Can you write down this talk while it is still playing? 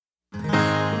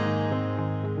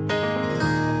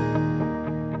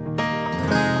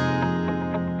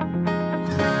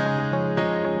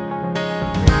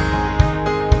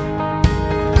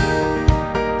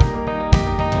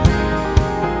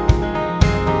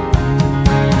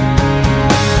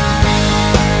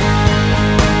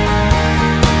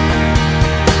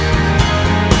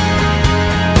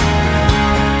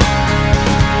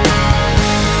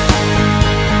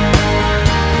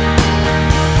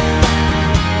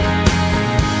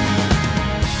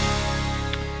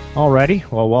Alrighty,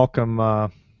 well, welcome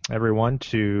everyone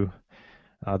to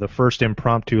the first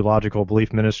Impromptu Logical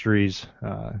Belief Ministries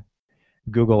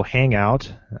Google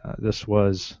Hangout. This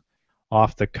was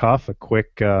off the cuff, a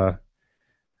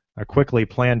quickly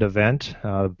planned event.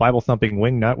 Bible Thumping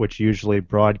Wingnut, which usually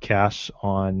broadcasts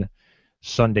on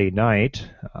Sunday night,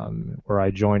 where I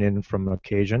join in from an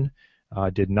occasion,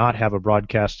 did not have a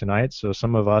broadcast tonight. So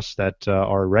some of us that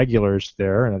are regulars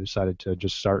there, and I decided to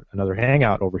just start another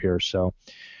Hangout over here. So.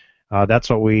 That's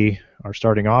what we are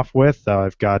starting off with.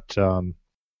 I've got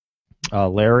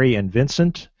Larry and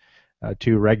Vincent,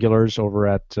 two regulars over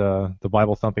at the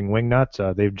Bible Thumping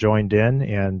Wingnut. They've joined in,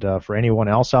 and for anyone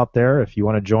else out there, if you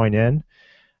want to join in,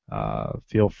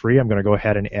 feel free. I'm going to go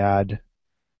ahead and add.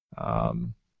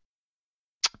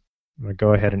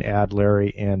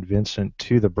 Larry and Vincent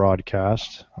to the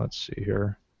broadcast. Let's see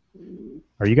here.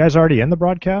 Are you guys already in the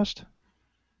broadcast?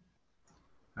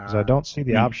 Because I don't see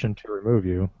the option to remove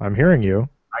you. I'm hearing you.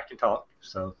 I can talk,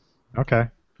 so. Okay.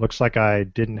 Looks like I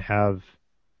didn't have...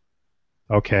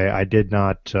 Okay, I did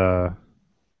not... Let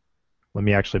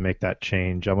me actually make that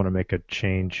change. I want to make a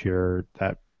change here.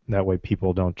 That way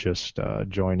people don't just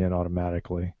join in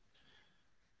automatically.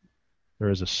 There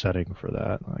is a setting for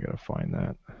that. I got to find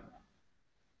that.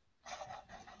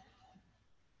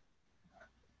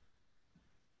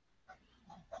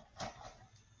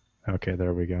 Okay,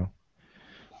 there we go.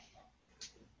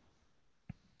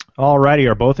 Alrighty,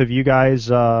 are both of you guys?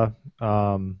 Let's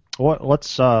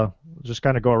just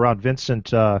kind of go around.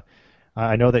 Vincent, I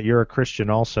know that you're a Christian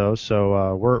also,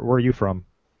 so where are you from?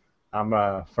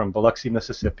 I'm from Biloxi,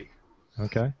 Mississippi.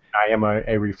 Okay. I am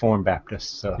a Reformed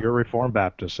Baptist. So. You're a Reformed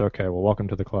Baptist. Okay, well, welcome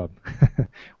to the club.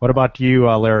 What about you,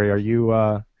 Larry? Are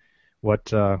you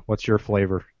what's your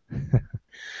flavor?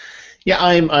 Yeah,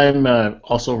 I'm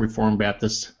also a Reformed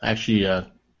Baptist. I actually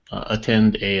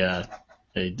attend a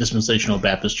dispensational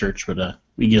Baptist church, but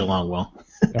we get along well.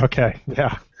 Okay,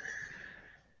 yeah.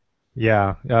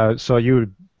 So you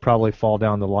would probably fall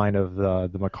down the line of the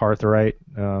MacArthurite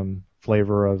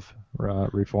flavor of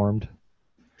Reformed.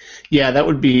 Yeah, that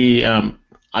would be. I'm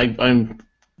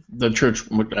the church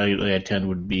I attend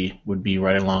would be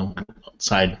right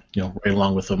alongside, right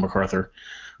along with the MacArthur.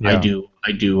 Yeah. I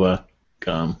do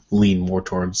lean more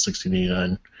towards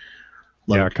 1689.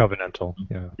 Yeah, covenantal.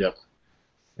 Yeah. Yep.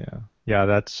 Yeah,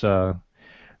 that's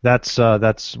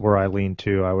where I lean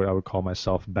to. I would call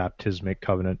myself baptismic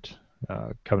covenant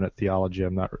theology.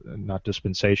 I'm not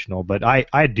dispensational, but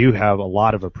I do have a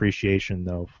lot of appreciation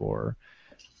though for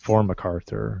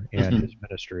MacArthur and his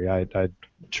ministry. I'm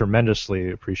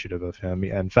tremendously appreciative of him.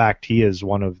 In fact, he is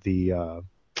one of the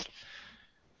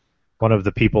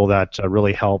people that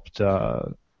really helped.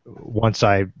 Once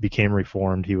I became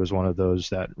Reformed, he was one of those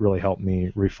that really helped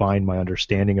me refine my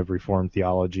understanding of Reformed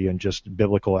theology and just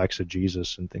biblical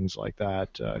exegesis and things like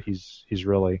that. He's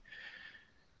really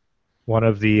one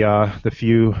of the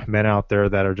few men out there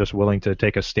that are just willing to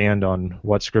take a stand on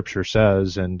what Scripture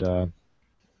says and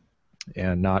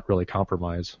not really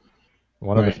compromise.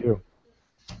 One of the few,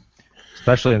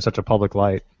 especially in such a public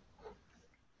light.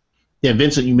 Yeah,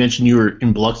 Vincent, you mentioned you were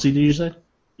in Biloxi. Did you say?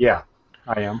 Yeah,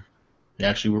 I am.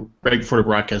 Actually, right before the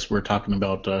broadcast, we were talking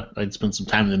about I'd spent some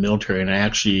time in the military, and I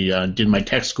actually did my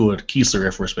tech school at Keesler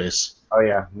Air Force Base. Oh,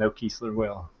 yeah. No Keesler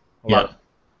will. Yeah.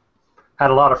 Had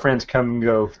a lot of friends come and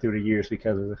go through the years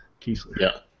because of the Keesler.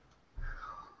 Yeah.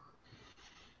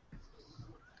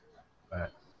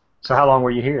 So how long were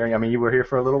you here? I mean, you were here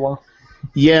for a little while?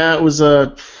 Yeah, it was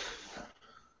about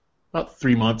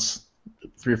 3 months,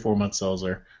 3 or 4 months I was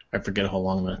there. I forget how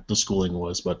long the schooling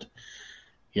was, but...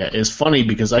 Yeah, it's funny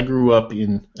because I grew up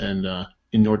in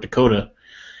North Dakota,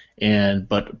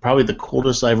 but probably the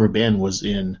coldest I ever been was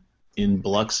in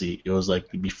Biloxi. It was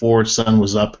like before the sun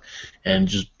was up, and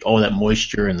just all that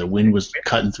moisture, and the wind was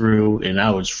cutting through, and I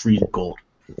was freezing cold.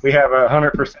 We have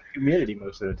 100% humidity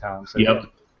most of the time, so yep.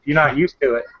 You're not used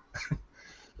to it.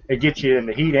 It gets you in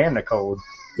the heat and the cold.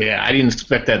 Yeah, I didn't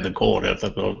expect that in the cold. I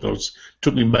thought those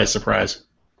took me by surprise.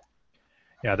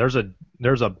 Yeah, there's a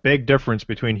big difference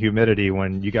between humidity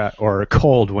or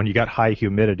cold when you got high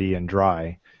humidity and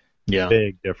dry. Yeah.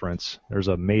 Big difference. There's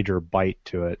a major bite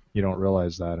to it. You don't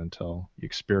realize that until you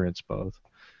experience both.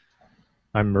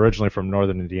 I'm originally from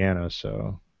northern Indiana,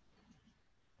 so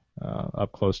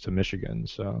up close to Michigan,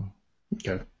 so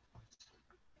okay.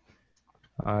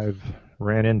 I've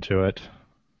ran into it.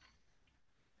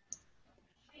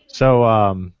 So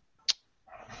I'm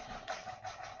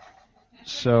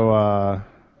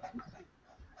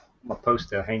going to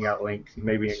post a Hangout link,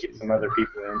 maybe and get some other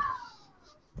people in.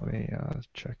 Let me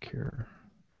check here.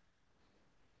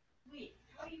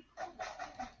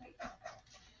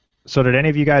 So did any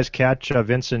of you guys catch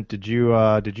Vincent? Did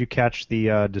you catch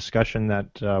the discussion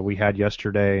that we had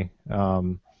yesterday,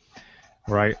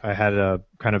 where I had a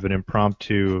kind of an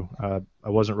impromptu? I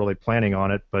wasn't really planning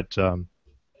on it, but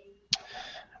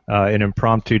an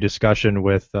impromptu discussion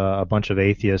with a bunch of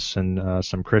atheists and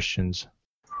some Christians.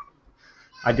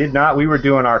 I did not. We were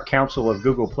doing our Council of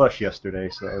Google Plus yesterday,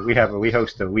 so we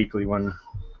host a weekly one.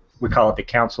 We call it the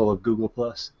Council of Google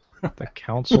Plus. The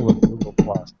Council of Google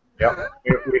Plus. Yep.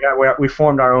 We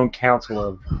formed our own council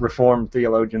of Reformed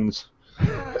theologians,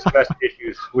 discuss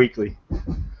issues weekly.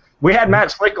 We had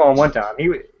Matt Slick on one time.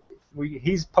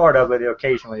 He's part of it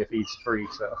occasionally if he's free.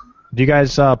 So. Do you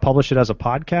guys publish it as a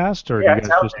podcast, or yeah, do you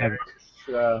guys just have?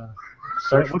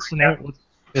 What's the name?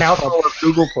 Council of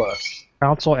Google Plus.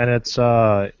 Council, and it's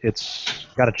got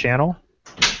a channel.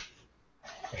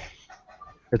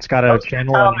 It's got a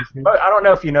channel on YouTube. I don't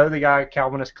know if you know the guy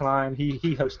Calvinist Klein.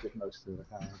 He hosts it most of the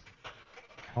time.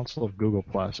 Council of Google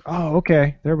Plus. Oh,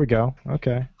 okay. There we go.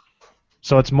 Okay.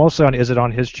 So it's mostly on. Is it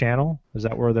on his channel? Is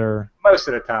that where they're? Most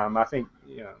of the time, I think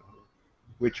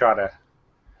we try to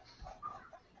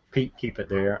keep it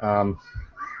there.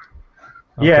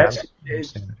 Yeah,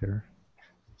 it's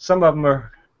some of them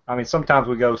are. I mean, sometimes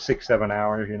we go 6-7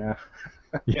 hours.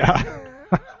 Yeah.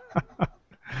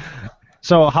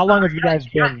 So how long have you guys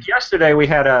been? Yesterday we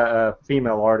had a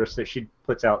female artist that she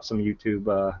puts out some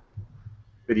YouTube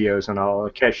videos and all.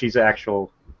 Okay, she's an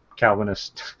actual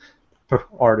Calvinist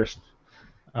artist,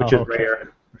 which is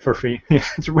rare for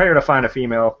it's rare to find a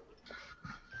female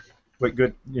with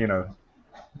good,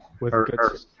 With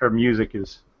her music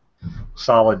is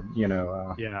solid,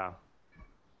 yeah,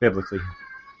 biblically.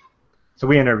 So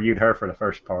we interviewed her for the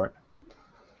first part.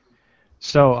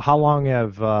 So how long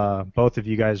have both of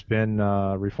you guys been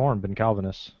Reformed, been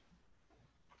Calvinists?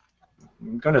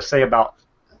 I'm going to say about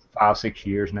 5-6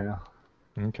 years now.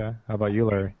 Okay. How about you,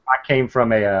 Larry? I came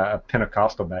from a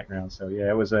Pentecostal background, so yeah,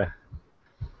 it was a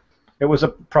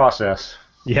process.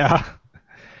 Yeah.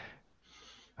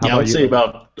 I would say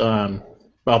about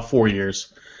 4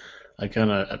 years. I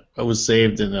was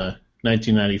saved in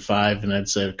 1995, and I'd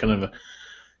say kind of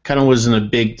was in a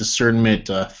big discernment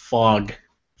fog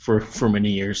for many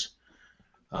years.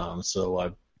 So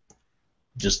I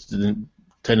just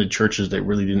attended churches that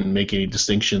really didn't make any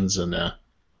distinctions and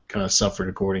kind of suffered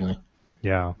accordingly.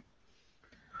 Yeah.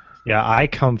 Yeah, I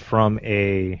come from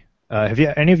a. Have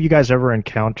any of you guys ever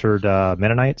encountered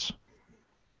Mennonites?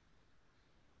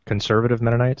 Conservative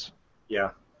Mennonites? Yeah,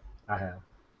 I have.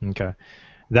 Okay,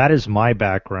 that is my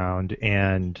background,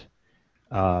 and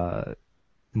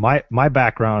my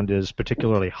background is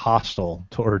particularly hostile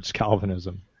towards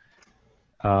Calvinism.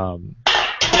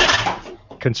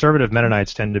 Conservative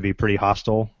Mennonites tend to be pretty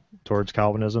hostile towards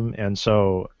Calvinism, and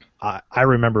so I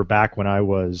remember back when I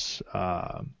was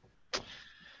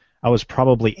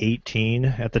probably 18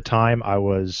 at the time. I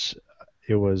was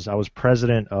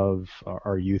president of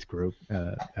our youth group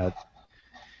at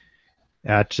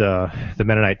the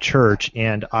Mennonite Church,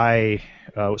 and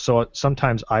so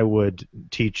sometimes I would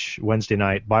teach Wednesday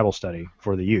night Bible study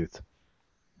for the youth.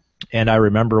 And I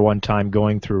remember one time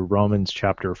going through Romans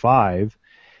chapter 5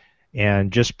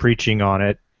 and just preaching on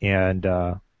it, and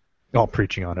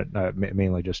preaching on it,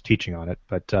 mainly just teaching on it,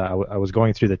 but I was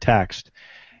going through the text,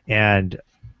 and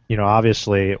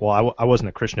obviously, well, I wasn't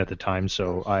a Christian at the time,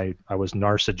 so I was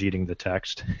narcigeting the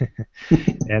text,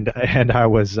 and I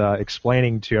was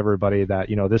explaining to everybody that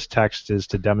this text is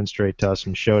to demonstrate to us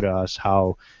and show to us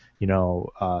how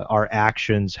our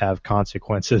actions have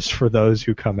consequences for those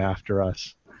who come after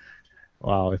us.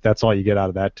 Wow, if that's all you get out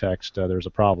of that text, there's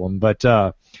a problem. But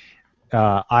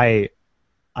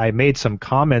I made some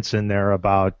comments in there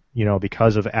about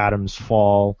because of Adam's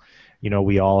fall,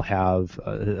 we all have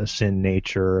a sin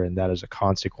nature, and that is a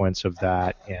consequence of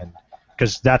that, and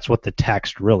because that's what the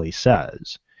text really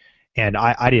says. And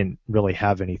I didn't really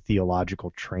have any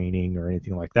theological training or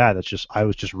anything like that. I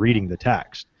was just reading the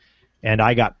text, and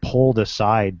I got pulled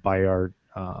aside by our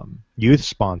youth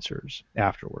sponsors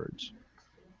afterwards,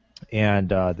 and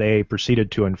they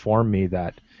proceeded to inform me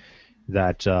that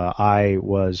I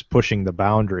was pushing the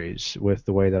boundaries with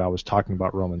the way that I was talking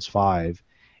about Romans 5.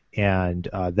 And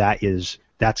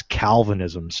that's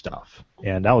Calvinism stuff,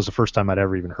 and that was the first time I'd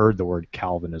ever even heard the word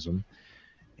Calvinism.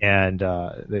 And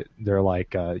they're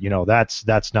like,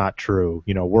 that's not true.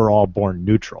 We're all born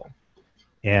neutral,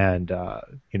 and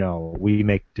we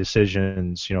make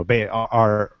decisions.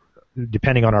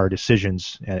 Depending on our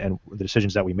decisions and the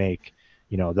decisions that we make,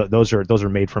 those are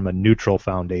made from a neutral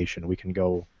foundation. We can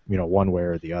go one way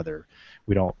or the other.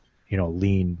 We don't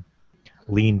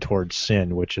lean towards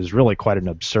sin, which is really quite an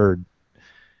absurd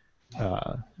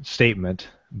statement.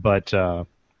 But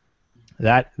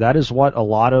That is what a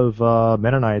lot of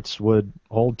Mennonites would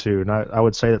hold to, and I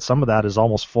would say that some of that is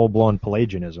almost full-blown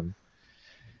Pelagianism.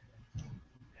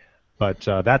 But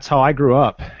that's how I grew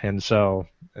up, and so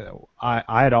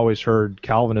I had always heard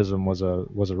Calvinism was a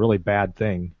really bad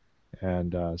thing,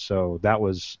 and so that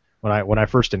was when I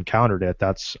first encountered it.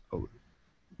 That's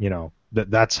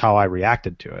that's how I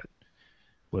reacted to it.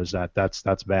 Was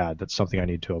that's bad. That's something I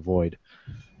need to avoid.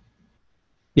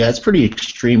 Yeah, it's pretty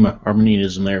extreme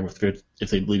Arminianism there, if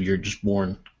they believe you're just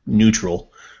born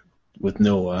neutral with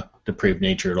no depraved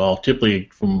nature at all. Typically,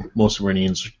 from most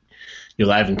Arminians,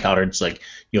 I've encountered, it's like,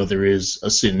 there is a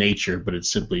sin nature, but it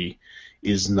simply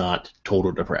is not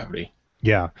total depravity.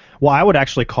 Yeah. Well, I would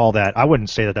actually call that, I wouldn't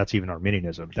say that that's even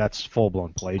Arminianism. That's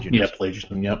full-blown Pelagianism. Yeah,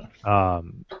 Pelagianism, yep.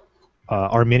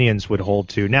 Arminians would hold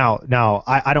to. Now,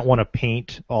 I don't want to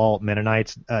paint all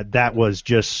Mennonites. That was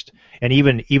just, and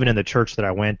even in the church that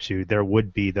I went to, there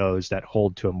would be those that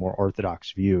hold to a more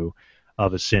orthodox view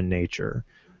of a sin nature.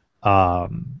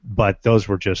 But those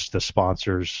were just the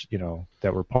sponsors,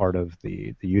 that were part of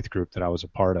the youth group that I was a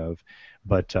part of.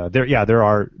 But there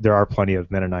are plenty of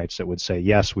Mennonites that would say,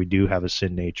 yes, we do have a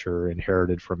sin nature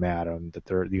inherited from Adam, that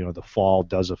the fall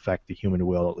does affect the human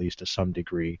will at least to some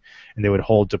degree, and they would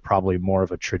hold to probably more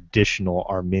of a traditional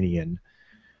Arminian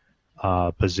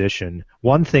position.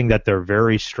 One thing that they're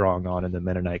very strong on in the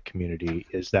Mennonite community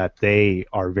is that they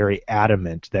are very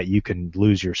adamant that you can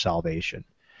lose your salvation.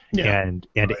 Yeah, and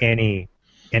right.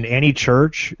 any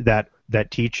church that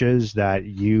teaches that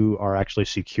you are actually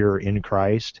secure in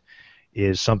Christ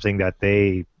is something that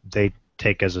they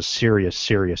take as a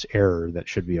serious error that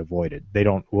should be avoided. They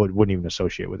wouldn't even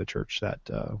associate with a church that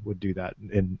would do that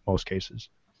in most cases.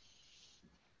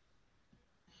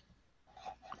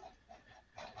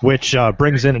 Which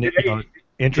brings in an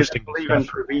interesting discussion. Do they believe in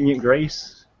prevenient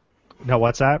grace? No,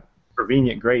 what's that?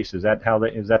 Prevenient grace, is that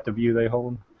the view they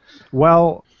hold?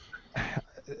 Well,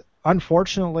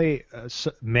 unfortunately,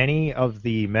 many of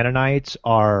the Mennonites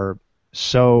are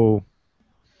so.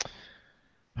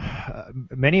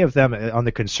 Many of them on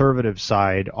the conservative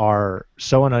side are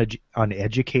so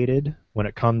uneducated when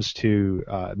it comes to.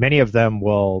 Many of them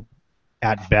will,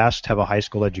 at best, have a high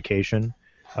school education.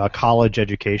 College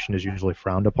education is usually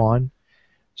frowned upon,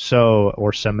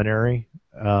 or seminary.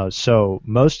 So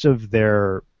most of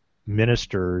their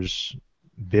ministers,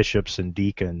 bishops and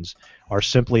deacons, are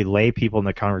simply lay people in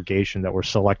the congregation that were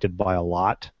selected by a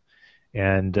lot,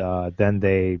 and then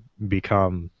they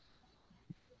become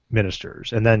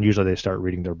ministers, and then usually they start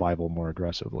reading their Bible more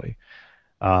aggressively.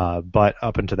 But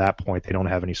up until that point, they don't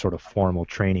have any sort of formal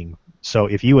training. So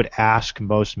if you would ask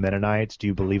most Mennonites, do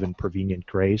you believe in prevenient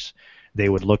grace, they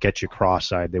would look at you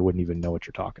cross-eyed. They wouldn't even know what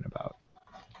you're talking about.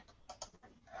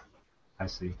 I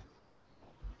see.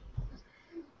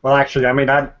 Well, actually,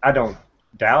 I don't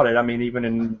doubt it. Even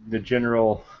in the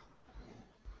general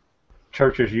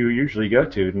churches you usually go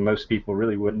to, most people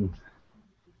really wouldn't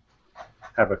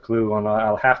have a clue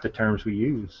on half the terms we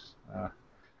use.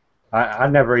 I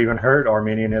never even heard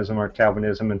Arminianism or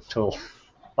Calvinism until,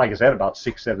 like I said, about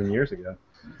 6-7 years ago.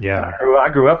 Yeah. I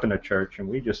grew up in a church, and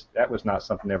that was not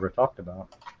something ever talked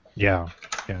about. Yeah.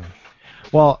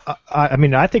 Well,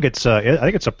 I think it's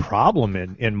a problem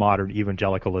in modern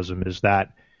evangelicalism is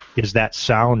that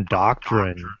sound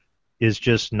doctrine is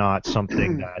just not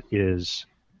something that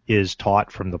is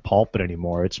taught from the pulpit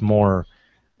anymore. It's more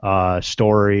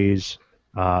stories.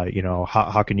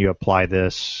 How can you apply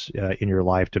this in your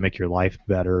life to make your life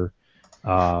better?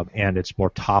 And it's more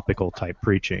topical type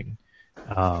preaching.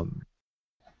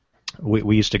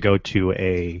 We used to go to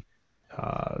a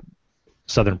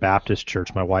Southern Baptist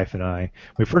church, my wife and I.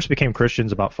 We first became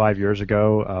Christians about 5 years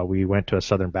ago. We went to a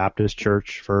Southern Baptist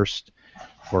church first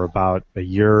for about a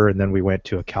year, and then we went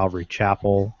to a Calvary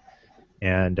Chapel,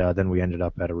 and then we ended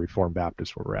up at a Reformed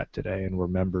Baptist where we're at today, and we're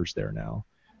members there now.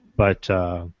 But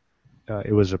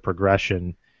it was a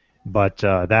progression. But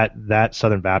that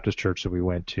Southern Baptist church that we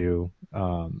went to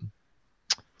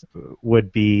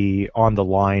would be on the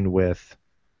line with,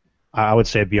 I would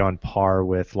say, be on par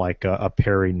with like a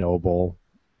Perry Noble,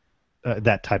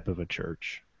 that type of a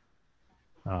church.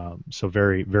 So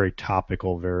very, very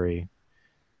topical, very,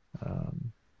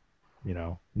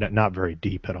 not very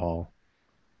deep at all.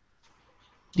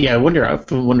 Yeah, I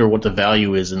often wonder what the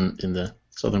value is in the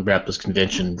Southern Baptist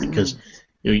Convention, because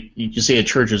you say a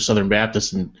church is Southern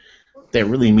Baptist, and that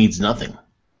really means nothing.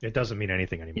 It doesn't mean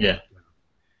anything anymore. Yeah.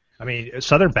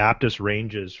 Southern Baptist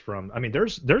ranges from.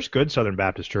 There's good Southern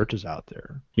Baptist churches out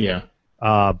there. Yeah.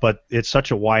 But it's such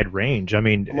a wide range. I'm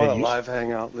on a live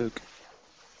hangout, Luke.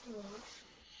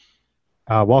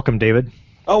 Welcome, David.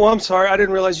 Oh, I'm sorry. I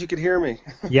didn't realize you could hear me.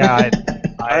 Yeah,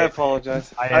 I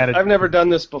apologize. I I've never done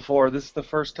this before. This is the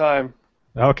first time.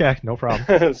 Okay, no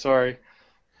problem. Sorry.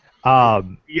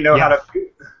 You know how to.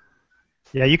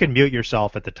 Yeah, you can mute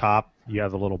yourself at the top. You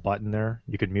have a little button there.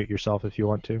 You can mute yourself if you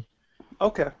want to.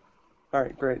 Okay. All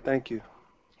right, great. Thank you.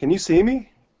 Can you see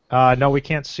me? No, we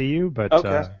can't see you, but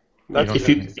Okay.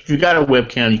 If you got a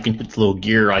webcam, you can hit the little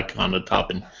gear icon on the top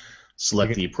and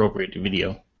select the appropriate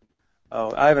video.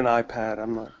 Oh, I have an iPad.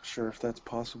 I'm not sure if that's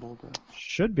possible, but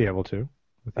should be able to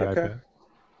with the okay. iPad.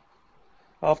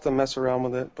 I'll have to mess around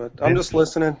with it, but I'm just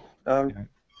listening. I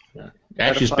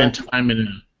actually spent time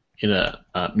in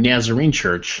a Nazarene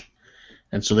church,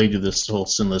 and so they do this whole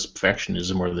sinless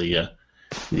perfectionism, or the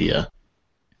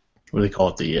what do they call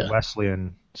it? The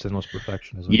Wesleyan sinless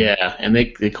perfectionism. Yeah, and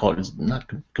they call it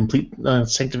not complete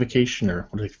sanctification, or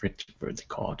what do they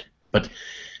call it? But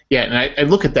yeah, and I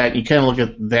look at that, and you kind of look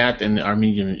at that, and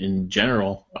Armenian in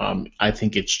general. I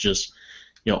think it's just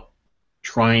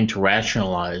trying to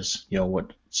rationalize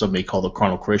what some may call the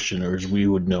carnal Christian, or as we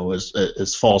would know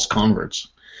as false converts.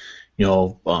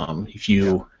 If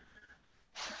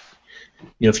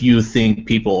you think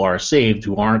people are saved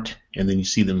who aren't, and then you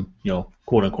see them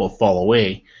quote unquote fall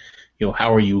away,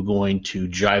 how are you going to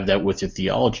jive that with your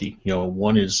theology?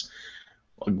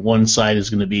 One side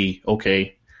is going to be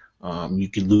okay. You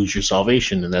could lose your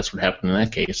salvation, and that's what happened in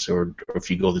that case. Or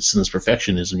if you go to sinless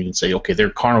perfectionism, you can say, okay,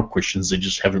 they're carnal Christians. They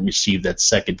just haven't received that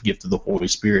second gift of the Holy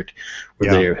Spirit,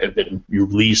 where they have been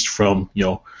released from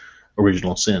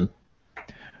original sin.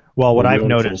 Well, what I've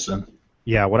noticed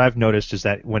is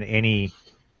that when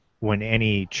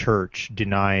any church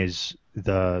denies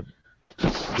when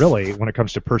it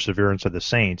comes to perseverance of the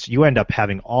saints, you end up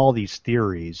having all these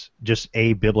theories, just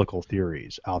abiblical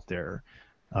theories out there.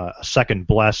 A second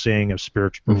blessing of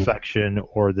spiritual perfection,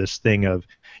 or this thing of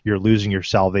you're losing your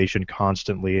salvation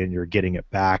constantly and you're getting it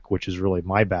back, which is really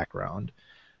my background.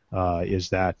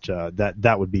 Is that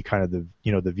would be kind of the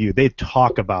view they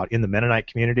talk about in the Mennonite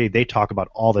community. They talk about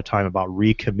all the time about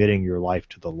recommitting your life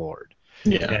to the Lord.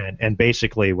 Yeah. And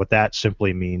basically what that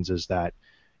simply means is that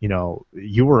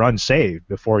you were unsaved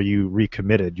before you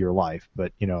recommitted your life,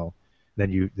 but then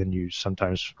you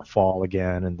sometimes fall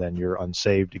again, and then you're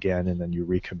unsaved again, and then you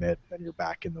recommit, and then you're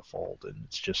back in the fold, and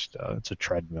it's just it's a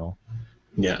treadmill.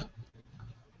 Yeah.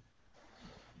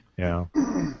 Yeah.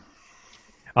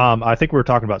 I think we were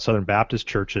talking about Southern Baptist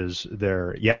churches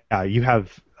there. Yeah, you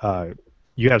have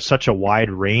such a wide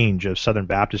range of Southern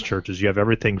Baptist churches. You have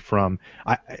everything from,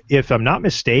 if I'm not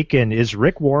mistaken, is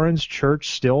Rick Warren's church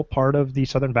still part of the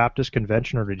Southern Baptist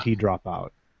Convention, or did he drop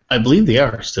out? I believe they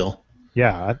are still.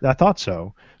 Yeah, I thought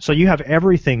so. So you have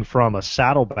everything from a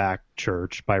Saddleback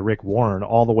church by Rick Warren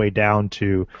all the way down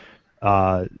to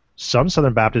some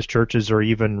Southern Baptist churches are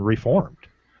even Reformed.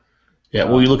 Yeah,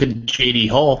 well, you look at J.D.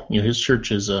 Hall. His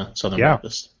church is Southern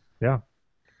Baptist. Yeah.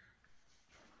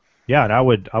 Yeah, and I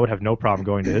would have no problem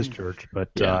going to his church, but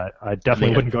I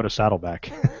definitely wouldn't go to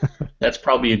Saddleback. That's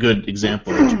probably a good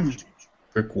example of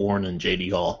Rick Warren and J.D.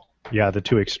 Hall. Yeah, the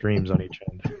two extremes on each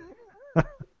end.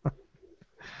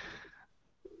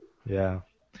 Yeah.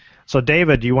 So,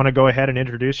 David, do you want to go ahead and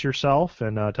introduce yourself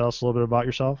and tell us a little bit about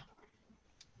yourself?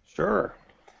 Sure.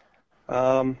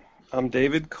 I'm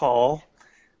David Call.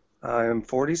 I'm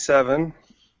 47.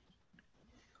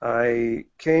 I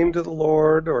came to the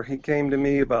Lord, or He came to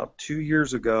me about 2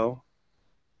 years ago.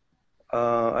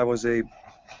 I was a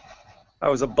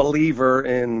believer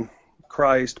in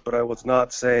Christ, but I was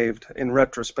not saved. In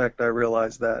retrospect, I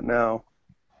realize that now.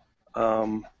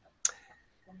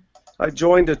 I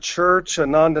joined a church, a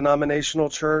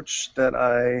non-denominational church that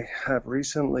I have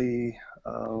recently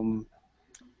been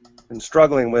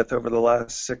struggling with over the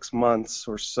last 6 months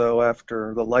or so,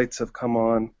 after the lights have come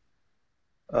on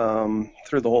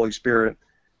through the Holy Spirit,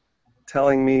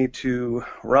 telling me to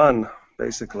run,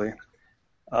 basically.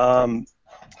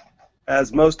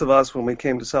 As most of us, when we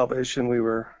came to salvation, we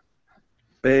were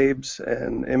babes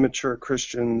and immature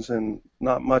Christians and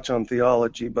not much on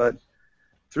theology, but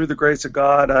through the grace of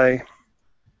God, I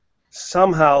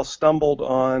somehow stumbled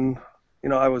on,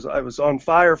 I was on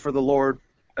fire for the Lord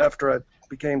after I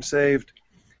became saved,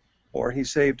 or He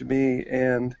saved me,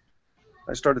 and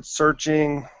I started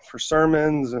searching for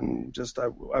sermons, and just I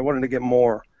wanted to get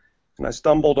more. And I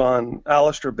stumbled on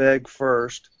Alistair Begg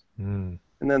first, and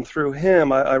then through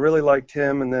him, I really liked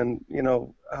him, and then,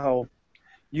 how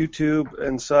YouTube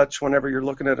and such, whenever you're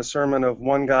looking at a sermon of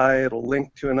one guy, it'll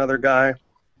link to another guy.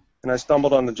 And I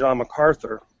stumbled on John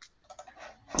MacArthur,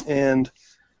 and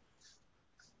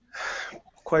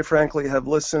quite frankly have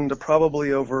listened to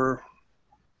probably over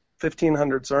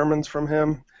 1,500 sermons from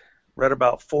him, read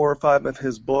about 4 or 5 of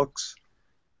his books,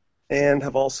 and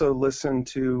have also listened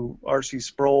to R.C.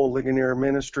 Sproul, Ligonier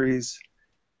Ministries,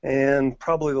 and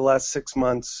probably the last 6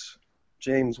 months,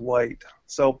 James White.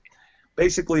 So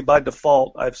basically, by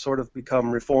default, I've sort of become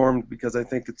Reformed because I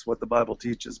think it's what the Bible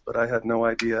teaches, but I had no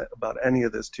idea about any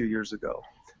of this 2 years ago.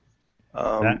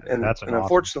 And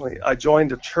unfortunately, I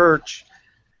joined a church,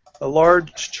 a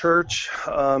large church,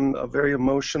 a very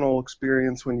emotional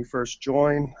experience when you first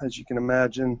join, as you can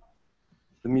imagine.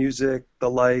 The music, the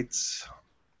lights,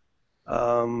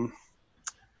 the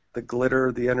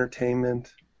glitter, the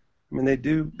entertainment. I mean, they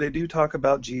do talk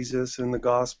about Jesus and the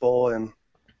gospel, and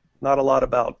not a lot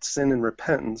about sin and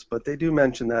repentance, but they do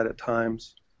mention that at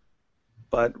times.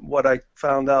 But what I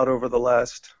found out over the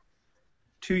last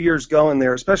 2 years going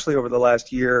there, especially over the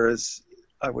last year, is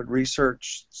I would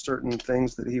research certain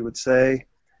things that he would say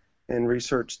and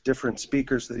research different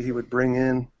speakers that he would bring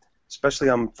in, especially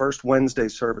on First Wednesday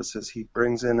services. He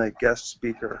brings in a guest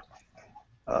speaker,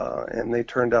 and they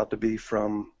turned out to be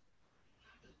from,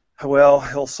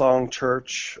 Hillsong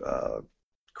Church.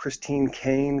 Christine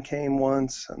Kane came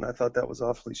once, and I thought that was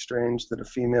awfully strange that a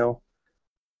female.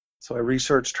 So I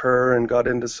researched her and got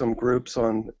into some groups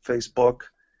on Facebook,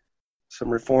 some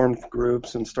Reformed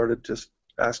groups, and started just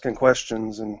asking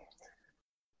questions, and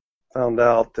found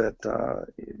out that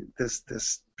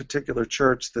this particular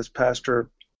church, this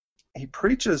pastor, he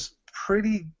preaches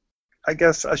pretty, I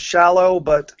guess, a shallow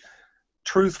but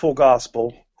truthful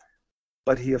gospel,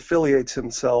 but he affiliates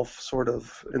himself sort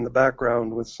of in the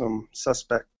background with some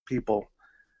suspect people.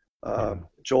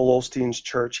 Joel Osteen's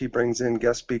church, he brings in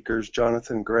guest speakers,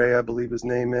 Jonathan Gray, I believe his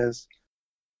name is,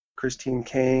 Christine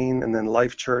Kane, and then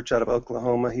Life Church out of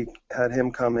Oklahoma, he had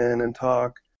him come in and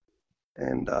talk.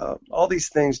 And all these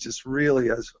things just really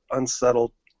has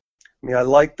unsettled me. I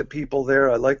like the people there.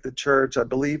 I like the church. I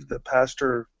believe the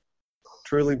pastor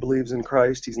truly believes in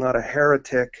Christ. He's not a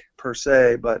heretic per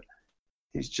se, but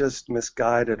he's just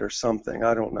misguided or something.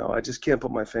 I don't know. I just can't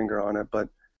put my finger on it. But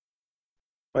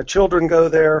my children go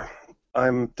there.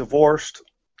 I'm divorced.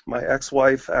 My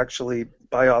ex-wife actually,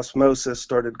 by osmosis,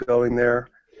 started going there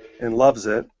and loves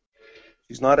it.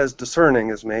 She's not as discerning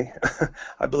as me.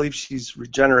 I believe she's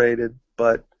regenerated,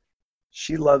 but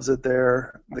she loves it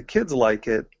there. The kids like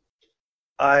it.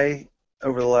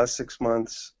 Over the last 6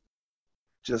 months,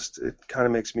 it kind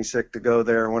of makes me sick to go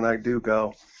there when I do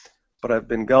go. But I've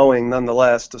been going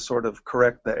nonetheless to sort of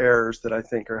correct the errors that I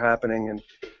think are happening and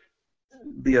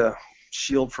be a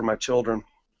shield for my children.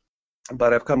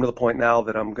 But I've come to the point now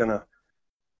that I'm going to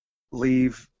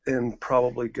leave and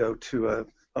probably go to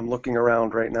I'm looking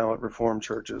around right now at Reformed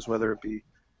churches, whether it be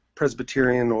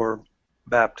Presbyterian or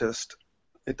Baptist.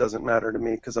 It doesn't matter to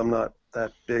me because I'm not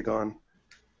that big on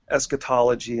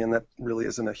eschatology, and that really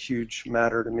isn't a huge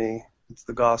matter to me. It's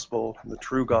the gospel, the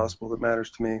true gospel, that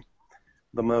matters to me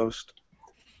the most.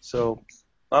 So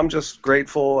I'm just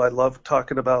grateful. I love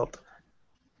talking about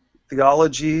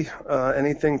theology,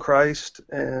 anything Christ,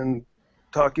 and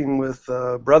talking with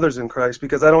brothers in Christ,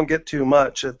 because I don't get too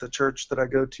much at the church that I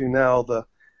go to now. The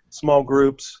small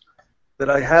groups that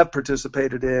I have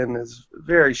participated in is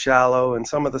very shallow, and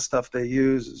some of the stuff they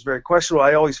use is very questionable.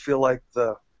 I always feel like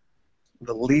the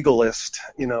legalist,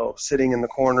 sitting in the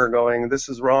corner going, this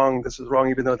is wrong,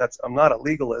 even though I'm not a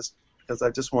legalist because I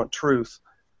just want truth.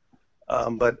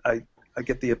 But I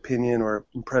get the opinion or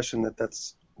impression that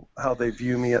that's how they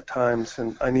view me at times,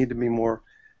 and I need to be more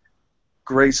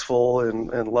graceful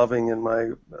and loving in my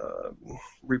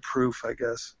reproof, I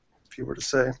guess, if you were to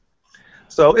say.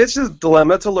 So it's just a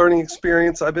dilemma. It's a learning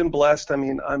experience. I've been blessed. I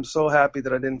mean, I'm so happy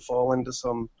that I didn't fall into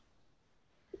some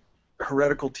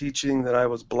heretical teaching that I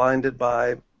was blinded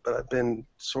by, but I've been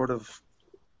sort of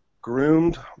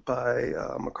groomed by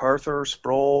MacArthur,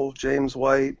 Sproul, James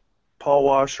White, Paul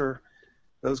Washer.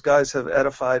 Those guys have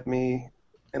edified me,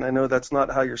 and I know that's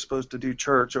not how you're supposed to do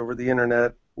church over the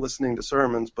internet, listening to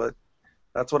sermons, but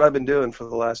that's what I've been doing for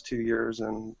the last 2 years,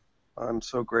 and I'm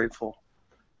so grateful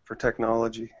for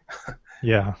technology.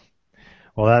 Yeah.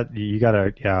 Well, I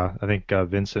think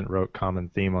Vincent wrote Common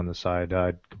Theme on the side.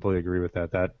 I completely agree with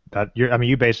that.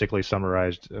 You basically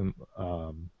summarized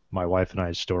my wife and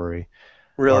I's story.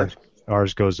 Really?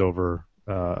 Ours goes over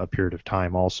a period of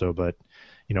time also, but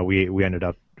we ended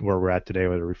up where we're at today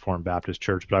with a Reformed Baptist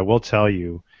church. But I will tell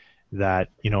you that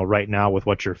right now, with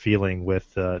what you're feeling,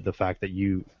 with the fact that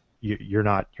you're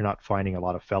not finding a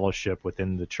lot of fellowship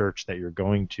within the church that you're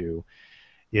going to,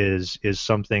 is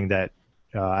something that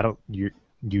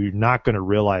you're not going to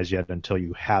realize yet until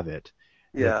you have it.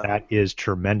 Yeah. That is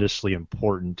tremendously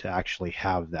important to actually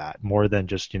have that, more than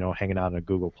just hanging out in a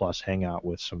Google Plus hangout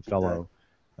with some fellow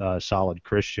solid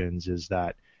Christians. Is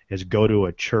that is go to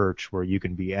a church where you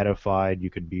can be edified, you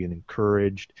can be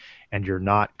encouraged, and you're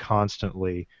not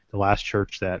constantly. The last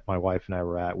church that my wife and I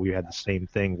were at, we had the same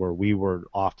thing where we were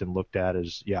often looked at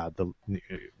as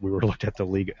we were looked at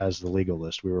as the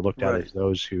legalist. We were looked at as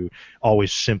those who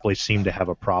always simply seemed to have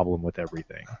a problem with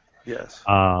everything. Yes.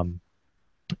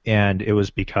 And it was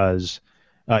because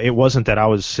it wasn't that I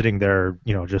was sitting there,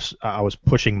 I was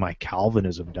pushing my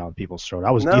Calvinism down people's throat.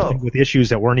 I was dealing with issues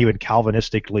that weren't even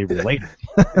Calvinistically related.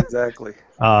 Exactly.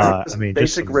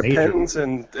 Basic repentance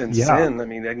and sin. I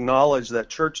mean, acknowledge that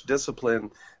church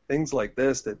discipline, things like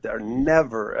this, that are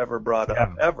never, ever brought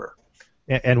up, ever.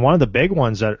 And one of the big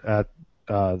ones at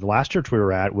the last church we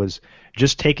were at was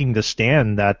just taking the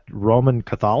stand that Roman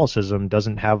Catholicism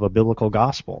doesn't have a biblical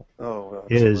gospel. Oh,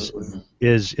 is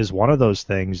one of those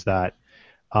things that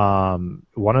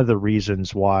one of the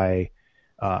reasons why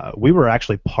we were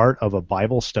actually part of a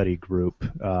Bible study group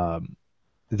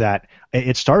that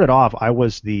it started off. I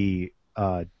was the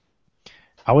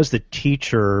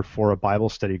teacher for a Bible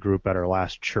study group at our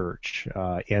last church,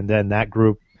 and then that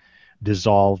group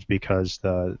dissolved because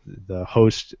the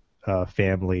host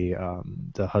family,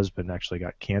 the husband actually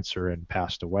got cancer and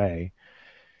passed away,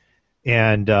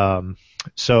 and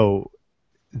so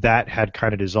that had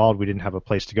kind of dissolved. We didn't have a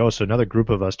place to go, so another group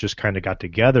of us just kind of got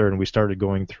together and we started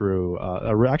going through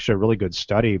actually a really good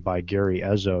study by Gary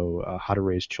Ezzo, How to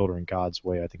Raise Children God's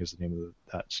Way, I think is the name of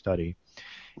that study.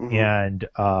 And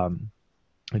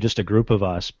just a group of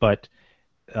us, but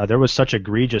there was such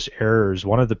egregious errors.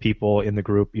 One of the people in the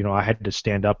group, I had to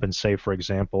stand up and say, for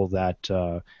example, that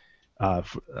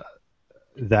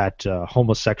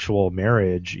homosexual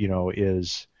marriage,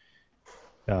 is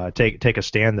take a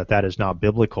stand that is not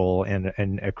biblical,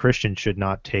 and a Christian should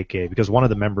not because one of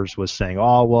the members was saying,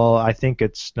 oh well, I think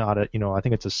it's not I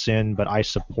think it's a sin, but I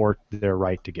support their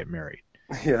right to get married.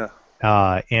 Yeah.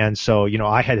 And so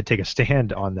I had to take a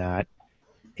stand on that,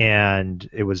 and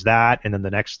it was that, and then the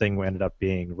next thing ended up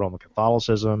being Roman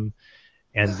Catholicism.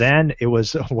 And then it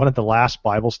was one of the last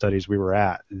Bible studies we were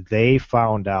at. They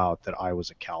found out that I was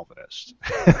a Calvinist.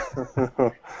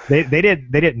 They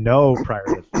didn't know prior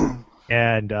to that.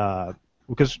 And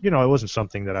because it wasn't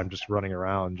something that I'm just running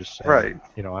around just saying,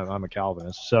 I'm a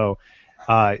Calvinist. So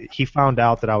he found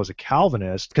out that I was a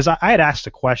Calvinist because I had asked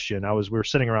a question. We were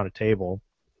sitting around a table,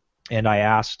 and I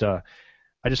asked.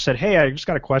 I just said, hey, I just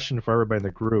got a question for everybody in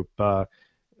the group.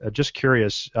 Just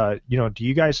curious, do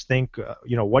you guys think,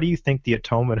 what do you think the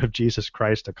atonement of Jesus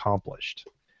Christ accomplished?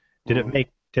 Did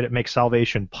it make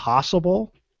salvation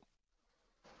possible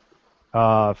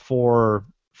for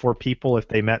people if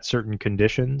they met certain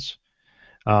conditions,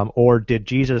 or did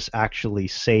Jesus actually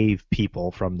save people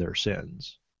from their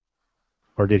sins,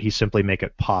 or did he simply make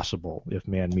it possible if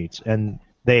man meets? And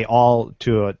they all,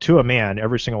 to a man,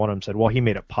 every single one of them said, well, he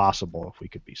made it possible if we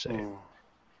could be saved.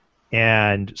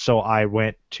 And so I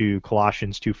went to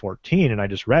Colossians 2:14 and I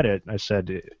just read it. And I said,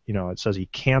 it says he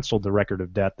canceled the record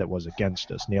of debt that was against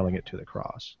us, nailing it to the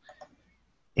cross.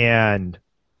 And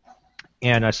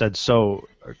I said, so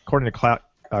according to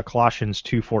Colossians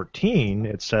 2:14,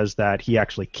 it says that he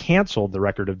actually canceled the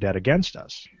record of debt against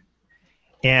us.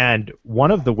 And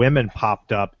one of the women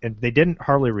popped up, and they didn't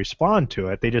hardly respond to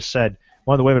it. They just said,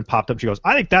 one of the women popped up. She goes,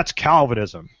 I think that's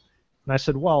Calvinism. And I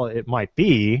said, well, it might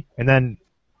be. And then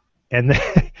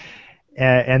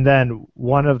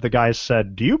one of the guys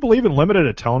said, do you believe in limited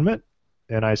atonement?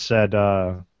 And I said,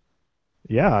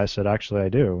 yeah. I said, actually, I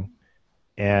do.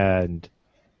 And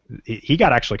he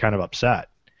got actually kind of upset.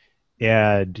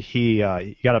 And he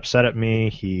got upset at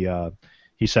me. He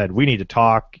said, we need to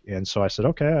talk. And so I said,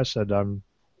 okay. I said, I'm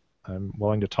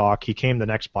willing to talk. He came the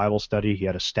next Bible study. He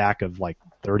had a stack of like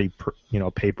 30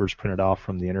 papers printed off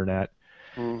from the internet.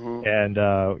 And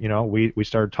we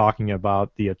started talking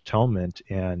about the atonement,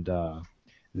 and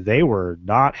they were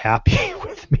not happy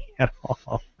with me at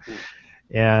all.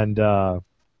 And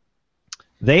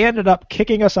they ended up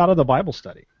kicking us out of the Bible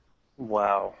study.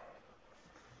 Wow.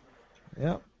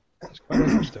 Yeah, it's quite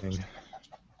interesting.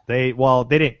 They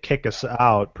didn't kick us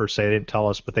out per se. They didn't tell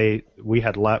us, but we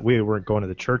weren't going to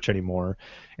the church anymore,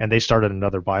 and they started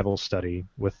another Bible study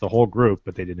with the whole group,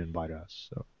 but they didn't invite us.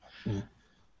 So.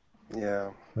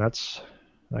 Yeah.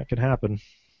 That could happen.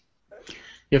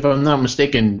 If I'm not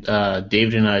mistaken,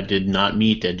 David and I did not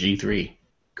meet at G3,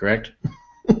 correct?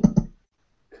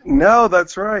 No,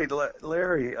 that's right,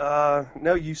 Larry.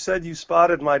 No, you said you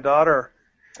spotted my daughter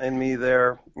and me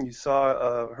there. You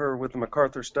saw her with the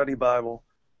MacArthur Study Bible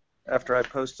after I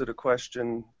posted a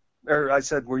question. Or I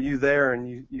said, were you there?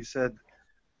 And you said,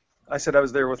 I said I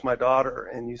was there with my daughter.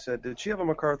 And you said, did she have a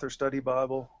MacArthur Study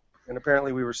Bible? And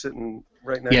apparently we were sitting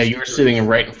right next. Yeah, to you were sitting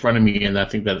right in front of me, and I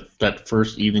think that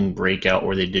first evening breakout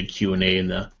where they did Q&A in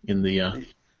the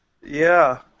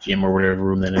yeah. gym or whatever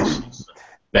room that is.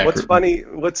 What's funny?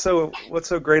 What's so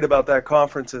great about that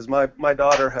conference is my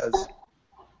daughter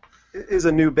is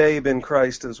a new babe in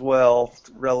Christ as well,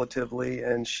 relatively,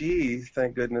 and she,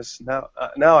 thank goodness, now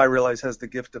I realize has the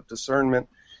gift of discernment.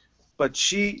 But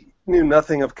she knew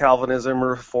nothing of Calvinism or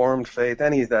Reformed faith,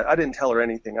 any of that. I didn't tell her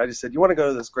anything. I just said, "You want to go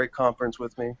to this great conference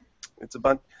with me? It's a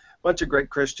bunch of great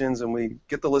Christians, and we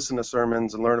get to listen to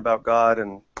sermons and learn about God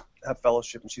and have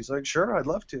fellowship." And she's like, "Sure, I'd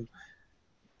love to."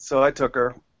 So I took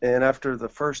her, and after the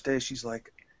first day, she's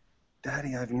like,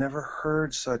 "Daddy, I've never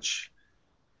heard such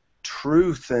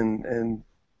truth and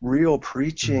real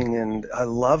preaching, and I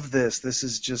love this. This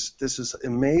is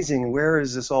amazing. Where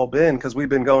has this all been?" Because we've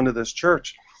been going to this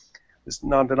church, this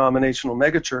non-denominational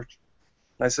megachurch.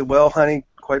 And I said, "Well, honey,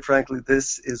 quite frankly,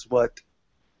 this is what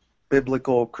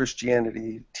biblical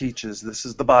Christianity teaches. This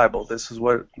is the Bible. This is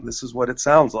what it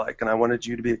sounds like, and I wanted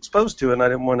you to be exposed to it, and I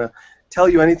didn't want to tell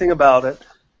you anything about it.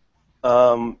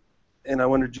 And I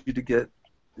wanted you to get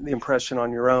the impression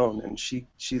on your own." And she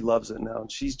loves it now,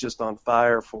 and she's just on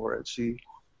fire for it.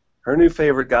 Her new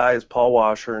favorite guy is Paul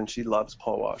Washer, and she loves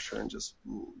Paul Washer and just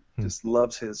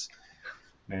loves his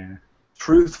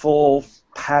truthful,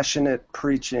 passionate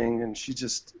preaching. And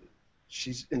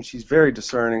she's very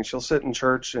discerning. She'll sit in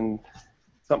church and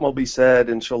something will be said,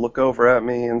 and she'll look over at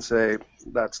me and say,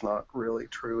 "That's not really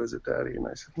true, is it, Daddy?" And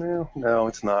I said, "No,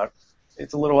 it's not.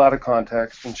 It's a little out of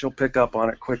context," and she'll pick up on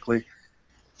it quickly.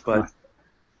 But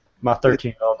my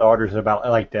 13-year-old daughter's about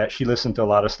like that. She listens to a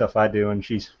lot of stuff I do, and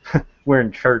we're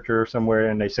in church or somewhere,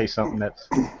 and they say something that's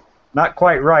not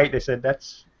quite right. They said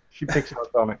she picks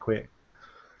up on it quick.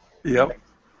 Yep.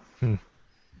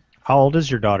 How old is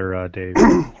your daughter, Dave?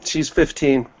 She's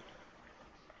 15.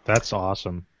 That's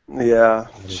awesome. Yeah,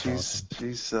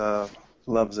 She's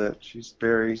loves it.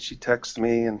 She texts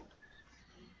me and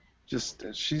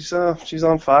she's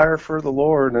on fire for the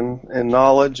Lord and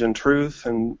knowledge and truth,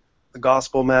 and the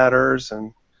gospel matters.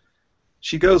 And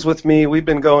she goes with me. We've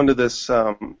been going to this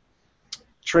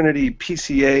Trinity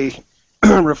PCA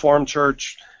Reformed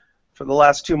Church for the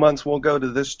last 2 months. We'll go to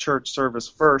this church service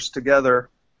first together,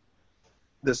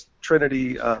 this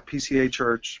Trinity PCA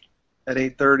church at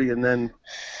 8:30, and then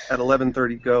at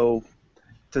 11:30 go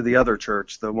to the other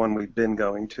church, the one we've been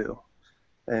going to.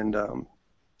 And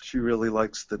she really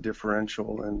likes the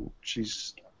differential, and she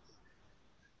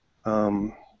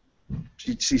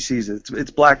sees it.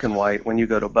 It's black and white when you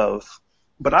go to both.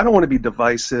 But I don't want to be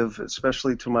divisive,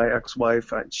 especially to my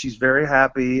ex-wife. She's very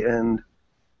happy, and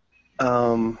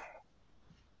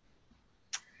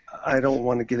I don't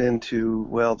want to get into,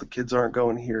 well, the kids aren't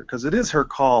going here, because it is her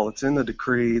call. It's in the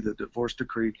decree, the divorce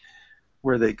decree,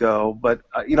 where they go. But,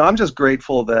 I'm just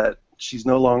grateful that she's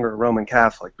no longer a Roman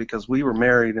Catholic, because we were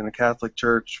married in a Catholic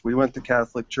church. We went to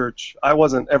Catholic church. I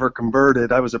wasn't ever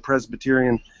converted. I was a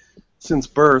Presbyterian since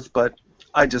birth, but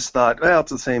I just thought, well,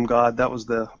 it's the same God. That was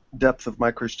the depth of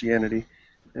my Christianity,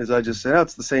 is I just said,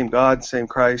 it's the same God, same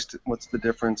Christ. What's the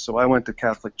difference? So I went to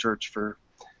Catholic church for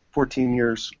 14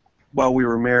 years while we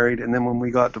were married, and then when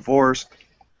we got divorced,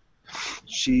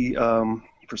 she,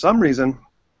 for some reason,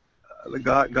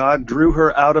 God drew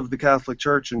her out of the Catholic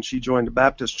Church, and she joined a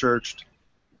Baptist church.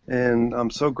 And I'm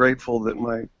so grateful that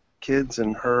my kids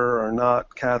and her are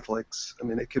not Catholics. I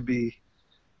mean, it could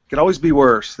always be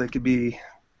worse. They could be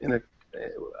in an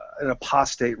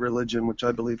apostate religion, which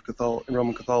I believe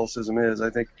Roman Catholicism is. I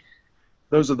think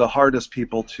those are the hardest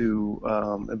people to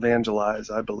evangelize,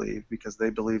 I believe, because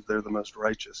they believe they're the most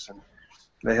righteous, and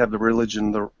they have the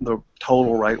religion the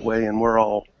total right way, and we're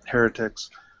all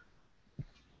heretics.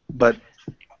 But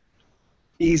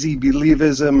easy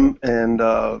believism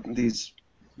and these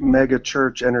mega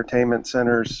church entertainment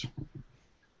centers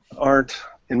aren't,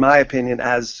 in my opinion,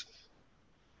 as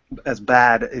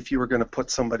bad. If you were going to put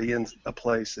somebody in a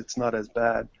place, it's not as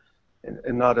bad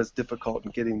and not as difficult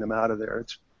in getting them out of there.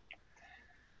 It's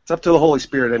up to the Holy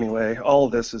Spirit anyway. All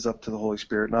of this is up to the Holy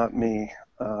Spirit, not me.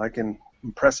 I can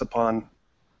impress upon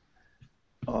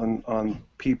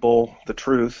people the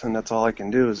truth, and that's all I can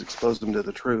do is expose them to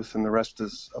the truth, and the rest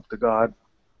is up to God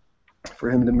for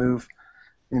Him to move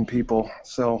in people.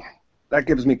 So that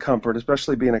gives me comfort,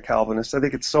 especially being a Calvinist. I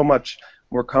think it's so much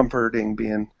more comforting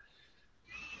being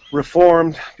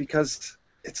Reformed, because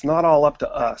it's not all up to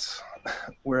us,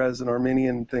 whereas an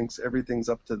Arminian thinks everything's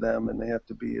up to them, and they have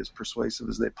to be as persuasive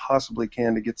as they possibly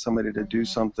can to get somebody to do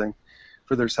something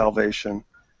for their salvation.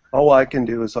 All I can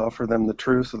do is offer them the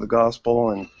truth of the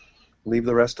gospel and leave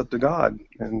the rest up to God,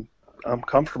 and I'm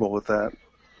comfortable with that.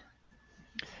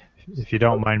 If you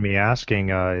don't mind me asking,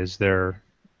 is there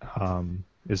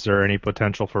any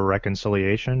potential for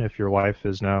reconciliation if your wife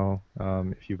is now,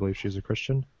 if you believe she's a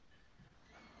Christian?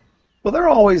 Well, there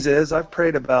always is. I've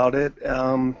prayed about it.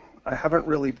 I haven't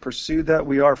really pursued that.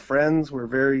 We are friends. We're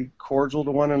very cordial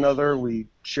to one another. We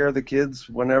share the kids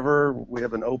whenever. We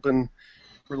have an open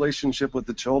relationship with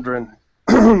the children.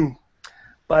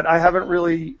 But I haven't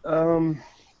really, I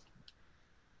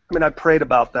prayed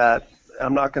about that.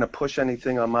 I'm not going to push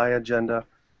anything on my agenda.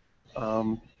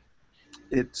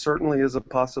 It certainly is a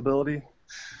possibility.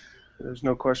 There's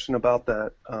no question about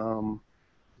that.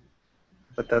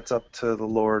 But that's up to the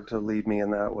Lord to lead me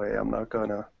in that way. I'm not going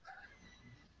to.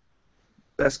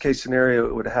 Best case scenario,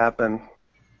 it would happen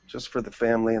just for the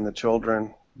family and the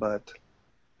children, but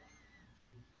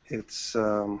it's.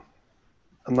 I'm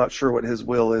not sure what His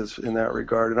will is in that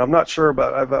regard, and I'm not sure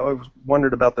about. I've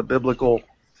wondered about the biblical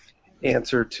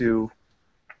answer to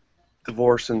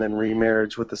divorce and then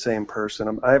remarriage with the same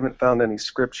person. I haven't found any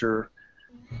scripture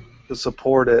to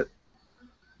support it.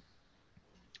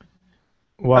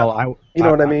 Well, you know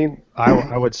what I mean?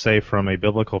 I would say from a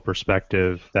biblical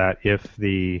perspective that if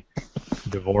the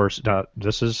divorce, now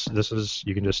this is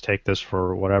you can just take this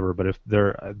for whatever, but if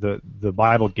the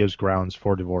Bible gives grounds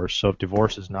for divorce, so if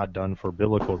divorce is not done for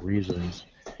biblical reasons,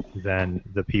 then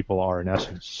the people are in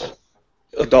essence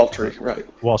Adultery, right?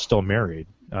 While still married.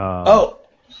 So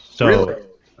really?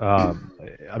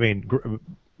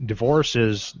 Divorce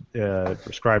is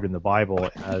prescribed in the Bible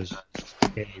as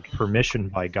a permission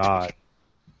by God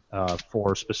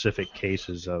for specific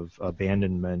cases of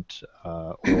abandonment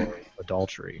or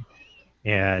adultery.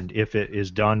 And if it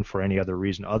is done for any other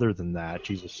reason other than that,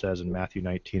 Jesus says in Matthew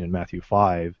 19 and Matthew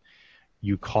 5,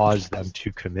 you cause them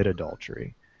to commit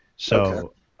adultery.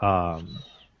 So, okay.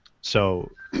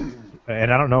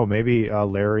 And I don't know, maybe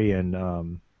Larry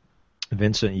and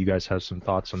Vincent, you guys have some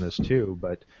thoughts on this too,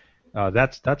 but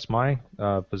that's my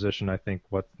position. I think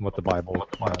what the Bible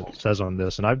says on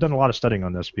this, and I've done a lot of studying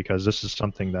on this because this is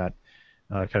something that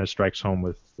kind of strikes home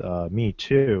with me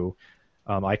too.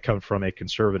 I come from a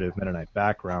conservative Mennonite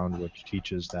background, which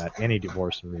teaches that any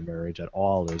divorce and remarriage at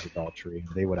all is adultery.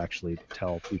 They would actually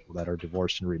tell people that are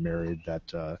divorced and remarried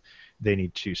that they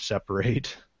need to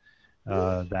separate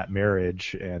that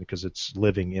marriage, and because it's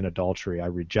living in adultery. I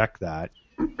reject that.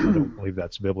 I don't believe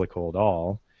that's biblical at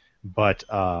all. But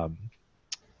I've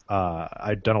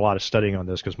done a lot of studying on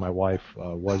this because my wife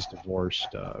was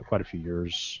divorced quite a few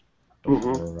years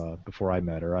before I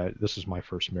met her. This is my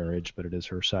first marriage, but it is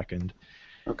her second.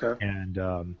 Okay.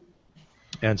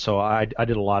 And so I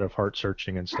did a lot of heart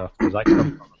searching and stuff because I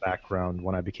come from a background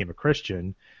when I became a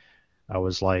Christian. I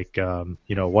was like,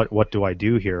 what do I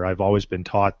do here? I've always been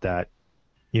taught that,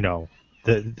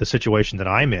 the situation that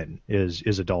I'm in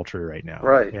is adultery right now.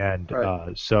 Right. And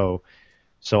right.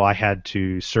 So I had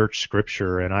to search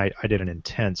Scripture, and I did an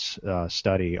intense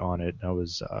study on it. I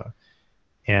was,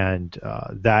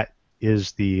 that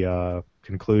is the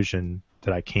conclusion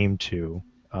that I came to.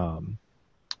 So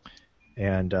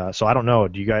I don't know.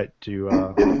 The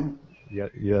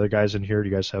other guys in here, do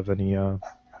you guys have any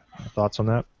thoughts on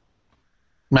that?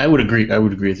 I would agree. I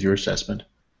would agree with your assessment.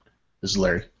 This is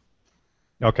Larry.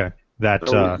 Okay.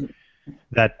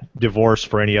 That divorce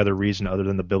for any other reason other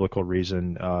than the biblical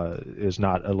reason is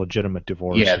not a legitimate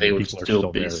divorce. Yeah, they would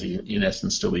still basically, in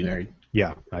essence, still be married.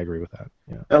 Yeah, I agree with that.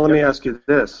 Yeah. Now let me ask you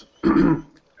this.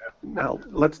 Now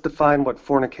let's define what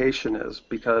fornication is,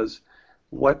 because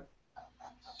what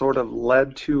sort of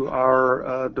led to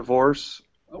our divorce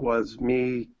was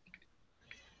me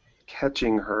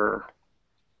catching her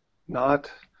not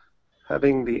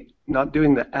doing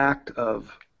the act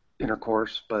of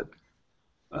intercourse, but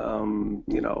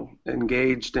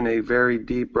engaged in a very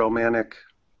deep romantic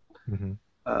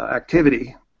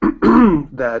activity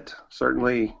that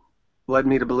certainly led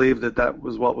me to believe that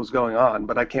was what was going on.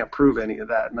 But I can't prove any of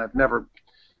that, and I've never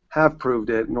have proved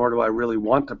it, nor do I really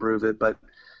want to prove it. But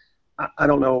I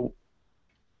don't know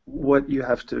what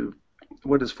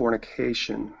is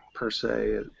fornication per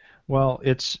se. Well,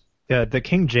 it's the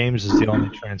King James is the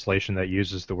only translation that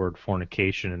uses the word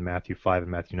fornication in Matthew 5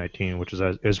 and Matthew 19, which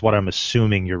is what I'm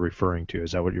assuming you're referring to.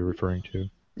 Is that what you're referring to?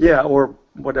 Yeah, or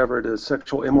whatever it is.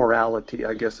 Sexual immorality,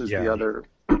 I guess, is the other.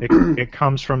 It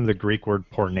comes from the Greek word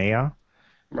porneia,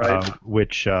 right?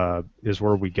 Which is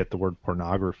where we get the word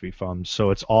pornography from.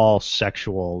 So it's all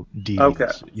sexual deeds.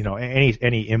 Okay.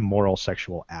 Any immoral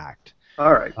sexual act.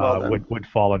 All right. Well, would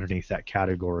fall underneath that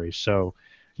category. So,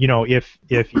 if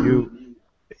you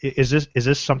is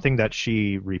this something that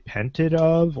she repented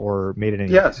of or made it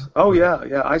any? Yes. Oh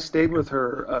yeah. I stayed with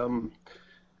her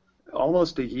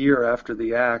almost a year after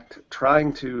the act,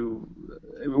 trying to.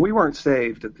 We weren't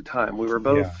saved at the time. We were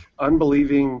both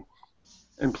unbelieving,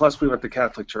 and plus we went to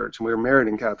Catholic church, and we were married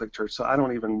in Catholic church. So I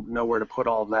don't even know where to put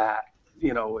all that.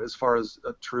 As far as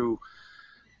a true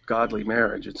godly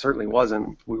marriage, it certainly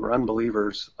wasn't. We were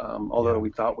unbelievers, although we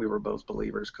thought we were both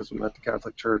believers because we went to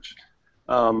Catholic church.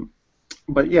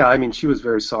 But yeah, I mean, she was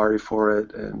very sorry for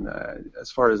it. And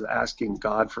as far as asking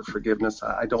God for forgiveness,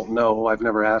 I don't know. I've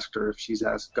never asked her if she's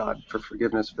asked God for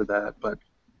forgiveness for that. But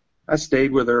I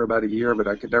stayed with her about a year, but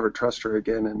I could never trust her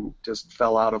again, and just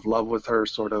fell out of love with her,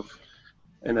 sort of,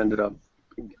 and ended up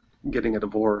getting a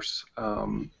divorce.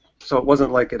 So it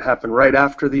wasn't like it happened right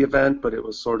after the event, but it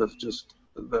was sort of just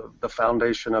the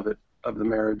foundation of the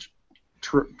marriage,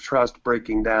 trust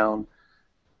breaking down.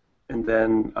 And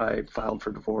then I filed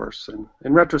for divorce. And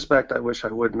in retrospect, I wish I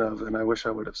wouldn't have, and I wish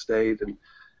I would have stayed. And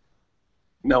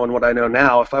knowing what I know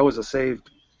now, if I was a saved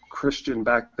Christian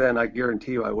back then, I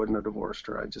guarantee you I wouldn't have divorced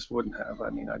her. I just wouldn't have. I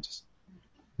mean, it's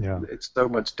so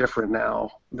much different now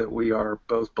that we are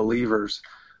both believers.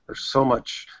 There's so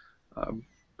much,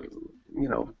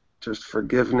 just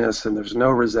forgiveness, and there's no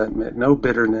resentment, no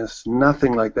bitterness,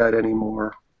 nothing like that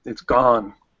anymore. It's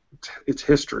gone. It's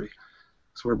history.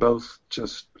 So we're both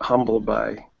just humbled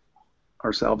by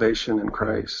our salvation in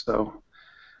Christ. So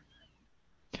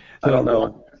I don't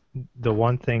know. The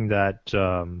one thing that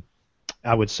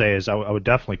I would say is I would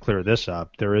definitely clear this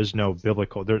up. There is no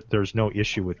there's no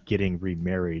issue with getting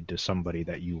remarried to somebody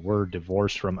that you were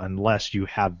divorced from unless you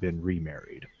have been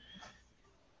remarried.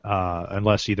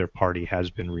 Unless either party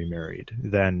has been remarried,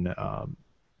 then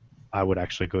I would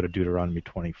actually go to Deuteronomy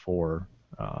 24.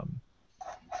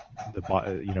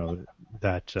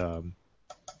 That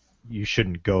you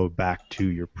shouldn't go back to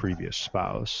your previous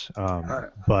spouse,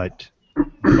 but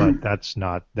that's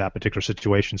not that particular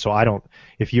situation. So I don't.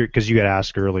 Because you had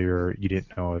asked earlier, you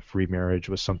didn't know if remarriage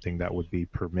was something that would be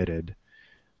permitted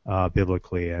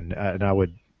biblically, and I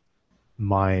would.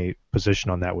 My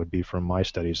position on that would be, from my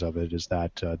studies of it, is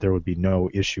that there would be no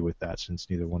issue with that since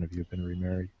neither one of you have been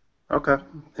remarried. Okay,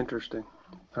 interesting.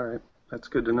 All right, that's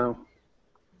good to know.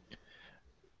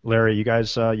 Larry, you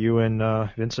guys, you and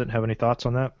Vincent, have any thoughts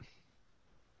on that?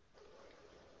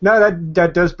 No,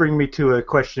 that does bring me to a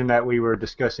question that we were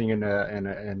discussing in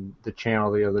the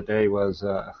channel the other day. Was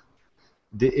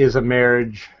is a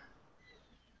marriage,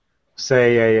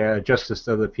 say a justice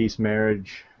of the peace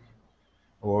marriage,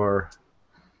 or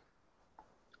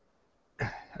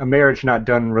a marriage not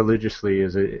done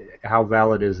religiously, how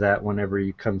valid is that whenever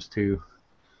it comes to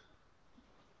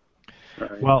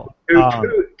well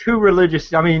too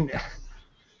religious? I mean,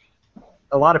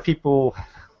 a lot of people,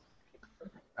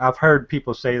 I've heard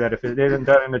people say that if it isn't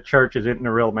done in the church, it isn't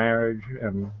a real marriage,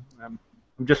 and I'm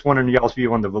just wondering y'all's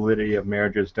view on the validity of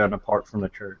marriages done apart from the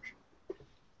church.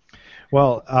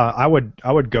 Well, I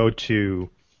would go to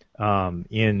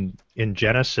in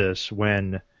Genesis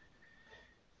when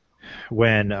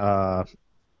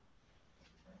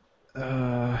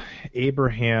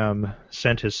Abraham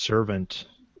sent his servant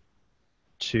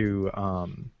to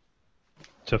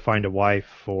find a wife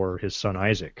for his son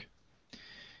Isaac.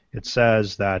 It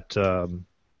says that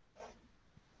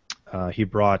he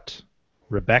brought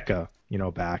Rebekah,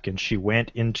 back, and she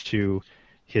went into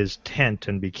his tent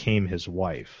and became his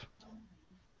wife.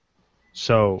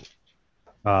 So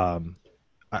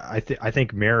I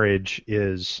think marriage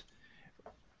is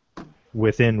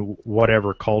within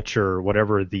whatever culture,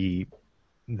 whatever the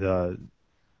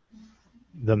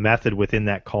method within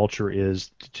that culture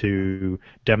is to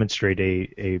demonstrate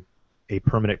a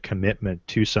permanent commitment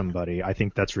to somebody. I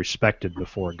think that's respected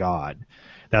before God.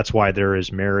 That's why there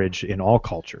is marriage in all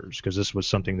cultures, because this was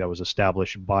something that was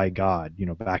established by God,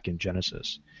 back in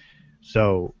Genesis.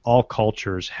 So all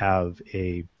cultures have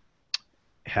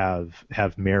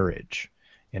marriage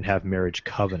and have marriage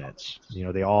covenants.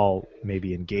 They all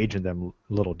maybe engage in them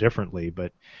a little differently,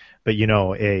 but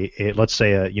let's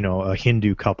say a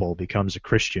Hindu couple becomes a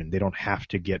Christian. They don't have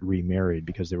to get remarried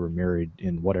because they were married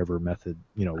in whatever method,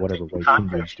 whatever way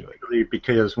Hindus do it.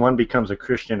 Because one becomes a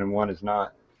Christian and one is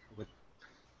not.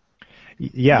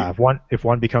 Yeah, if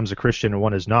one becomes a Christian and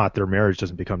one is not, their marriage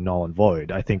doesn't become null and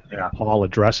void. I think Paul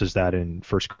addresses that in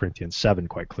 1 Corinthians 7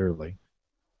 quite clearly.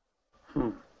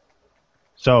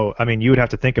 So, I mean, you would have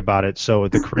to think about it. So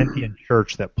the Corinthian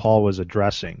church that Paul was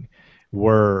addressing,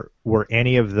 were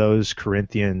any of those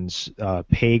Corinthians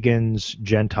pagans,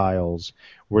 Gentiles?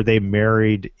 Were they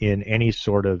married in any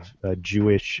sort of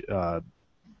Jewish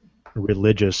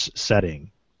religious setting,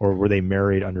 or were they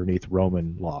married underneath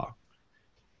Roman law?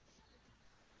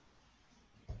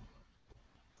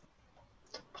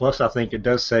 Plus, I think it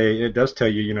does tell you,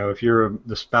 if you're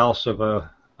the spouse of a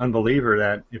unbeliever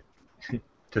that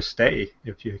to stay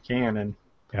if you can, and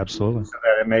Absolutely. so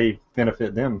that it may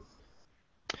benefit them.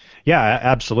 Yeah,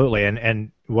 absolutely.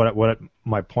 And what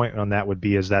my point on that would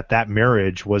be is that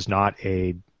marriage was not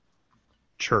a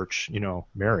church,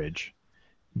 marriage,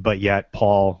 but yet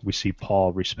we see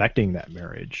Paul respecting that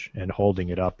marriage and holding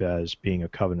it up as being a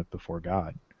covenant before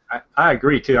God. I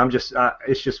agree too.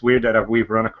 It's just weird that we've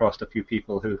run across a few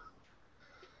people who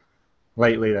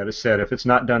lately that have said if it's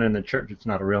not done in the church, it's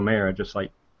not a real marriage. It's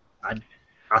like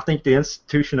I think the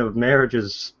institution of marriage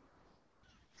is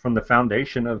from the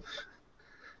foundation of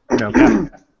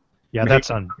Yeah,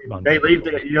 that's they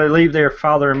leave their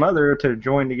father and mother to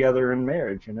join together in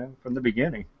marriage, from the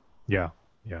beginning. Yeah,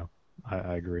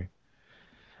 I agree.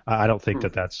 I don't think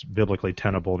that's biblically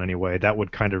tenable in any way. That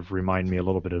would kind of remind me a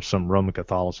little bit of some Roman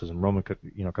Catholicism.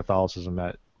 Catholicism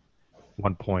at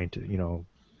one point,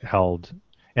 held,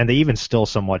 and they even still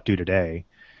somewhat do today.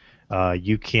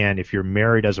 You can, if you're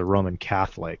married as a Roman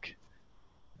Catholic,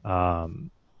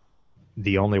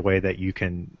 the only way that you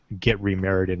can get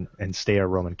remarried and stay a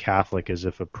Roman Catholic is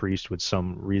if a priest with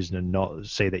some reason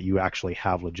say that you actually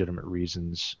have legitimate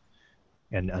reasons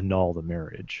and annul the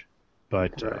marriage.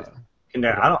 But I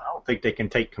don't think they can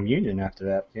take communion after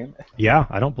that, can they? Yeah,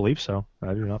 I don't believe so.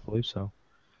 I do not believe so.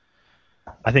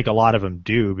 I think a lot of them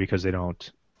do because they don't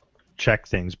check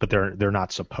things, but they're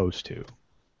not supposed to.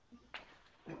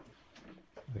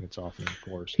 I think it's often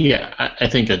enforced. Yeah, I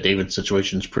think a David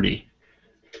situation is pretty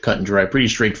cut and dry, pretty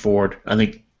straightforward. I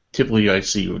think typically I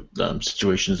see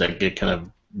situations that get kind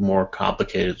of more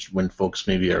complicated when folks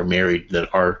maybe are married that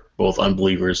are both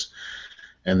unbelievers,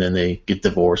 and then they get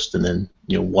divorced, and then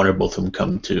one or both of them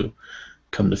come to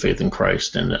faith in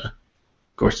Christ, and of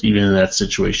course even in that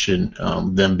situation,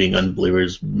 them being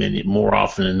unbelievers, more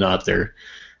often than not there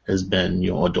has been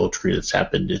adultery that's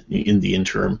happened in the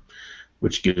interim,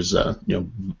 which gives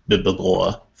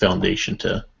biblical foundation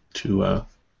to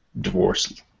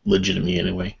divorce legitimately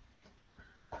anyway.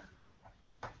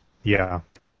 Yeah.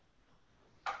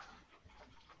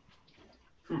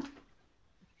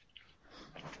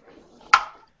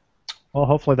 Well,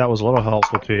 hopefully that was a little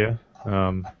helpful to you.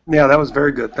 Yeah, that was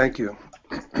very good. Thank you.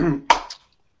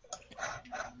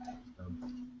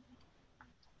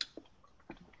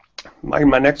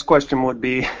 My next question would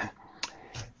be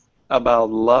about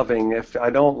loving. If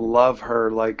I don't love her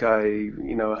like how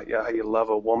you love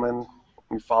a woman,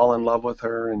 you fall in love with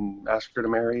her and ask her to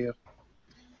marry you,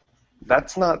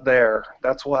 that's not there.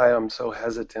 That's why I'm so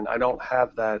hesitant. I don't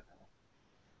have that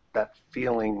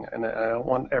feeling, and I don't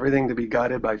want everything to be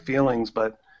guided by feelings,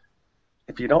 but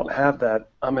if you don't have that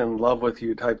I'm in love with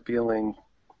you type feeling,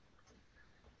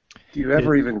 do you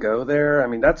ever even go there? I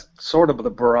mean, that's sort of the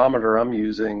barometer I'm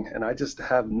using, and I just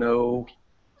have no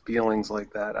feelings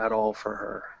like that at all for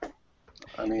her.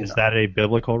 I mean, is that a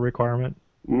biblical requirement?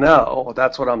 No,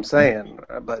 that's what I'm saying,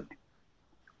 but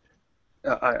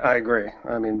I agree.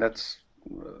 I mean,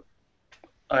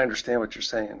 I understand what you're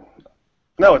saying.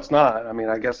 No, it's not. I mean,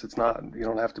 I guess it's not. You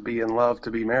don't have to be in love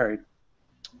to be married.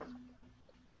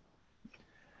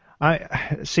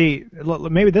 I see.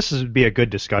 Maybe this would be a good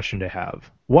discussion to have.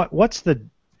 What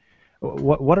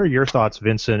are your thoughts,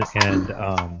 Vincent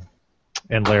and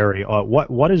Larry? What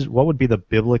would be the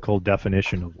biblical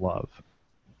definition of love?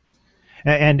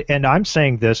 And I'm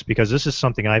saying this because this is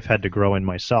something I've had to grow in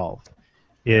myself.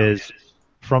 Is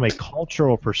from a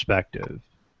cultural perspective,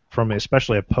 from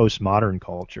especially a postmodern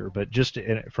culture, but just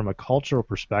from a cultural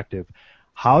perspective,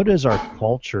 how does our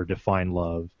culture define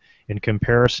love in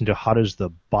comparison to how does the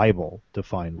Bible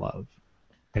define love?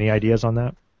 Any ideas on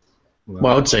that?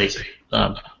 Well, I would say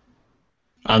on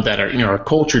that our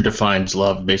culture defines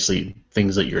love basically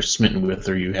things that you're smitten with,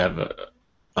 or you have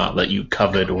that you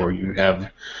covet, or you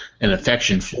have an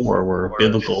affection for, where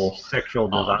biblical sexual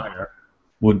desire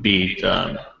would be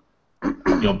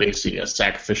basically a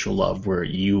sacrificial love, where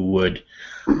you would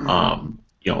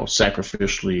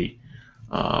sacrificially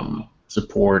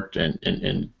support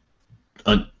and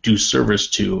do service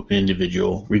to an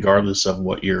individual regardless of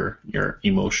what your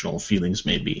emotional feelings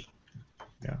may be.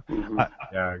 Yeah. Mm-hmm. I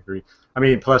agree. I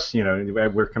mean, plus,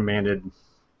 we're commanded,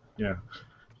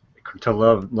 to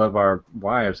love our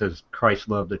wives as Christ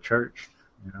loved the church.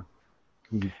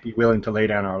 Be willing to lay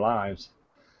down our lives,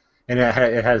 and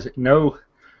it has no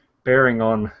bearing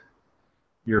on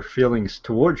your feelings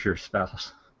towards your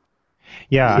spouse.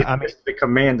 Yeah, I mean, it's the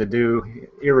command to do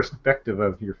irrespective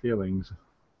of your feelings.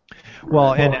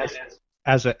 Well, and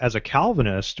as a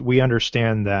Calvinist, we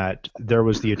understand that there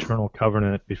was the eternal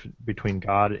covenant between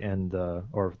God and the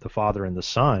Father and the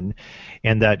Son,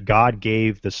 and that God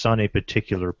gave the Son a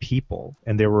particular people,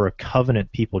 and they were a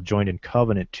covenant people joined in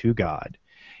covenant to God.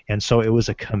 And so it was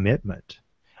a commitment.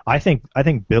 I think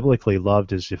biblically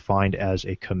love is defined as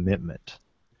a commitment,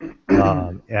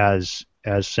 as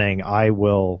saying I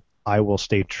will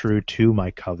stay true to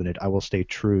my covenant. I will stay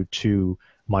true to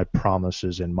my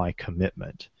promises and my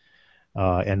commitment,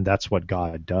 and that's what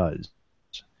God does.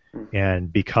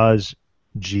 And because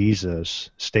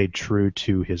Jesus stayed true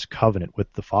to his covenant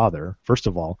with the Father, first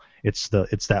of all, it's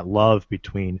that love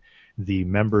between the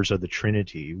members of the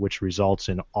Trinity which results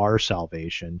in our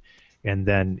salvation, and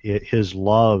then his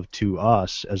love to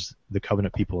us as the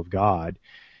covenant people of God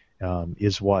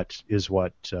is what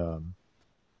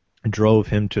drove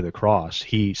him to the cross.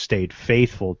 He stayed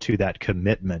faithful to that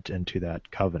commitment and to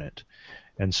that covenant.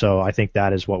 And so I think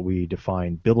that is what we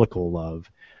define biblical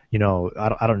love.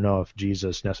 I don't know if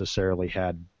Jesus necessarily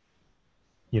had,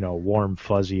 warm,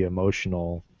 fuzzy,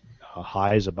 emotional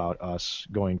highs about us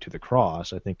going to the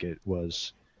cross. I think it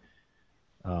was,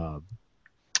 I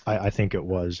think it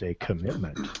was a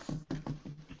commitment.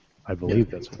 I believe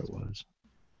that's what it was.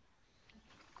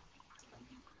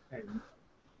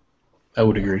 I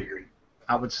would agree.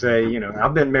 I would say,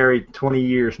 I've been married 20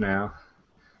 years now,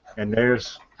 and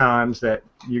there's times that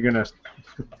you're gonna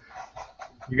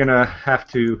have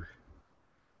to.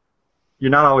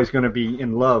 You're not always going to be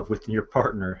in love with your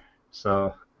partner.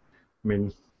 So, I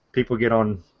mean, people get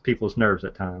on people's nerves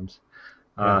at times.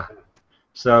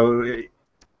 So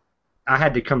I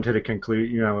had to come to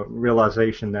the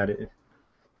realization that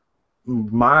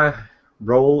my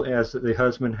role as the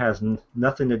husband has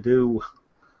nothing to do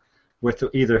with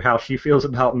either how she feels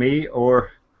about me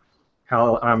or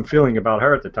how I'm feeling about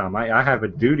her at the time. I have a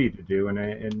duty to do,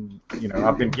 and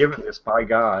I've been given this by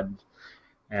God,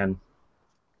 and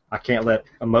I can't let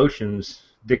emotions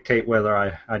dictate whether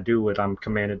I do what I'm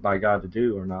commanded by God to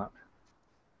do or not.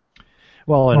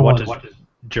 Well, and what does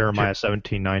Jeremiah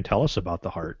 17:9 tell us about the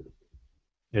heart?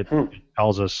 It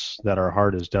tells us that our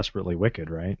heart is desperately wicked,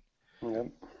 right?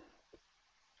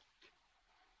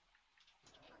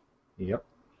 Yep.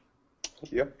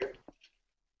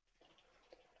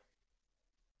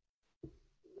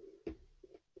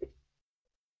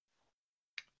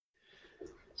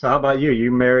 So how about you?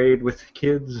 You married with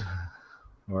kids,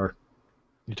 or?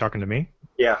 You talking to me?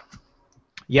 Yeah.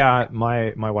 Yeah,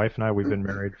 my wife and I, we've been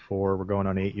married we're going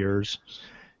on 8 years,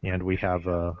 and we have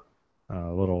a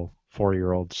little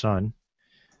 4-year-old son,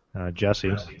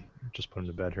 Jesse. Just put him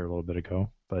to bed here a little bit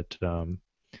ago. But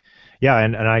yeah,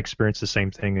 and I experienced the same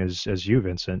thing as you,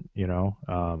 Vincent. You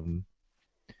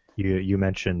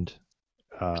mentioned,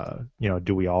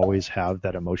 do we always have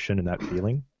that emotion and that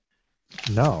feeling?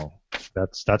 No.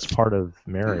 That's part of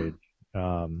marriage.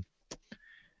 Right,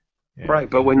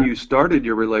 but when you started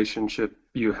your relationship,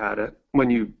 you had it. When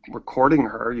you were courting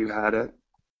her, you had it.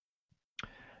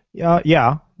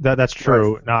 Yeah, that's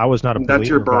true. Right. No, I was not a believer. That's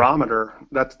your barometer.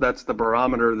 That's the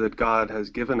barometer that God has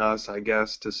given us, I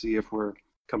guess, to see if we're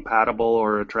compatible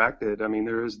or attracted. I mean,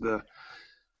 there is the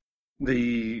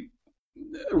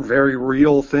very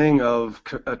real thing of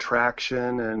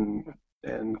attraction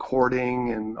and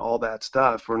courting and all that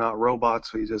stuff. We're not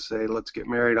robots. We just say, let's get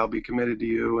married, I'll be committed to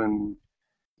you, and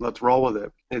let's roll with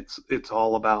it. It's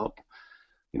all about,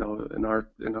 in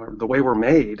the way we're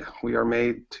made. We are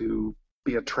made to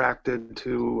be attracted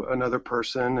to another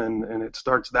person, and it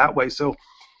starts that way. So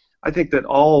I think that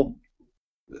all,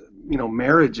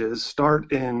 marriages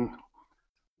start in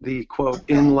the, quote,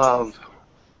 in love,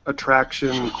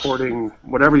 attraction, courting,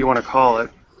 whatever you want to call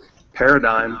it,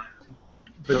 paradigm.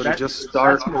 But that's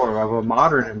more of a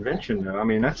modern invention, though. I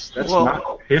mean, that's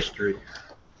not history.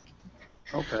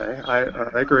 Okay, I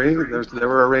agree. There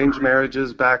were arranged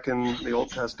marriages back in the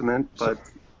Old Testament, but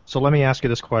so let me ask you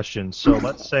this question. So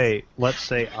let's say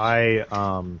I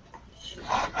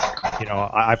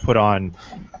put on,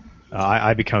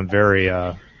 I become very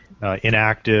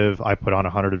inactive. I put on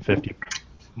 150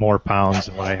 more pounds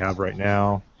than what I have right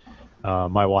now.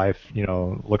 My wife,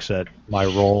 looks at my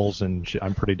rolls, and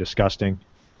I'm pretty disgusting.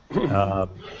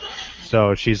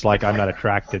 So she's like, I'm not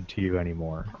attracted to you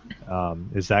anymore.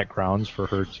 Is that grounds for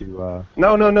her to?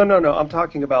 No. I'm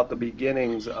talking about the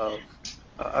beginnings of.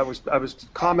 I was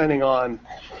commenting on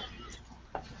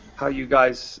how you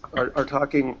guys are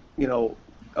talking,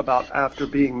 about after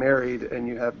being married, and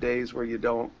you have days where you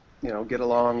don't, get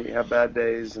along. You have bad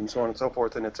days, and so on and so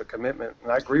forth, and it's a commitment.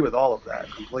 And I agree with all of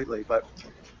that completely. But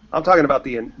I'm talking about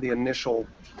the initial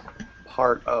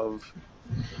part of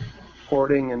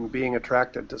courting and being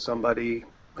attracted to somebody,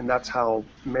 and that's how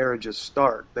marriages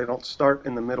start. They don't start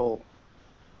in the middle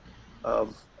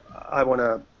of, I want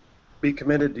to be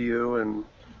committed to you, and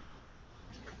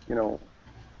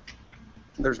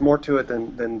there's more to it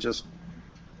than just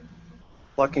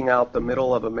plucking out the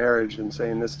middle of a marriage and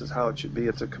saying this is how it should be.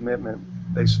 It's a commitment.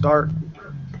 They start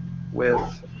with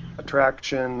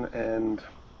attraction and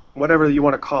whatever you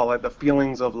want to call it, the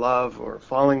feelings of love or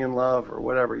falling in love or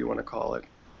whatever you want to call it.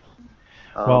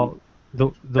 Well, the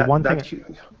one thing, that's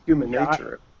human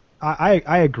nature.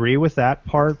 I agree with that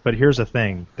part, but here's the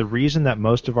thing: the reason that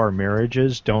most of our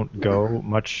marriages don't go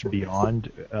much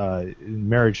beyond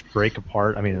marriage break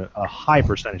apart. I mean, a high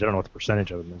percentage. I don't know what the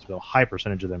percentage of them is, but a high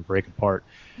percentage of them break apart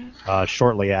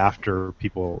shortly after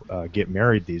people get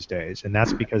married these days, and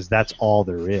that's because that's all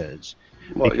there is.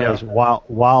 Well, Because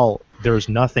while there's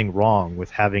nothing wrong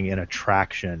with having an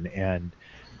attraction and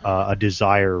a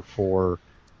desire for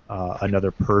another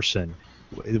person,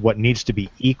 what needs to be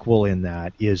equal in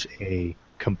that is a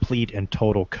complete and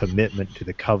total commitment to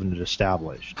the covenant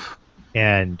established,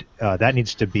 and that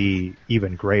needs to be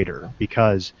even greater,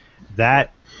 because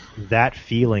that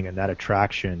feeling and that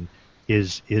attraction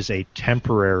is a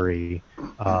temporary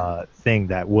thing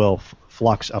that will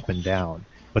flux up and down,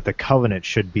 but the covenant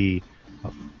should be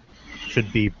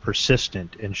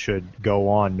persistent and should go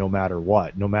on no matter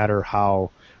what, no matter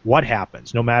what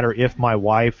happens, no matter if my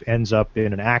wife ends up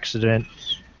in an accident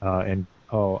and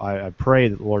I pray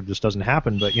that the Lord this doesn't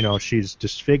happen, but she's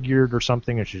disfigured or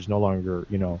something and she's no longer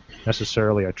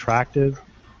necessarily attractive.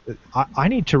 I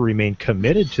need to remain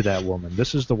committed to that woman.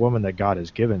 This is the woman that God has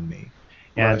given me.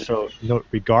 And Right. so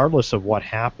regardless of what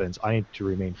happens, I need to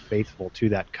remain faithful to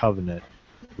that covenant,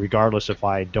 regardless if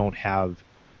I don't have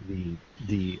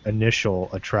the initial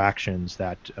attractions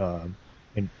that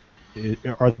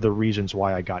are the reasons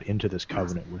why I got into this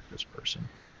covenant with this person.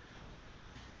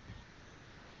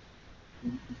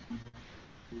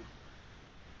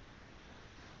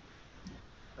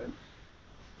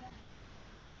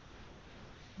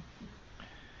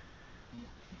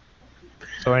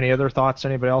 So any other thoughts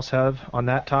anybody else have on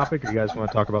that topic, or you guys want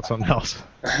to talk about something else?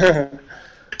 I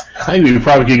think we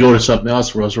probably could go to something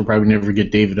else, or else we'll probably never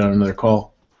get David on another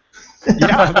call.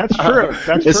 Yeah, that's true.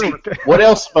 That's true. What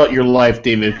else about your life,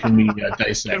 David, can we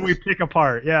dissect? Can we pick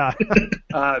apart? Yeah.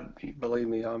 Believe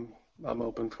me, I'm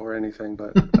open for anything,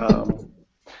 but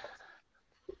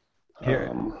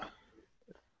Here.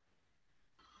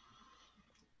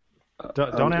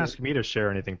 Don't ask me to share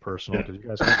anything personal, because you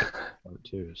guys can pick apart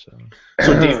too. So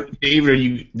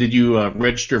David, did you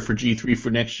register for G3 for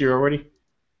next year already?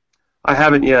 I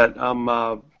haven't yet. I'm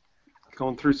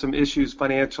going through some issues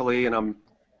financially, and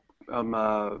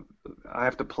I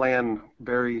have to plan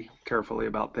very carefully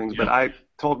about things. Yeah. But I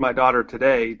told my daughter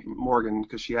today, Morgan,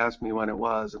 because she asked me when it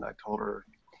was, and I told her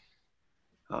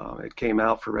it came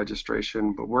out for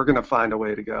registration. But we're going to find a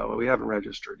way to go. We haven't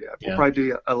registered yet. Yeah. We'll probably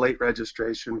do a late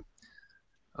registration.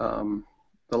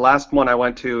 The last one I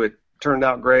went to, it turned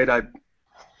out great. I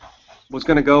was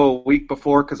going to go a week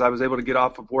before because I was able to get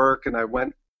off of work, and I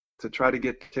went to try to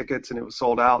get tickets, and it was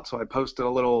sold out. So I posted a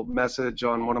little message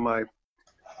on one of my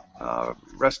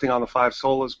Resting on the Five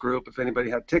Solas group if anybody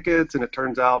had tickets, and it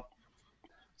turns out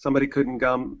somebody couldn't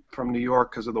come from New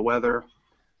York because of the weather,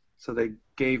 so they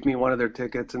gave me one of their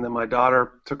tickets, and then my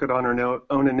daughter took it on her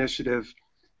own initiative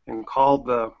and called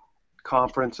the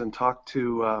conference and talked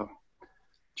to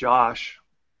Josh,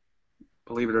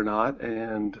 believe it or not,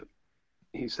 and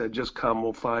he said, just come,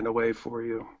 we'll find a way for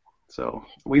you. So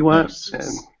we went,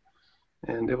 Yes.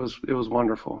 and it was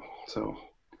wonderful. So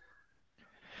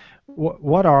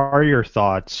what are your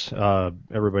thoughts,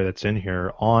 everybody that's in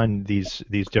here, on these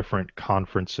different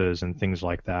conferences and things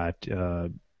like that?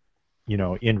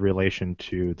 In relation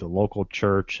to the local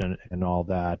church and all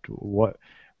that. What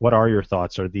are your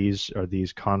thoughts? Are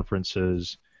these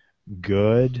conferences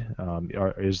good?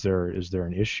 Is there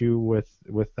an issue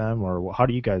with them, or how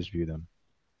do you guys view them?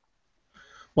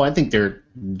 Well, I think they're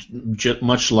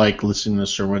much like listening to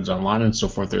sermons online and so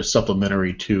forth. They're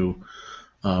supplementary to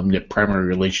the primary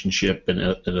relationship and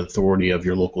authority of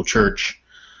your local church.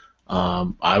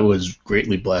 I was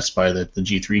greatly blessed by the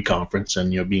G3 conference,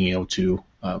 and being able to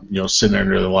sit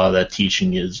under a lot of that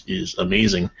teaching is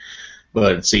amazing.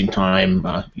 But at the same time,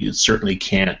 you certainly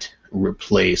can't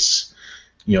replace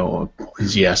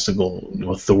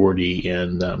ecclesiastical authority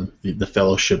and the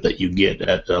fellowship that you get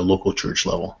at a local church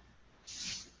level.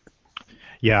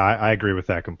 Yeah, I agree with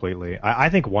that completely. I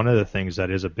think one of the things that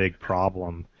is a big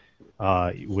problem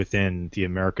within the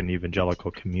American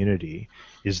evangelical community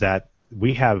is that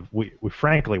we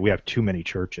frankly have too many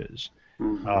churches,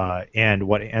 and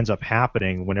what ends up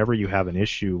happening whenever you have an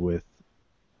issue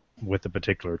with a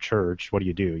particular church, what do?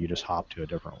 You just hop to a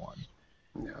different one,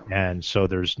 and so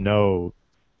there's no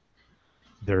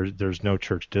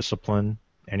church discipline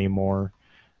anymore.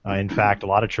 In fact, a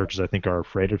lot of churches, I think, are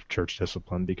afraid of church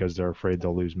discipline because they're afraid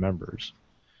they'll lose members.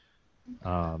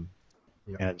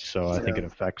 And so I think it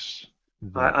affects.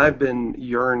 I've been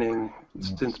yearning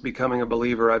since becoming a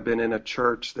believer. I've been in a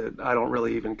church that I don't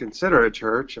really even consider a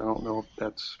church. I don't know if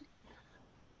that's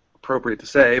appropriate to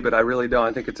say, but I really don't.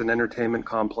 I think it's an entertainment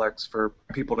complex for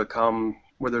people to come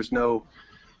where there's no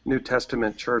New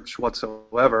Testament church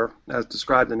whatsoever, as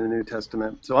described in the New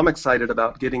Testament. So I'm excited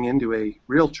about getting into a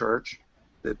real church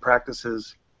that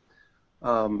practices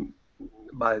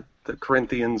by the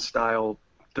Corinthians style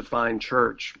defined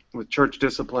church with church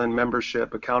discipline,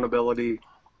 membership, accountability,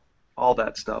 all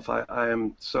that stuff. I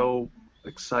am so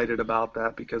excited about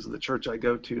that because the church I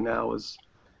go to now is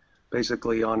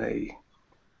basically on a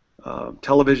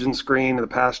television screen. The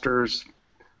pastor's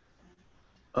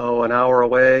an hour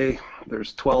away.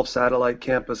 There's 12 satellite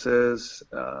campuses.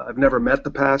 I've never met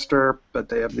the pastor, but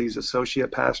they have these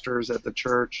associate pastors at the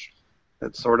church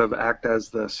that sort of act as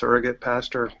the surrogate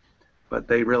pastor, but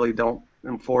they really don't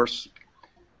enforce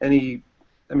any.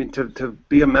 I mean, to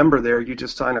be a member there, you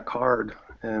just sign a card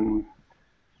and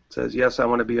it says, yes, I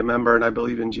want to be a member and I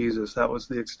believe in Jesus. That was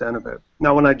the extent of it.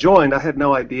 Now, when I joined, I had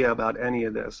no idea about any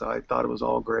of this. I thought it was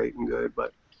all great and good,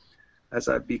 but as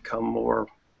I've become more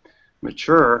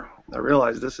mature, I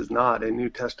realized this is not a New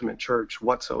Testament church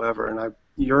whatsoever, and I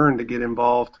yearn to get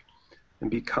involved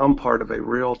and become part of a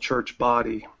real church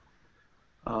body.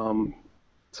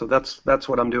 So that's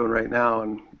what I'm doing right now,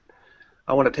 and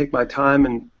I want to take my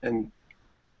time and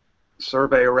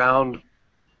survey around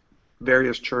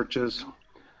various churches.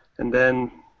 And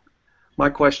then my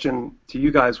question to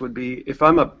you guys would be, if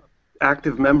I'm an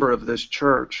active member of this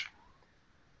church,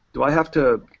 do I have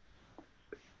to,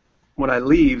 when I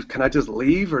leave, can I just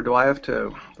leave, or do I have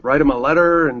to write them a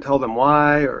letter and tell them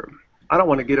why? Or I don't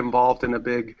want to get involved in a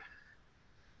big,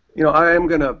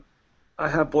 I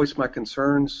have voiced my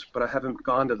concerns, but I haven't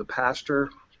gone to the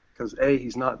pastor because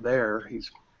he's not there.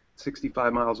 He's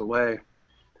 65 miles away.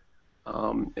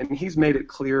 And he's made it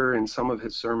clear in some of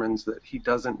his sermons that he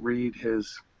doesn't read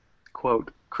his,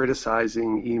 quote,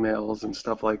 criticizing emails and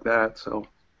stuff like that. So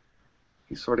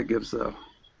he sort of gives the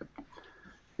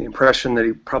impression that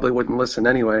he probably wouldn't listen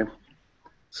anyway.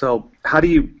 So how do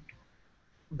you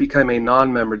become a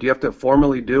non-member? Do you have to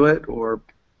formally do it, or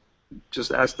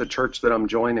just ask the church that I'm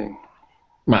joining?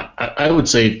 I would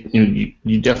say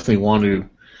you definitely want to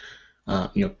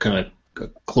kind of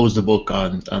close the book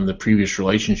on the previous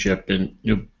relationship, and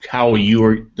how you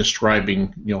are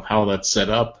describing how that's set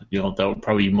up. That would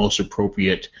probably be most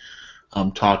appropriate.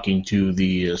 Talking to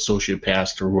the associate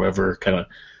pastor, whoever kind of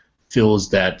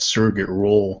fills that surrogate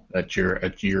role at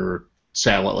your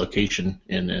satellite location,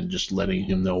 and just letting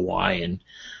him know why. And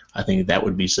I think that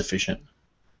would be sufficient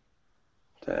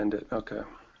to end it. Okay.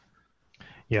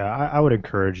 Yeah, I would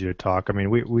encourage you to talk. I mean,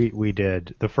 we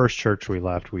did. The first church we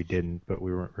left, we didn't, but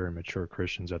we weren't very mature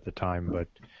Christians at the time. But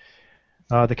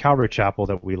the Calvary Chapel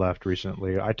that we left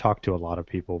recently, I talked to a lot of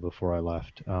people before I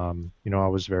left.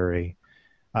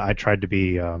 I tried to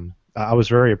be, I was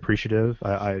very appreciative.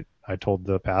 I told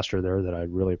the pastor there that I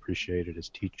really appreciated his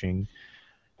teaching,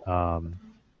 and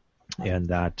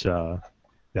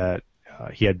that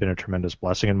he had been a tremendous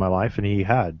blessing in my life, and he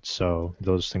had. So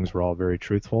those things were all very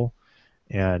truthful.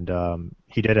 And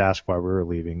he did ask why we were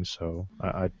leaving, so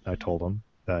I told him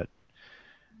that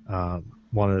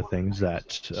one of the things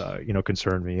that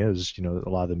concerned me is a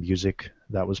lot of the music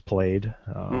that was played.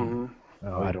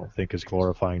 I don't think is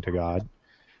glorifying to God,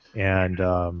 and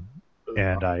I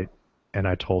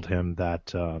told him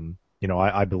that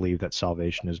I believe that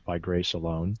salvation is by grace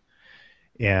alone,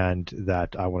 and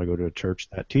that I want to go to a church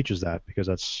that teaches that because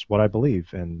that's what I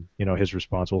believe. And his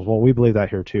response was, "Well, we believe that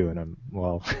here too." And I'm,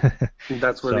 well,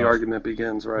 that's where the argument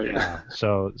begins, right? Yeah.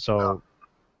 So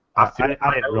I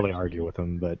didn't really argue with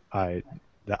him, but I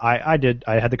did.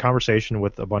 I had the conversation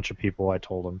with a bunch of people. I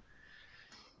told them,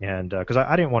 and because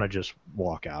I didn't want to just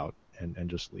walk out and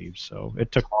just leave, so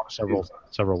it took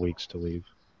several weeks to leave.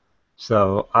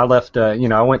 So I left.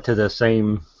 I went to the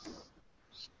same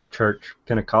church,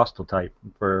 Pentecostal type,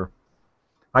 where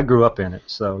I grew up in it.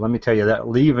 So let me tell you that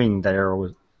leaving there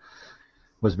was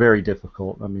very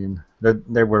difficult. I mean,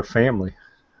 they were family,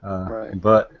 right.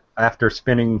 But after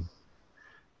spending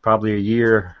probably a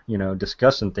year,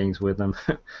 discussing things with them,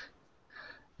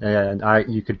 and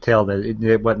you could tell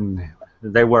that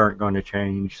they weren't going to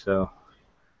change. So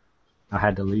I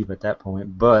had to leave at that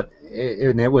point. But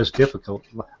it was difficult.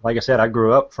 Like I said, I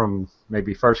grew up from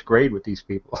maybe first grade with these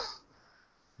people.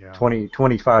 Yeah.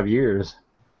 25 years,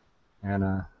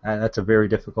 and that's a very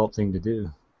difficult thing to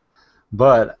do.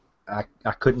 But I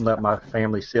couldn't let my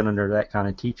family sit under that kind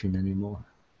of teaching anymore.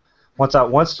 Once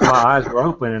my eyes were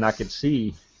open and I could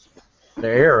see the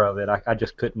error of it, I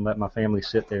just couldn't let my family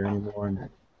sit there anymore. And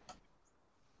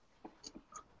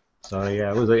So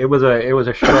yeah, it was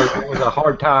a struggle. It was a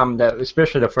hard time, that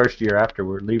especially the first year after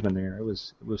we're leaving there. It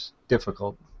was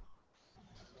difficult.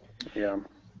 Yeah.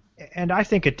 And I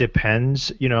think it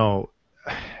depends, and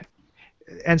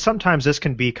sometimes this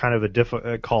can be kind of a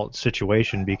difficult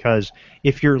situation, because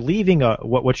if you're leaving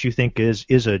what you think is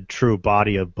a true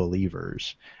body of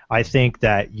believers, I think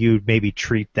that you maybe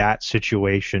treat that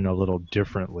situation a little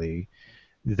differently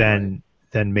than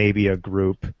maybe a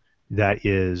group that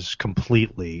is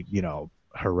completely,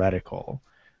 heretical.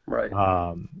 Right.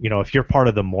 If you're part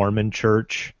of the Mormon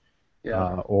Church,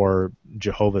 Yeah. or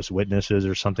Jehovah's Witnesses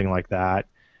or something like that,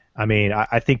 I mean,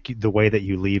 I think the way that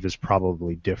you leave is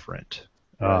probably different.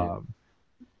 Right.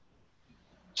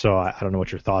 So I don't know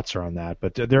what your thoughts are on that,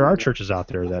 but there are churches out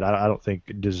there that I don't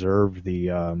think deserve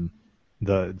the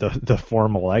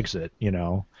formal exit,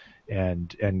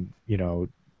 and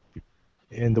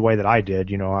in the way that I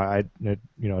did, I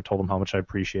told them how much I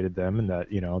appreciated them, and that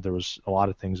there was a lot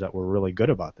of things that were really good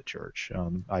about the church.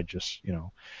 I just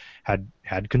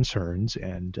had concerns,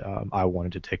 and I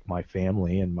wanted to take my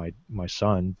family and my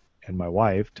son and my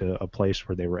wife to a place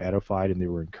where they were edified and they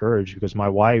were encouraged, because my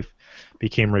wife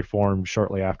became Reformed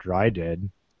shortly after I did,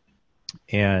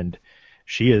 and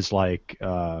she is like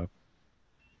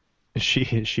she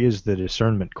is the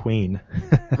discernment queen.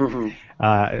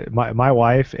 My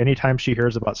wife, anytime she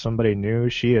hears about somebody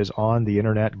new, she is on the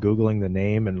internet Googling the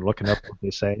name and looking up what they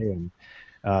say, and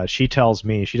she tells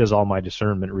me, she does all my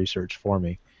discernment research for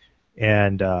me,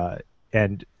 and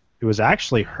it was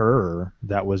actually her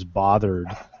that was bothered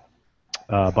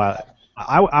by.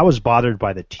 I was bothered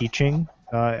by the teaching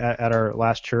at our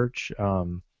last church,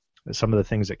 some of the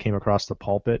things that came across the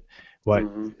pulpit. But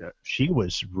she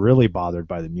was really bothered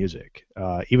by the music,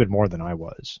 even more than I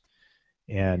was,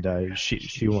 and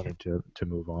she wanted to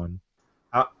move on.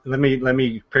 Let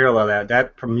me parallel that.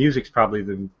 That from music's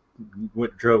probably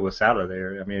what drove us out of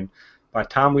there. I mean, by the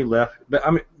time we left, but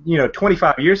I mean,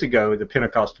 25 years ago, the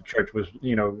Pentecostal church was,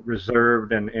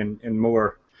 reserved and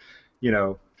more,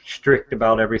 strict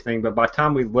about everything. But by the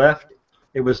time we left,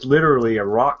 it was literally a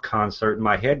rock concert, and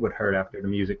my head would hurt after the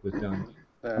music was done.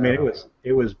 I mean,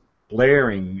 it was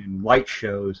blaring and light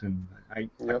shows, and I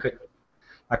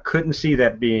couldn't see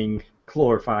that being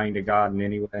glorifying to God in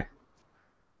any way.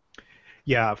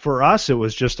 Yeah, for us, it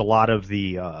was just a lot of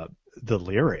the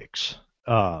lyrics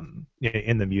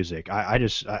in the music. I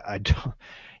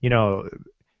don't,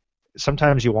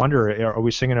 sometimes you wonder, are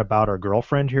we singing about our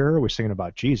girlfriend here, or are we singing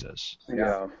about Jesus?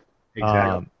 Yeah.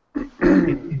 Exactly.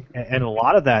 And a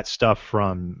lot of that stuff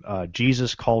from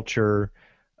Jesus culture,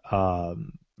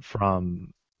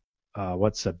 from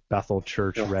what's the Bethel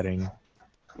Church, Reading,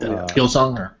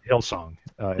 Hillsong. Hillsong,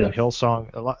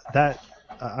 Hillsong. A lot, that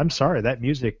I'm sorry, that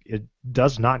music, it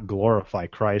does not glorify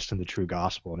Christ and the true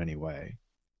gospel in any way.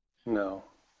 No.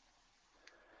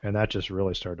 And that just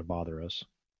really started to bother us.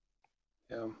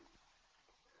 Yeah.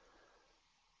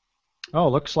 Oh,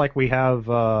 looks like we have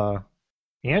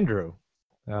Andrew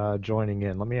joining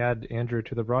in. Let me add Andrew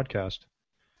to the broadcast.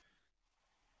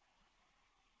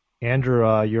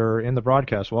 Andrew, you're in the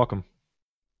broadcast. Welcome.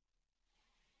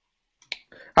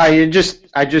 Hi,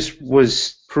 I just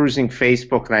was perusing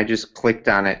Facebook and I just clicked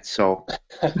on it. So.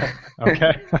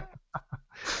 Okay.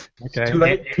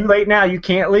 Okay. Too late now. You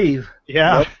can't leave.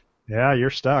 Yeah. Nope. Yeah, you're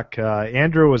stuck.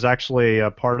 Andrew was actually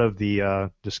a part of the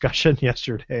discussion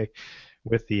yesterday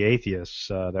with the atheists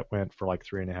that went for like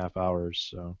 3.5 hours.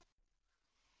 So.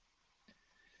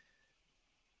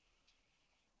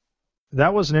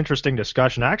 That was an interesting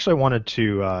discussion. I actually wanted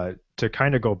to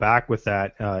kind of go back with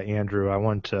that, Andrew. I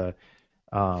want to.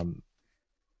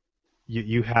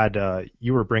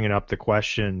 You were bringing up the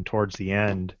question towards the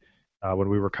end when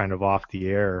we were kind of off the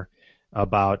air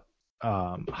about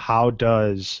how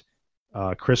does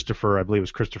Christopher, I believe it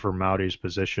was Christopher Maudy's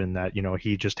position, that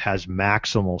he just has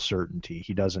maximal certainty.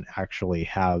 He doesn't actually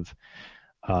have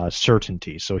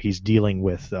certainty, so he's dealing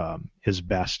with his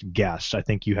best guess. I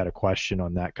think you had a question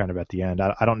on that kind of at the end.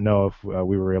 I don't know if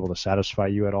we were able to satisfy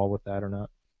you at all with that or not.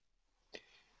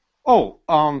 Oh,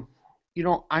 can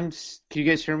you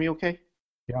guys hear me okay?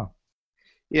 Yeah.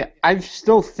 Yeah, I'm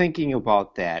still thinking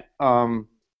about that. I'm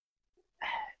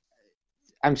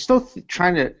still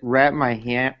trying to wrap my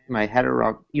head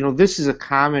around. This is a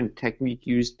common technique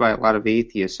used by a lot of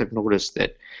atheists. I've noticed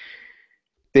that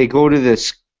they go to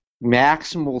this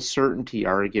maximal certainty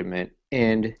argument,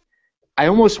 and I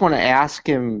almost want to ask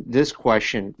him this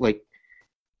question,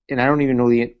 and I don't even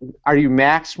know are you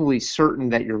maximally certain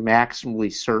that you're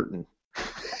maximally certain?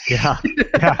 Yeah.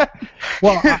 Yeah.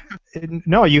 Well,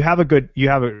 no,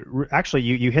 actually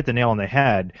you hit the nail on the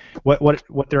head.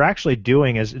 What they're actually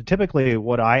doing is, typically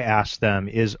what I ask them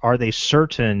is, are they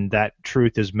certain that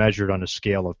truth is measured on a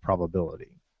scale of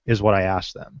probability, is what I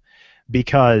ask them.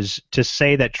 Because to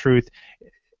say that truth,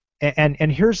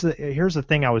 and here's the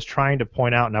thing I was trying to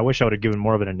point out, and I wish I would have given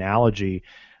more of an analogy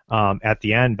at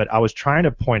the end, but I was trying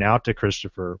to point out to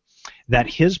Christopher that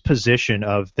his position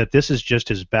of that this is just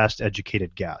his best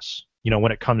educated guess,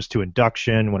 when it comes to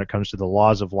induction, when it comes to the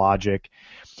laws of logic,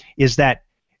 is that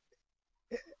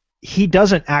he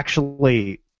doesn't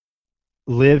actually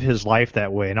live his life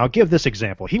that way. And I'll give this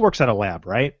example. He works at a lab,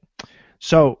 right?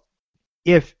 So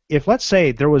if let's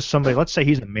say there was somebody, let's say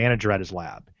he's a manager at his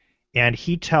lab, and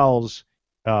he tells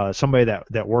somebody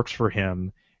that works for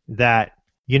him that,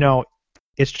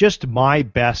 it's just my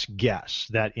best guess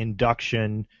that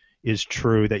induction is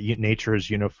true, that nature is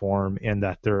uniform, and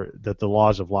that the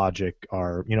laws of logic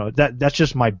are, that's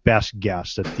just my best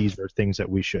guess that these are things that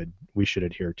we should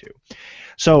adhere to.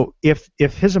 So if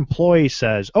his employee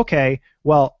says, okay,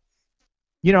 well,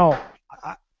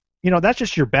 that's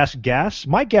just your best guess.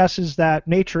 My guess is that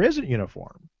nature isn't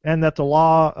uniform, and that the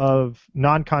law of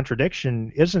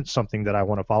non-contradiction isn't something that I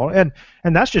want to follow, and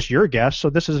that's just your guess. So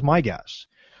this is my guess.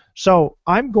 So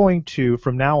I'm going to,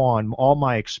 from now on, all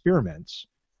my experiments,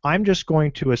 I'm just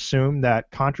going to assume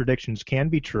that contradictions can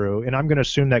be true, and I'm going to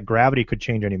assume that gravity could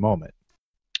change any moment.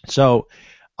 So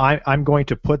I'm going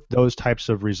to put those types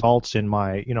of results in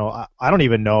my, I don't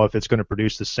even know if it's going to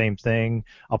produce the same thing.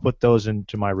 I'll put those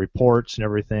into my reports and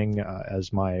everything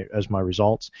as my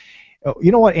results.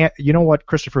 You know what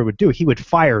Christopher would do? He would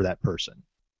fire that person.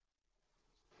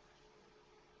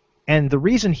 And the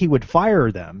reason he would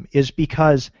fire them is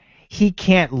because he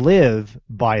can't live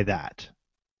by that.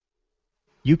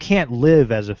 You can't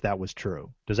live as if that was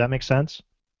true. Does that make sense?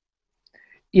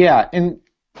 Yeah, and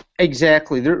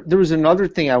exactly. There was another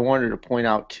thing I wanted to point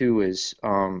out too. Is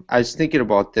I was thinking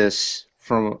about this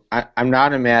I'm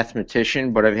not a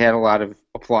mathematician, but I've had a lot of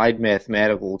applied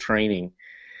mathematical training.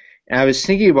 And I was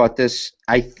thinking about this.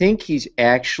 I think he's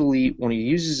actually, when he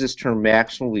uses this term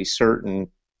maximally certain,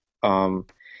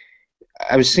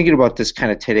 I was thinking about this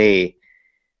kind of today,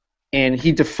 and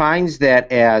he defines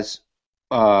that as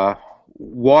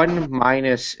 1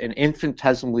 minus an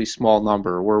infinitesimally small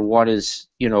number, where 1 is,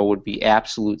 would be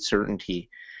absolute certainty.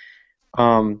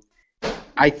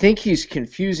 I think he's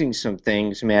confusing some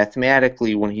things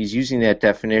mathematically when he's using that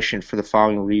definition for the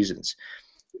following reasons.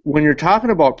 When you're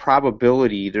talking about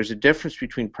probability, there's a difference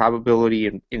between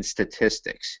probability and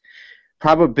statistics.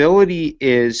 Probability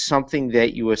is something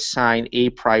that you assign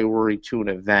a priori to an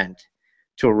event,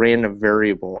 to a random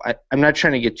variable. I'm not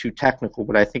trying to get too technical,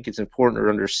 but I think it's important to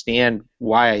understand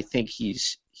why I think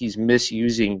he's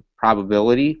misusing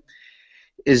probability,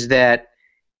 is that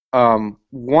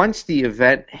once the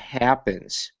event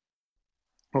happens,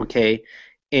 okay,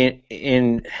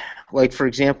 in like, for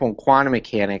example, in quantum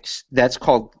mechanics, that's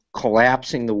called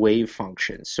collapsing the wave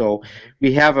function. So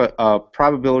we have a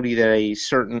probability that a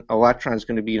certain electron is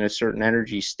going to be in a certain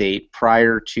energy state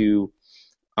prior to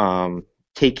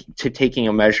taking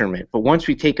a measurement. But once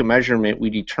we take a measurement, we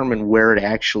determine where it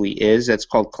actually is. That's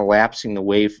called collapsing the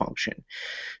wave function.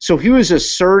 So he was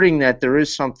asserting that there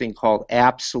is something called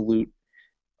absolute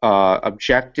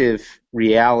objective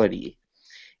reality.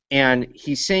 And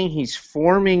he's saying he's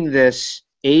forming this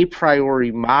a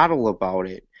priori model about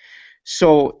it.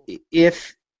 So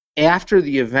if after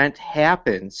the event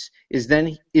happens, does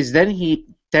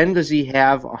he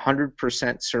have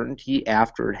 100% certainty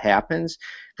after it happens?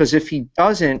 Because if he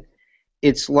doesn't,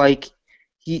 it's like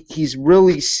he's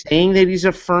really saying that he's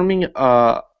affirming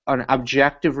an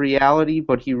objective reality,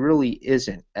 but he really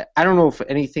isn't. I don't know if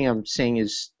anything I'm saying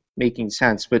is making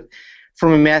sense, but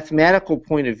from a mathematical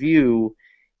point of view,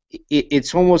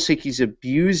 it's almost like he's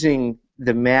abusing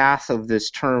the math of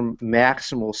this term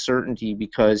maximal certainty,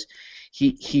 because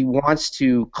he wants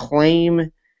to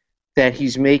claim that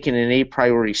he's making an a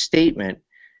priori statement.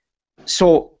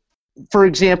 So, for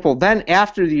example, then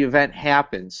after the event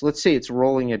happens, let's say it's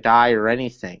rolling a die or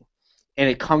anything, and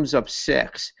it comes up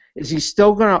 6, is he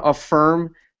still going to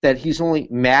affirm that he's only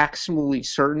maximally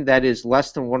certain, that is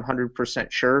less than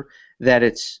 100% sure that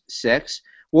it's 6?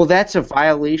 Well, that's a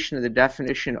violation of the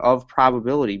definition of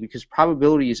probability, because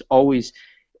probability is always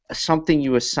something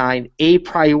you assign a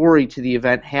priori to the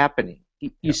event happening.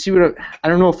 You see what I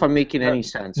don't know if I'm making any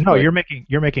sense. No, you're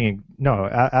making no,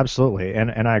 absolutely,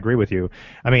 and I agree with you.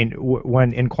 I mean,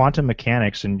 when in quantum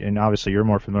mechanics, and obviously you're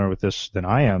more familiar with this than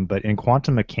I am, but in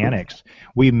quantum mechanics,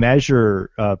 we measure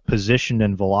position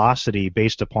and velocity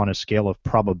based upon a scale of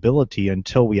probability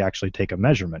until we actually take a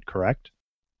measurement. Correct?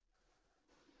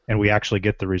 And we actually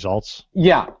get the results?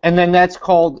 Yeah, and then that's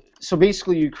called, so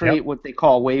basically you create what they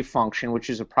call a wave function, which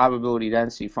is a probability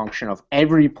density function of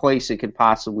every place it could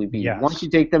possibly be. Yes. Once you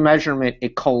take the measurement,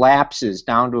 it collapses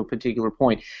down to a particular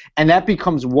point, and that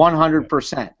becomes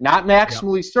 100%. Not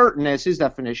maximally certain, as his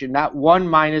definition, not 1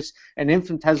 minus an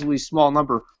infinitesimally small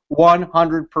number,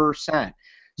 100%.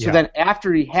 So then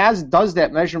after he does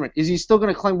that measurement, is he still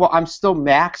going to claim, well, I'm still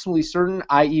maximally certain,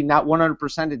 i.e. not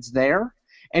 100%, it's there?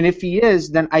 And if he is,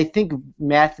 then I think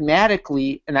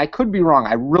mathematically, and I could be wrong,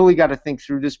 I really got to think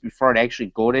through this before I'd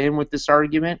actually go to him with this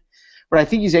argument, but I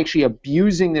think he's actually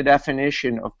abusing the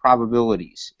definition of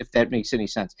probabilities, if that makes any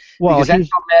sense. Well, because that's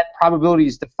how that probability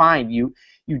is defined. You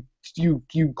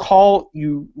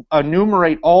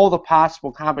enumerate all the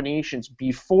possible combinations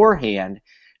beforehand,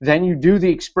 then you do the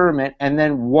experiment, and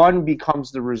then one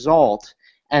becomes the result,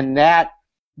 and that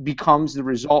becomes the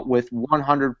result with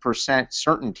 100%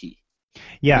 certainty.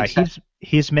 Yeah,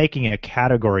 he's making a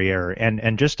category error,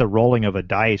 and just a rolling of a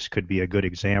dice could be a good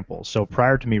example. So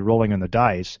prior to me rolling on the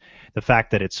dice, the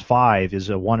fact that it's 5 is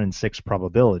a 1 in 6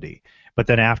 probability. But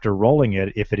then after rolling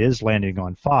it, if it is landing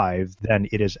on 5, then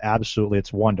it is absolutely,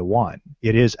 it's 1-to-1.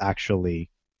 It is actually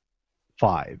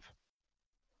 5.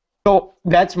 So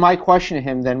that's my question to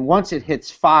him. Then once it hits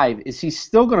 5, is he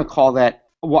still going to call that,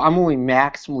 well, I'm only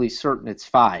maximally certain it's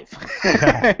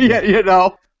 5? Yeah, you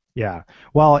know? Yeah.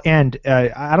 Well, and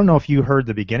I don't know if you heard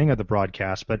the beginning of the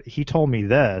broadcast, but he told me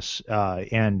this,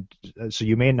 and so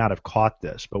you may not have caught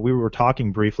this, but we were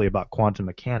talking briefly about quantum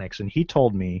mechanics, and he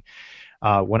told me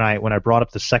when I brought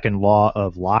up the second law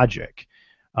of logic,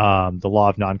 the law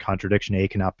of non-contradiction, A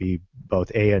cannot be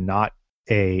both A and not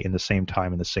A in the same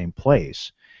time in the same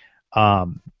place.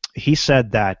 He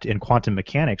said that in quantum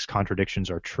mechanics, contradictions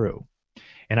are true.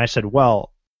 And I said,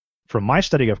 well, from my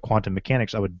study of quantum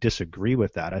mechanics, I would disagree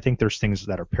with that. I think there's things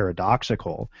that are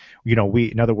paradoxical. You know,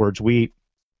 in other words, we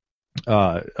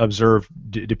observe,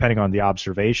 depending on the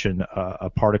observation, a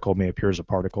particle may appear as a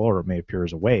particle or it may appear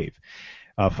as a wave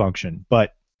function.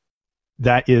 But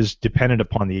that is dependent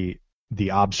upon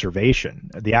the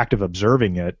observation. The act of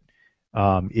observing it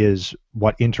is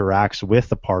what interacts with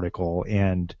the particle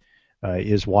and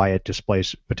is why it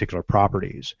displays particular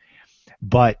properties.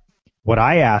 But what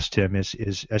I asked him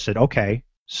is I said, okay,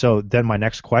 so then my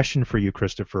next question for you,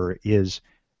 Christopher, is,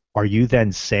 are you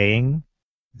then saying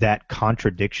that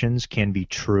contradictions can be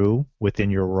true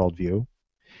within your worldview?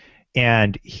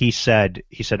 And he said,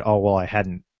 oh, well, I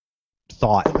hadn't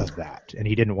thought of that, and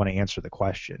he didn't want to answer the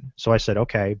question. So I said,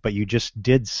 okay, but you just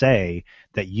did say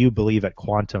that you believe at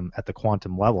the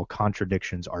quantum level,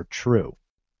 contradictions are true.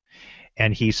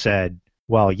 And he said,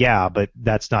 well, yeah, but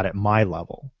that's not at my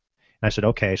level. And I said,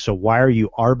 okay, so why are you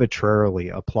arbitrarily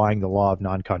applying the law of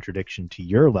non-contradiction to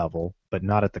your level, but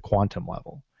not at the quantum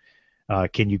level?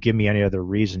 Can you give me any other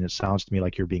reason? It sounds to me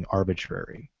like you're being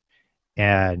arbitrary.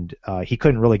 And he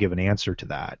couldn't really give an answer to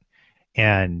that.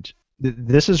 And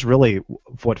this is really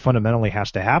what fundamentally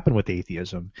has to happen with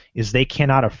atheism, is they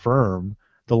cannot affirm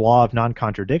the law of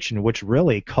non-contradiction, which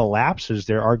really collapses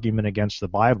their argument against the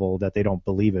Bible that they don't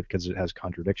believe it because it has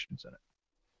contradictions in it.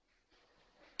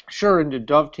 Sure, and to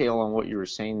dovetail on what you were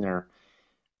saying there,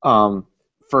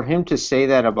 for him to say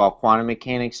that about quantum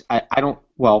mechanics, I don't,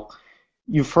 well,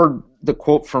 you've heard the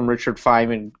quote from Richard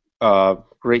Feynman,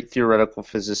 great theoretical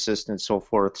physicist and so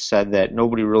forth, said that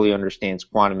nobody really understands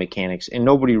quantum mechanics, and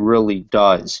nobody really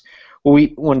does.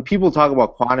 When people talk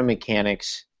about quantum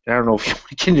mechanics, I don't know if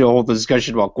we can do a whole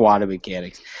discussion about quantum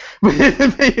mechanics,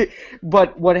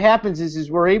 but what happens is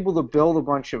we're able to build a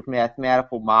bunch of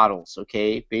mathematical models,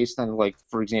 okay, based on, like,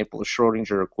 for example, the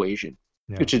Schrodinger equation,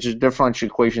 which is a differential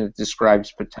equation that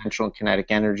describes potential and kinetic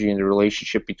energy and the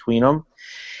relationship between them.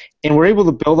 And we're able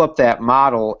to build up that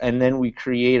model, and then we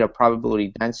create a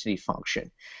probability density function.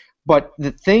 But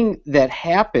the thing that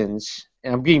happens,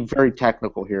 and I'm getting very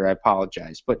technical here, I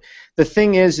apologize, but the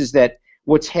thing is that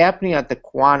what's happening at the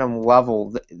quantum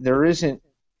level, there isn't,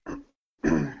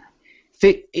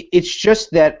 it's just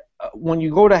that when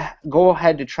you go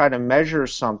ahead to try to measure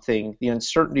something, the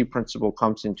uncertainty principle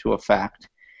comes into effect.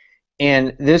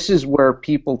 And this is where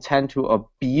people tend to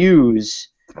abuse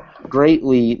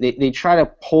greatly. They try to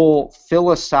pull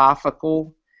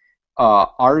philosophical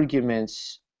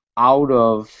arguments out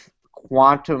of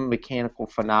quantum mechanical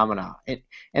phenomena.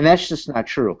 And that's just not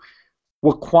true.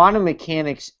 What quantum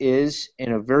mechanics is,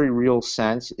 in a very real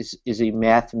sense, is a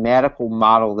mathematical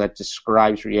model that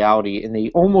describes reality, and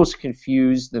they almost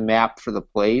confuse the map for the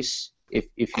place, if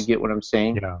you get what I'm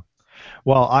saying. Yeah.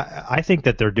 Well, I think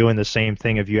that they're doing the same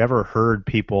thing. Have you ever heard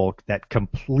people that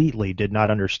completely did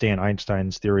not understand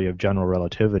Einstein's theory of general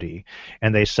relativity,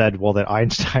 and they said, well, that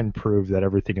Einstein proved that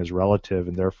everything is relative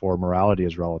and therefore morality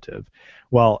is relative?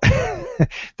 Well,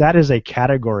 that is a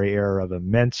category error of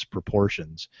immense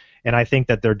proportions, and I think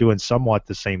that they're doing somewhat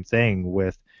the same thing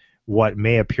with what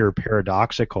may appear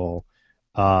paradoxical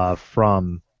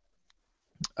from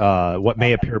what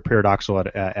may appear paradoxical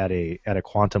at a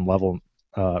quantum level.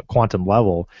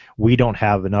 We don't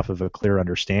have enough of a clear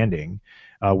understanding.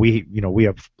 We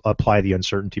apply the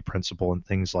uncertainty principle and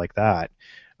things like that.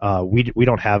 We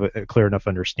don't have a clear enough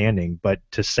understanding. But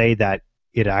to say that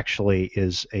it actually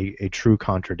is a true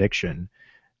contradiction,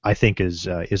 I think is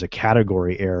a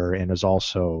category error and is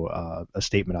also a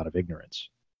statement out of ignorance.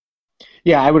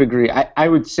 Yeah, I would agree. I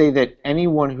would say that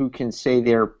anyone who can say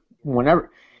they're whenever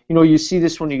you see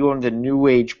this when you go into the New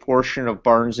Age portion of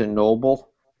Barnes and Noble.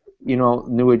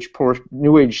 New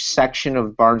Age section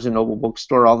of Barnes and Noble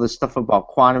bookstore, all this stuff about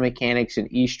quantum mechanics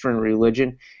and Eastern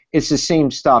religion. It's the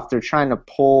same stuff. They're trying to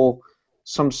pull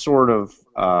some sort of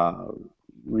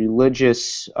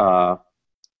religious,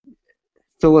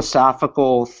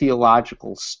 philosophical,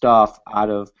 theological stuff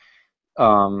out of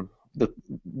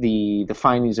the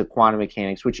findings of quantum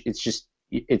mechanics, which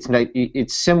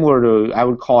it's similar to, I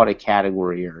would call it a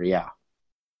category error. Yeah.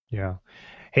 Yeah.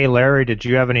 Hey, Larry, did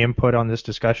you have any input on this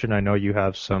discussion? I know you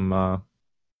have some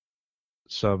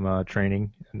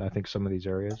training in, I think, some of these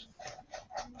areas.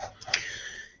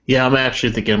 Yeah, I'm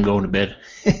actually thinking I'm going to bed.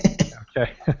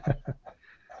 Okay.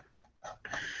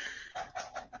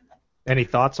 Any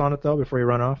thoughts on it, though, before you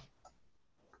run off?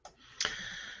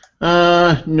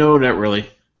 No, not really.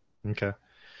 Okay.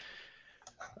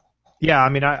 Yeah, I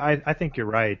mean, I think you're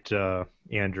right,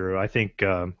 Andrew. I think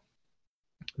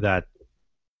that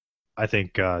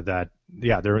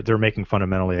they're making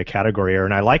fundamentally a category error,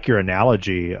 and I like your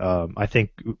analogy. I think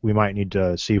we might need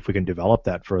to see if we can develop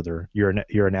that further.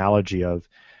 Your analogy of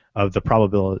the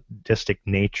probabilistic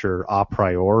nature a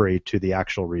priori to the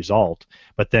actual result,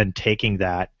 but then taking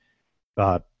that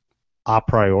a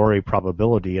priori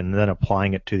probability and then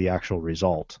applying it to the actual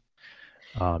result.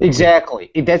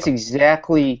 Exactly. That's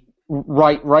exactly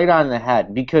right on the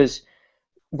head, because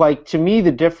like, to me,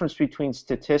 the difference between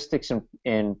statistics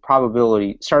and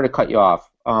probability, sorry to cut you off,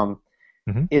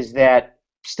 is that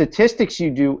statistics you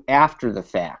do after the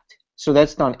fact. So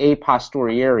that's done a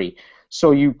posteriori.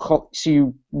 So you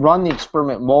run the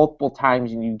experiment multiple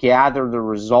times and you gather the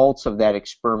results of that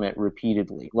experiment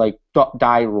repeatedly, like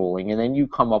die rolling, and then you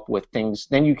come up with things.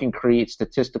 Then you can create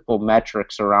statistical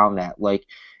metrics around that, like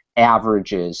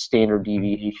averages, standard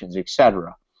deviations,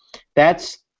 etc.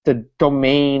 That's the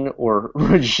domain or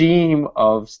regime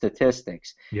of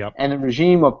statistics. Yep. And the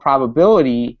regime of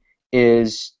probability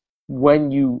is when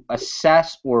you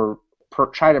assess or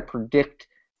try to predict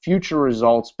future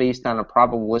results based on a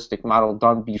probabilistic model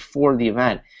done before the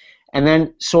event. And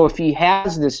then, so if he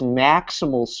has this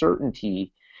maximal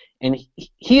certainty, and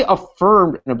he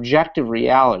affirmed an objective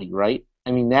reality, right?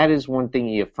 I mean, that is one thing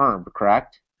he affirmed,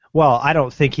 correct? Well, I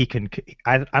don't think he can.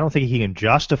 I don't think he can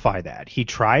justify that. He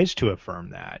tries to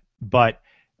affirm that, but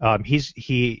he's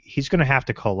going to have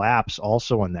to collapse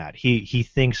also on that. He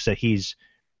thinks that he's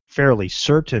fairly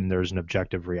certain there's an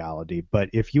objective reality, but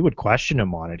if you would question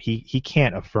him on it, he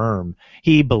can't affirm.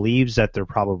 He believes that there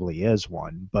probably is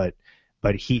one, but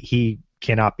he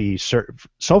cannot be certain.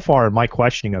 So far in my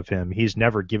questioning of him, he's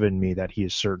never given me that he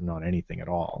is certain on anything at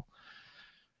all.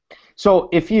 So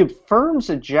if he affirms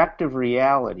objective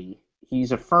reality,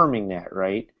 he's affirming that,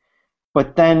 right?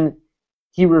 But then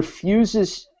he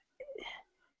refuses.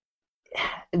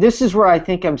 This is where I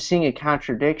think I'm seeing a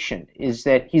contradiction, is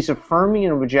that he's affirming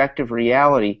an objective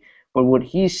reality, but what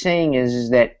he's saying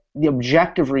is that the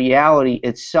objective reality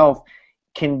itself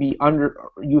can be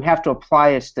you have to apply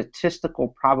a statistical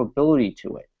probability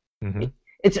to it. Mm-hmm.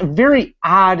 It's a very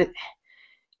odd.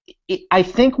 I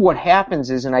think what happens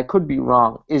is, and I could be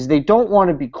wrong, is they don't want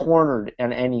to be cornered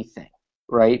on anything,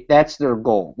 right? That's their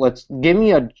goal. Give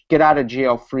me a get out of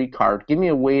jail free card. Give me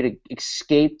a way to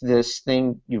escape this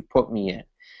thing you've put me in.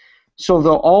 So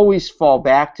they'll always fall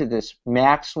back to this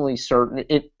maximally certain.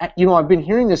 I've been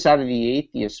hearing this out of the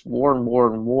atheists more and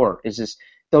more and more. Is this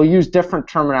they'll use different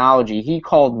terminology. He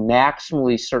called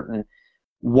maximally certain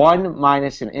 1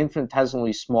 minus an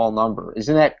infinitesimally small number.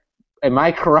 Am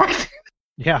I correct?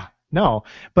 Yeah, no,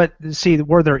 but see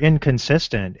where they're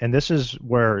inconsistent, and this is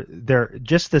where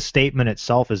just the statement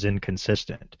itself is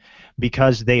inconsistent,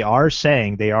 because they are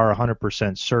saying they are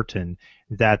 100% certain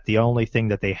that the only thing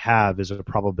that they have is a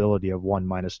probability of 1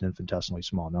 minus an infinitesimally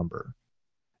small number.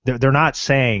 They're not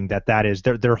saying that is,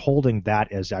 they're holding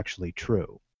that as actually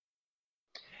true.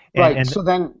 Right. And So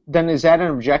then is that an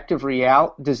objective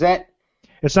reality? Does that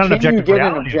it's not an can you objective get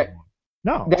an reality object? anymore.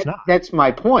 No, it's not. That's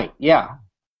my point. Yeah.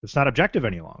 It's not objective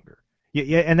any longer.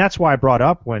 Yeah, and that's why I brought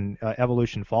up when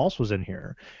Evolution False was in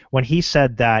here, when he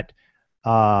said that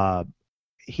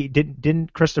he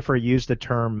didn't Christopher use the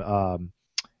term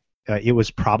it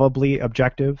was probably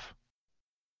objective?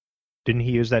 Didn't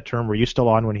he use that term? Were you still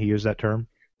on when he used that term?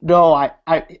 No,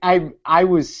 I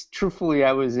was truthfully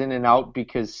I was in and out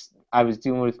because I was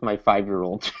dealing with my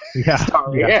 5-year-old. Yeah.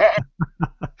 Sorry. Yeah.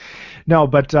 No,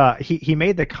 but he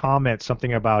made the comment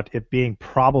something about it being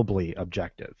probably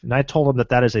objective, and I told him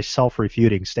that is a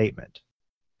self-refuting statement.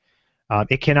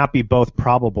 It cannot be both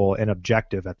probable and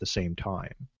objective at the same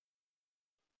time.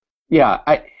 Yeah,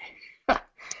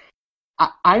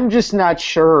 I'm just not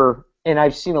sure, and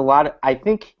I've seen a lot of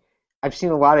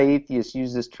atheists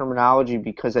use this terminology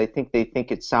because I think they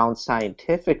think it sounds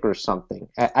scientific or something.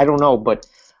 I don't know, but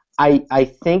I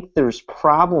think there's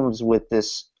problems with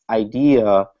this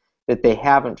idea that they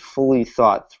haven't fully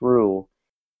thought through,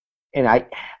 and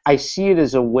I see it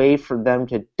as a way for them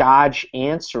to dodge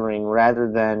answering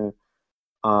rather than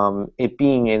it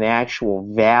being an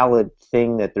actual valid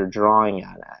thing that they're drawing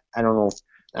on at. I don't know.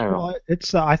 Well,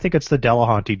 I think it's the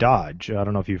Delahanty dodge. I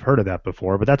don't know if you've heard of that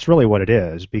before, but that's really what it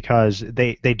is, because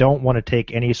they don't want to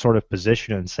take any sort of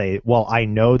position and say, well, I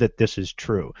know that this is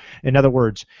true. In other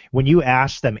words, when you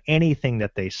ask them anything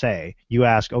that they say, you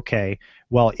ask, okay,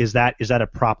 well, is that a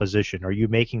proposition? Are you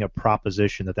making a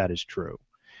proposition that is true?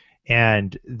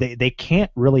 And they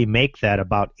can't really make that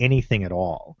about anything at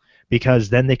all, because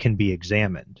then they can be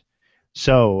examined.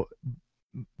 So,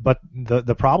 but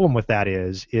the problem with that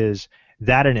is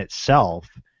that in itself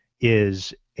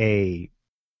is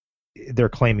they're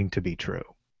claiming to be true.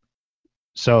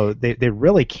 So they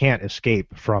really can't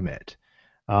escape from it.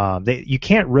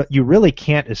 You really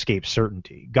can't escape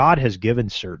certainty. God has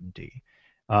given certainty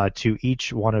to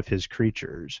each one of his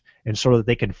creatures, and so that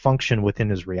they can function within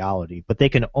his reality. But they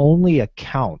can only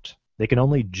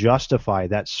justify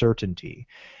that certainty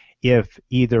if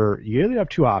you either have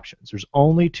two options. There's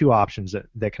only two options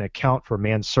that can account for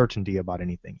man's certainty about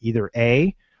anything. Either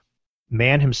A,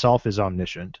 man himself is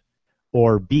omniscient,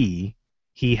 or B,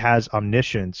 he has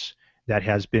omniscience that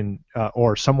has been,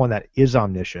 or someone that is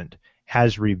omniscient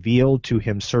has revealed to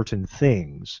him certain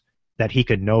things that he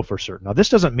could know for certain. Now, this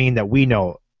doesn't mean that we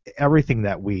know everything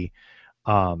that we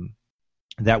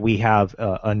have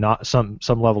some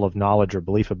level of knowledge or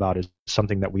belief about is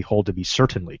something that we hold to be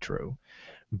certainly true.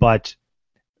 But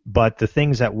the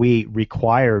things that we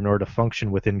require in order to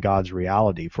function within God's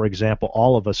reality, for example,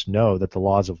 all of us know that the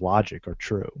laws of logic are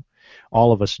true.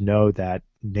 All of us know that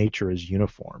nature is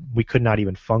uniform. We could not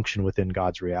even function within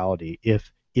God's reality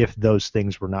if those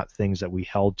things were not things that we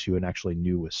held to and actually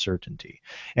knew with certainty.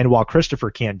 And while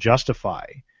Christopher can't justify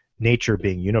nature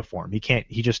being uniform,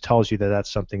 he just tells you that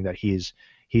that's something that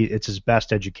it's his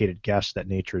best educated guess that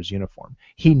nature is uniform.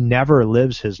 He never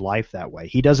lives his life that way.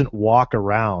 He doesn't walk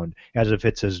around as if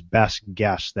it's his best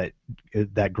guess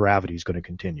that gravity is going to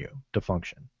continue to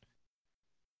function.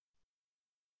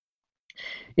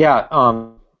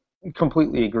 Yeah,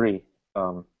 completely agree.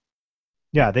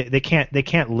 Yeah, they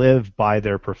can't live by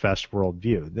their professed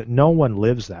worldview. That no one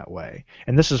lives that way,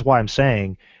 and this is why I'm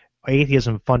saying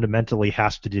atheism fundamentally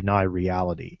has to deny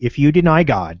reality. If you deny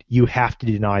God, you have to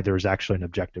deny there's actually an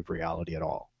objective reality at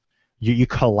all. You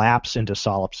collapse into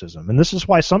solipsism. And this is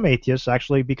why some atheists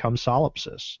actually become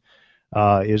solipsists,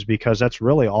 is because that's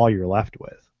really all you're left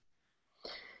with.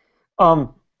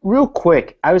 Real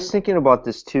quick, I was thinking about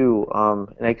this too,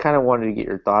 and I kind of wanted to get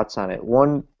your thoughts on it.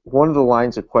 One of the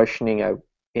lines of questioning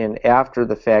and after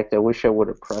the fact, I wish I would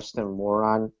have pressed them more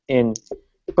on. And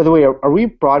by the way, are you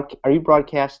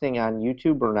broadcasting on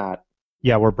YouTube or not?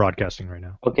 Yeah, we're broadcasting right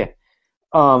now. Okay.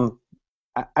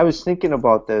 I was thinking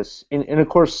about this, and of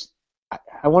course,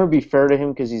 I want to be fair to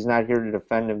him because he's not here to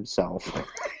defend himself.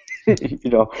 You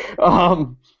know.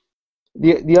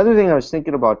 The other thing I was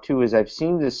thinking about too is I've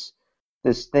seen this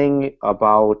thing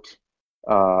about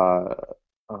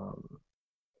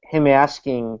him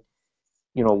asking,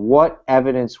 you know, what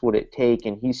evidence would it take,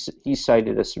 and he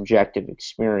cited a subjective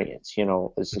experience, you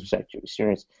know, a subjective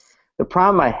experience. The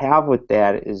problem I have with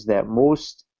that is that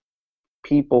most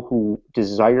people who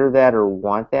desire that or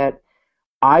want that,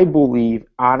 I believe,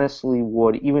 honestly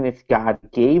would, even if God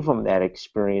gave them that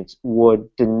experience, would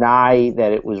deny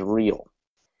that it was real.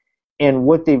 And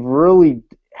what they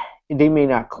may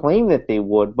not claim that they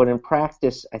would, but in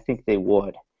practice, I think they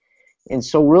would. And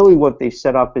so really what they've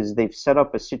set up is they've set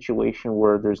up a situation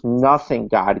where there's nothing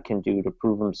God can do to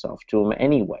prove himself to them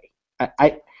anyway.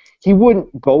 He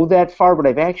wouldn't go that far, but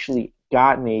I've actually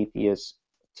gotten atheists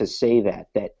to say that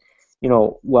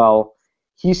well,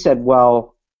 he said,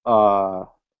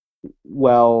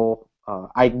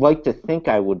 I'd like to think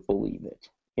I would believe it,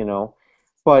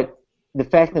 but the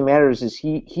fact of the matter is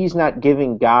he's not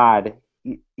giving God,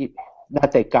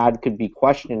 not that God could be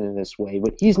questioned in this way,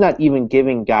 but he's not even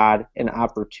giving God an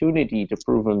opportunity to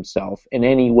prove himself in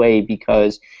any way,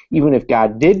 because even if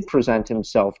God did present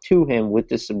himself to him with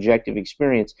this subjective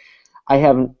experience, we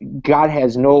have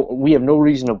no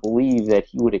reason to believe that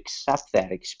he would accept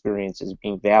that experience as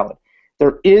being valid.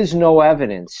 There is no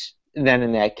evidence then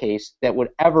in that case that would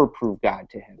ever prove God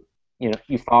to him.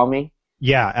 You follow me?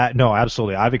 Yeah, no,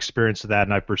 absolutely. I've experienced that,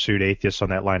 and I've pursued atheists on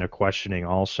that line of questioning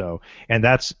also, and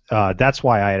that's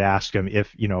why I had asked him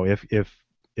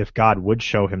if God would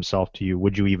show himself to you,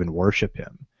 would you even worship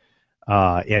him?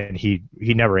 And he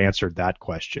never answered that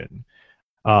question.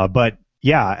 But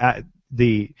yeah,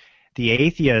 the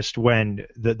atheist, when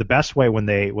the best way when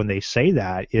they say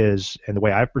that is, and the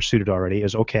way I've pursued it already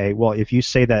is, okay, well, if you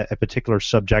say that a particular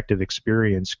subjective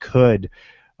experience could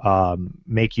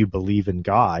make you believe in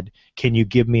God, can you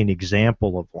give me an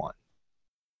example of one?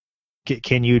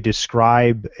 Can you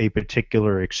describe a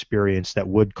particular experience that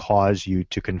would cause you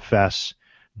to confess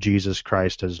Jesus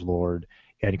Christ as Lord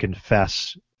and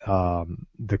confess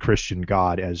the Christian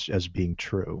God as being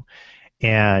true?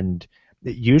 And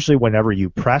usually whenever you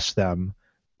press them,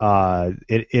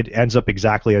 it ends up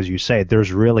exactly as you say.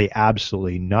 There's really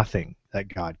absolutely nothing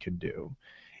that God can do.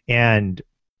 And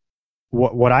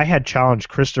what I had challenged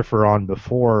Christopher on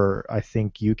before I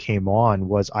think you came on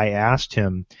was I asked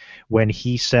him when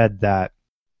he said that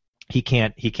he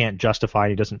can't justify,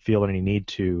 he doesn't feel any need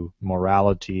to,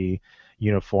 morality,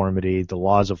 uniformity, the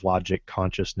laws of logic,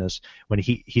 consciousness, when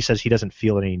he says he doesn't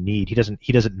feel any need, he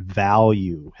doesn't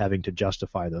value having to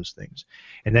justify those things.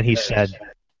 And then he said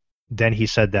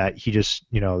that he just,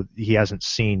 he hasn't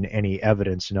seen any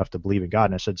evidence enough to believe in God.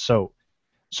 And I said, so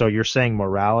you're saying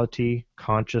morality,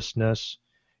 consciousness,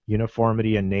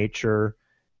 uniformity in nature,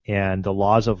 and the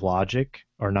laws of logic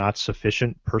are not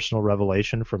sufficient personal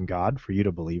revelation from God for you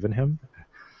to believe in him?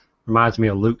 Reminds me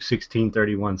of Luke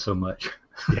 16:31 so much.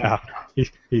 Yeah.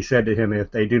 He said to him,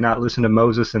 if they do not listen to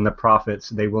Moses and the prophets,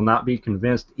 they will not be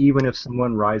convinced even if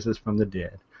someone rises from the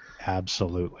dead.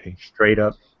 Absolutely. Straight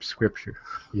up scripture.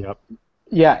 Yep.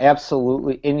 Yeah,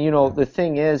 absolutely. And the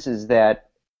thing is that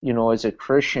as a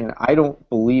Christian, I don't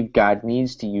believe God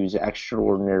needs to use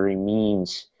extraordinary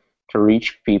means to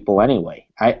reach people anyway.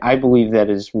 I believe that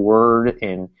His Word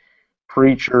and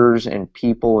preachers and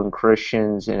people and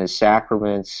Christians and His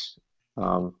sacraments,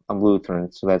 I'm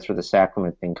Lutheran, so that's where the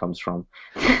sacrament thing comes from,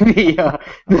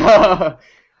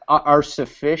 are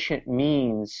sufficient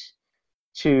means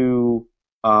to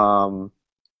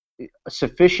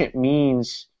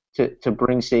to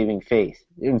bring saving faith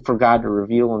and for God to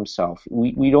reveal himself.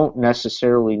 We don't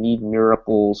necessarily need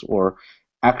miracles or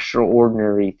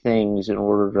extraordinary things in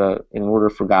order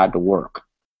for God to work.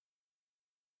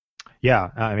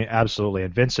 Yeah, I mean, absolutely.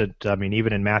 And Vincent, I mean,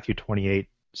 even in Matthew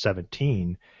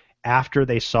 28:17, after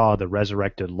they saw the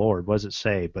resurrected Lord, what does it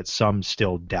say? But some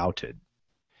still doubted.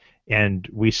 And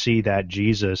we see that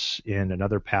Jesus, in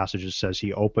another passage, says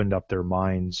he opened up their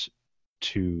minds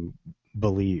to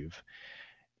believe.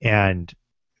 And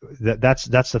that's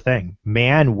the thing.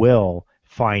 Man will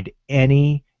find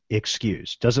any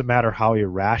excuse, doesn't matter how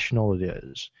irrational it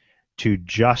is, to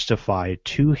justify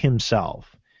to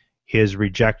himself his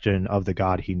rejection of the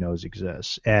God he knows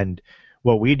exists. And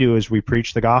what we do is we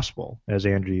preach the gospel, as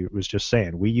Andrew was just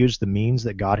saying. We use the means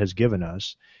that God has given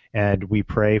us, and we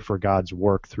pray for God's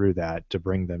work through that to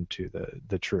bring them to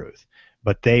the truth.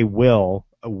 But they will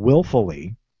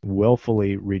willfully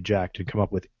reject and come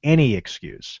up with any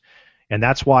excuse. And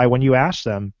that's why when you ask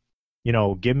them,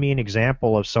 give me an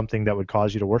example of something that would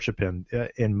cause you to worship him,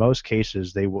 in most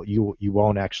cases you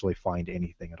won't actually find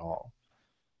anything at all.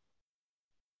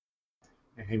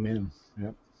 Amen.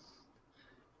 Yep.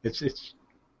 It's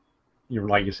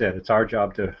like you said, it's our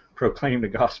job to proclaim the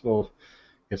gospel.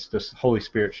 It's the Holy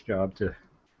Spirit's job to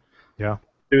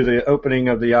do the opening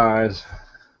of the eyes,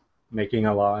 making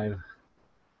alive.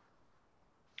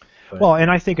 Well,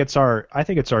 and I think it's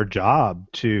our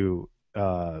job to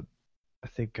I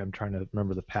think I'm trying to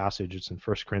remember the passage. It's in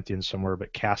 1 Corinthians somewhere,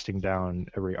 but casting down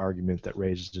every argument that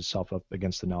raises itself up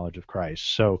against the knowledge of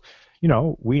Christ. So,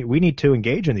 we need to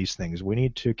engage in these things. We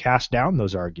need to cast down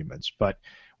those arguments, but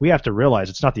we have to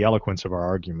realize it's not the eloquence of our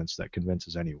arguments that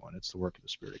convinces anyone. It's the work of the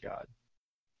Spirit of God.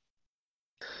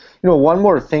 One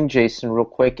more thing, Jason, real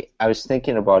quick, I was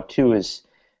thinking about too is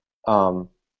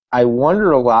I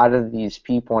wonder a lot of these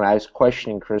people, and I was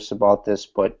questioning Chris about this,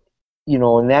 but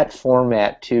in that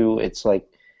format too, it's like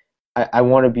I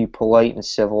want to be polite and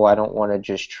civil. I don't want to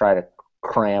just try to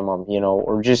cram them,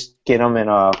 or just get them in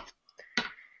a,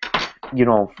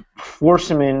 force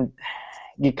them in,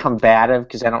 get combative,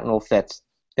 because I don't know if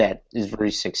that is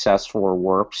very successful or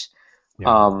works.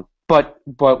 Yeah. But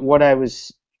what I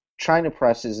was trying to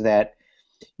press is that,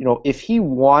 if he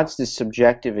wants the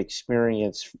subjective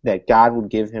experience that God would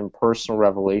give him personal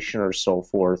revelation or so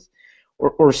forth,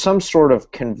 or some sort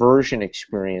of conversion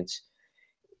experience,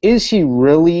 is he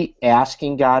really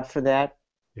asking God for that?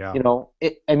 Yeah.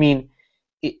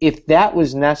 If that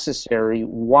was necessary,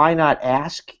 why not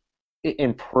ask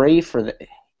and pray for that?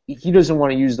 He doesn't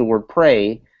want to use the word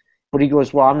pray, but he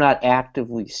goes, well, I'm not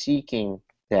actively seeking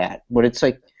that. But it's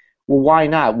like, well, why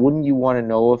not? Wouldn't you want to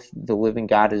know if the living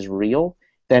God is real?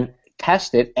 Then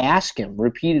test it, ask him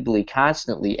repeatedly,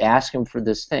 constantly, ask him for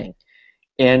this thing.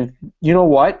 And you know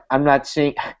what? I'm not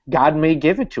saying God may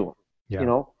give it to him.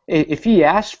 Yeah. If he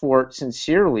asks for it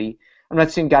sincerely, I'm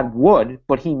not saying God would,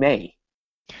 but he may.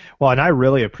 Well, and I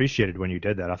really appreciated when you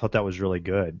did that. I thought that was really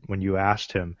good when you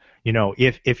asked him,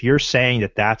 if you're saying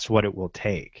that that's what it will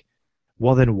take,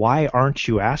 well, then why aren't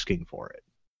you asking for it?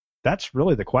 That's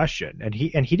really the question. And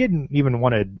he didn't even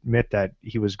want to admit that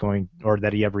he was going, or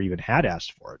that he ever even had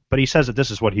asked for it. But he says that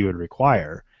this is what he would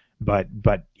require, but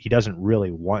he doesn't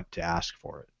really want to ask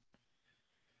for it.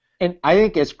 And I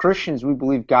think as Christians, we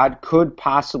believe God could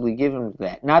possibly give him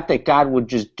that. Not that God would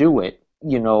just do it,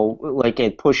 like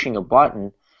at pushing a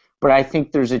button, but I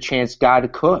think there's a chance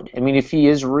God could. I mean, if he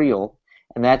is real,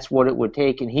 and that's what it would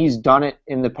take, and he's done it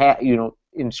in the past,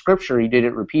 in Scripture, he did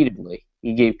it repeatedly.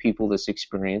 He gave people this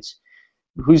experience.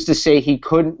 Who's to say he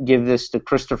couldn't give this to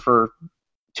Christopher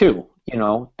too?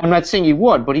 I'm not saying he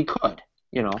would, but he could.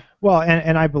 Well,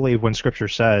 and I believe when Scripture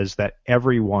says that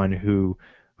everyone who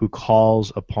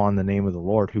calls upon the name of the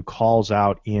Lord, who calls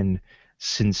out in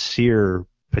sincere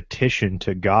petition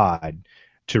to God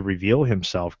to reveal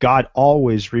himself, God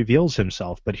always reveals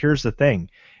himself. But here's the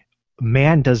thing.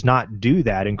 Man does not do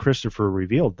that, and Christopher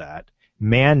revealed that.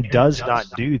 Man does not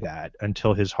do that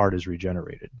until his heart is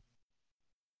regenerated.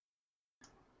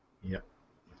 Yeah.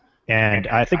 And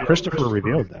I think Christopher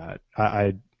revealed that.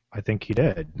 I think he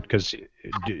did. Because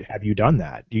have you done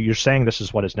that? You're saying this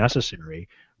is what is necessary.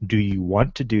 Do you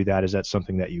want to do that? Is that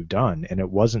something that you've done? And it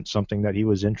wasn't something that he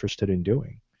was interested in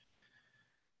doing.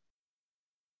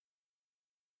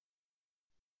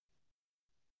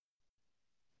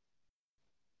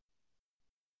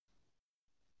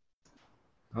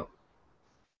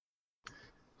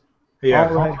 Yeah,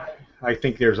 All right. I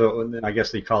think I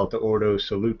guess they call it the Ordo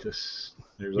Salutis.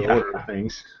 There's an order of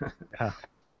things. Yeah.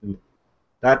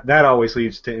 That always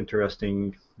leads to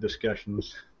interesting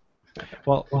discussions.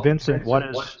 Well, Vincent,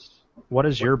 what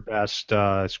is your best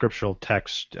scriptural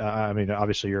text? I mean,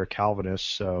 obviously you're a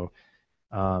Calvinist, so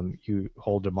you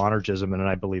hold to monergism, and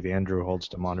I believe Andrew holds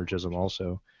to monergism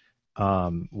also.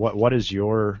 What is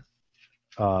your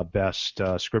best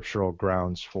scriptural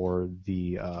grounds for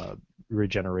the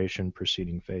regeneration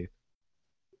preceding faith?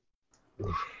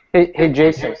 Hey,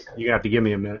 Jason. You have to give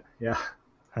me a minute. Yeah.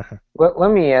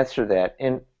 Let me answer that.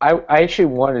 And I actually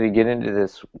wanted to get into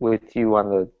this with you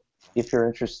on if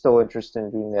you're still interested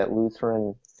in doing that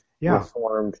Lutheran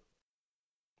Reformed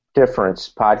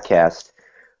Difference podcast.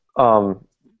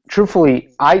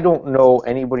 Truthfully, I don't know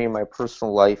anybody in my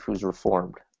personal life who's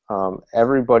Reformed.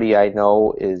 Everybody I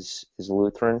know is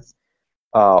Lutheran.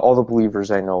 All the believers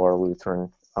I know are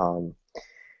Lutheran.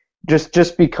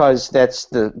 Just because that's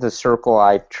the circle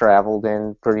I've traveled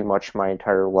in pretty much my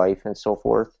entire life and so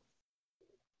forth.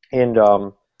 And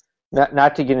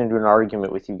not to get into an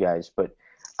argument with you guys, but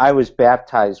I was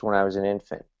baptized when I was an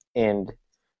infant. And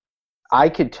I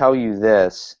could tell you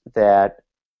this, that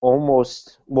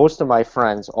most of my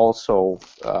friends also,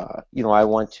 I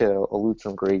went to a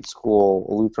Lutheran grade school,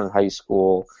 a Lutheran high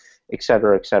school, et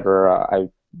cetera, et cetera. I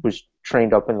was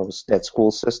trained up in that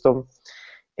school system.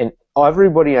 And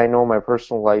everybody I know in my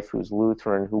personal life who's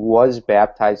Lutheran, who was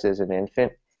baptized as an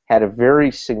infant, had a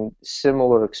very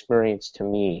similar experience to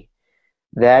me.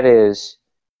 That is,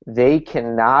 they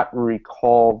cannot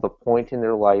recall the point in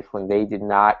their life when they did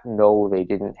not know they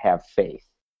didn't have faith.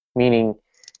 Meaning,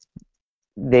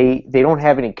 they don't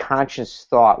have any conscious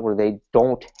thought where they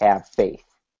don't have faith,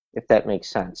 if that makes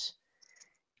sense.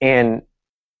 And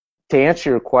to answer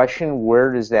your question,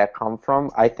 where does that come from?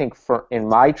 I think in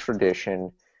my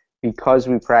tradition, because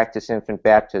we practice infant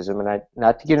baptism, and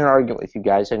not to get in an argument with you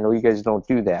guys, I know you guys don't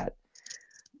do that,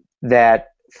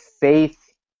 that faith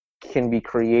can be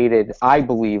created, I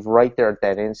believe, right there at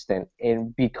that instant,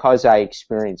 and because I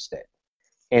experienced it,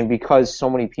 and because so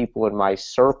many people in my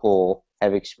circle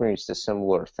have experienced a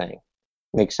similar thing.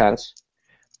 Make sense?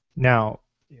 Now,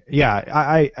 Yeah,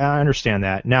 I understand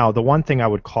that. Now, the one thing I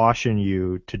would caution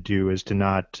you to do is to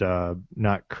not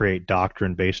create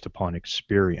doctrine based upon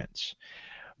experience.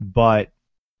 But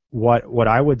what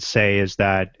I would say is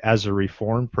that as a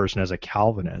Reformed person, as a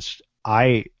Calvinist,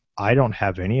 I don't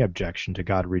have any objection to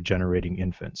God regenerating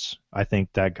infants. I think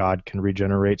that God can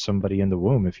regenerate somebody in the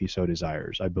womb if he so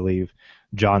desires. I believe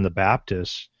John the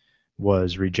Baptist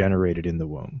was regenerated in the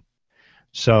womb.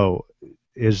 So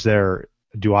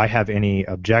do I have any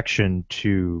objection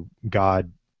to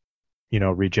God,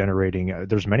 regenerating?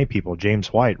 There's many people.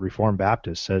 James White, Reformed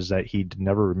Baptist, says that he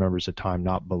never remembers a time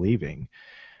not believing.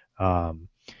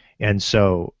 And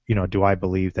so, do I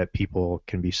believe that people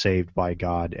can be saved by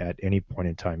God at any point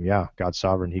in time? Yeah, God's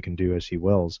sovereign. He can do as he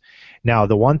wills. Now,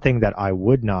 the one thing that I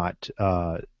would not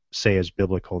say is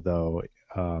biblical, though,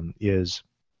 is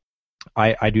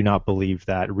I do not believe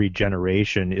that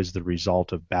regeneration is the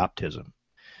result of baptism.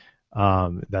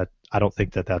 That I don't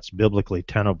think that that's biblically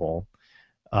tenable.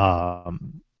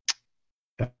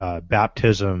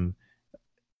 Baptism,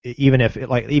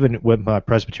 even with my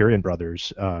Presbyterian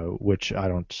brothers, which I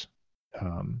don't,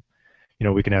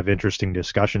 we can have interesting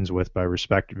discussions with, but I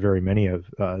respect very many of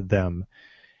them,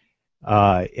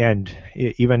 and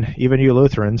even you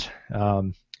Lutherans,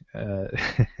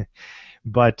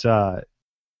 but I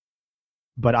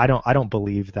don't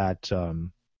believe that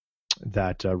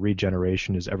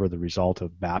regeneration is ever the result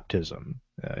of baptism.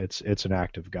 It's an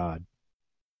act of God.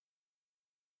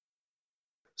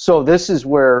 So this is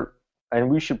where, and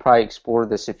we should probably explore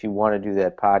this if you want to do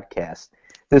that podcast.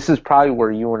 This is probably where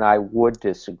you and I would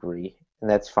disagree, and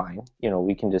that's fine.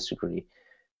 We can disagree.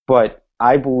 But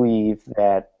I believe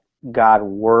that God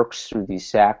works through these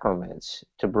sacraments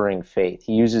to bring faith.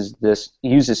 He uses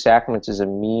sacraments as a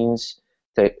means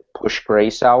to push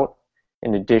grace out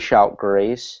and to dish out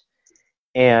grace.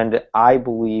 And I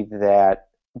believe that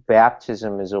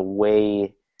baptism is a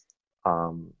way,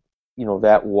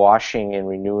 that washing and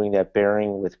renewing, that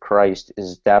bearing with Christ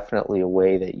is definitely a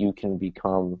way that you can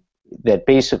that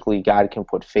basically God can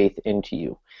put faith into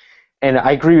you. And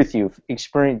I agree with you.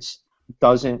 Experience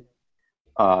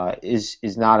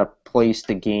is not a place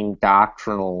to gain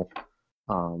doctrinally.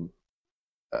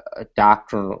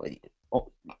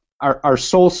 Our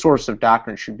sole source of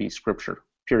doctrine should be Scripture,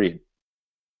 period.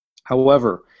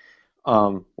 However,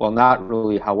 not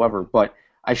really however, but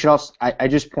I should also, I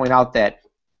just point out that,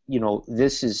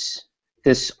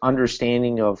 this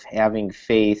understanding of having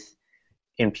faith,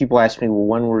 and people ask me, well,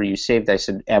 when were you saved? I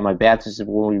said, at my baptism.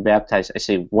 When were you baptized? I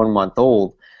say 1 month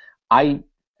old.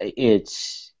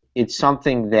 It's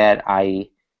something that I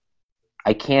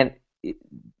can't,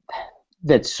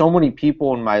 that so many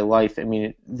people in my life, I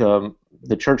mean,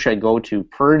 the church I go to,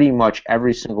 pretty much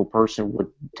every single person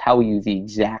would tell you the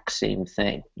exact same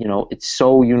thing. It's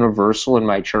so universal in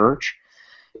my church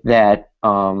that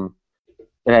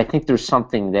I think there's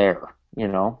something there.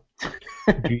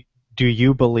 Do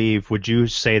you believe? Would you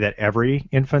say that every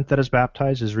infant that is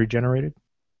baptized is regenerated?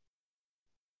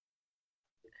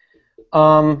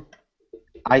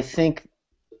 I think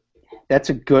that's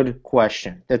a good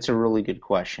question. That's a really good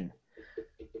question.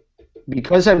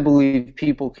 Because I believe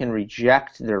people can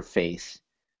reject their faith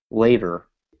later,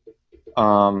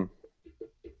 I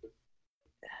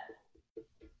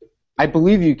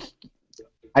believe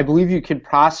you could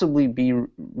possibly be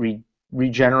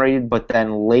regenerated, but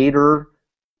then later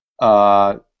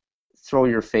throw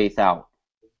your faith out.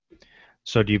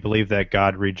 So do you believe that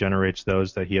God regenerates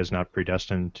those that he has not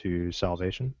predestined to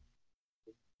salvation?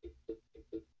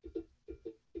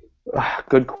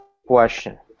 Good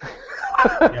question.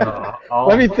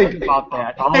 Let me think about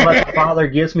that. All that the Father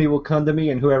gives me will come to me,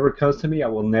 and whoever comes to me I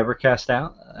will never cast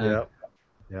out.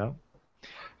 Yeah.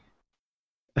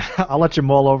 I'll let you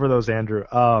mull over those, Andrew.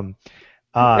 I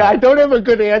don't have a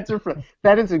good answer for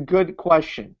that. Is a good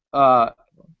question. I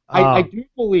do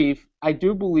believe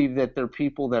that there are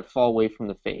people that fall away from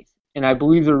the faith, and I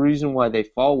believe the reason why they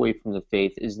fall away from the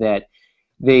faith is that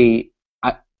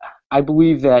I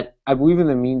believe in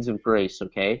the means of grace.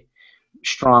 Okay,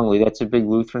 strongly. That's a big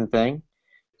Lutheran thing.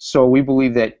 So we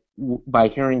believe that by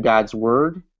hearing God's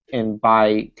word and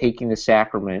by taking the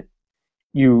sacrament,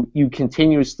 you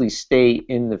continuously stay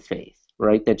in the faith,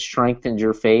 right? That strengthens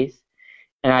your faith.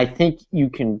 And I think you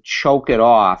can choke it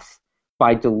off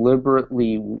by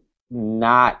deliberately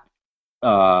not,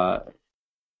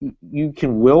 you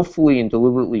can willfully and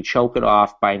deliberately choke it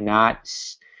off by not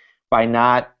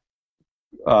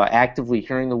actively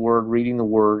hearing the word, reading the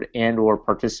word, and or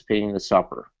participating in the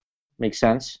supper. Make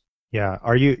sense? Yeah.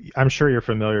 I'm sure you're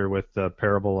familiar with the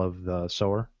parable of the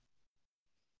sower.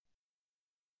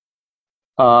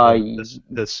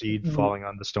 The seed falling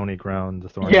on the stony ground, the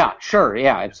thorns. Yeah, sure,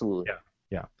 yeah, absolutely.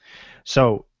 Yeah.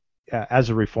 So, as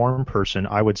a Reformed person,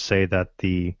 I would say that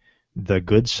the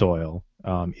good soil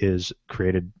is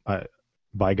created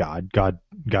by God.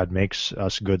 God makes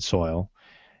us good soil,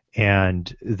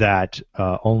 and that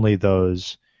only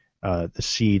those the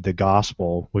seed, the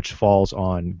gospel, which falls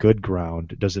on good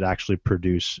ground, does it actually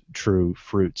produce true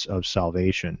fruits of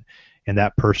salvation. And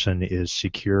that person is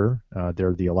secure.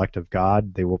 They're the elect of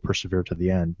God. They will persevere to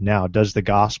the end. Now, does the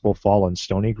gospel fall on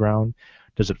stony ground?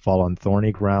 Does it fall on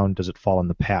thorny ground? Does it fall on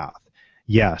the path?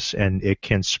 Yes, and it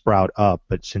can sprout up,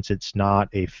 but since it's not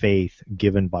a faith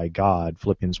given by God,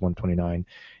 Philippians 1:29,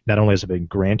 not only has it been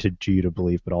granted to you to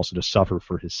believe, but also to suffer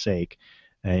for his sake.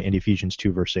 In Ephesians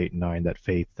 2, verse 8 and 9, that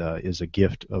faith is a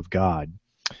gift of God.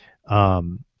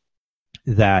 Okay,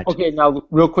 now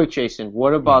real quick, Jason,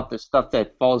 what about the stuff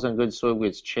that falls on good soil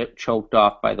gets choked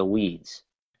off by the weeds?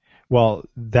 Well,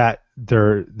 that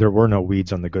there were no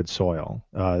weeds on the good soil.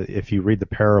 If you read the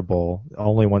parable, the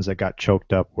only ones that got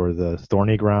choked up were the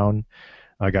thorny ground,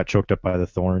 got choked up by the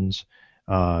thorns,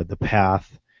 the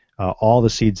path. All the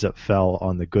seeds that fell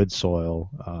on the good soil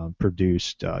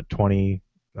produced 20,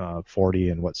 40,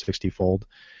 and 60-fold.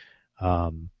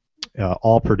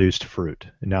 All produced fruit.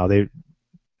 Now they,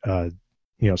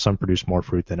 some produce more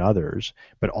fruit than others,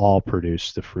 but all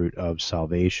produce the fruit of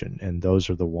salvation, and those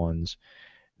are the ones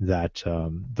that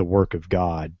the work of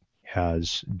God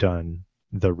has done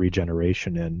the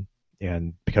regeneration in,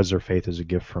 and because their faith is a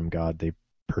gift from God, they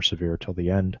persevere till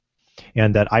the end.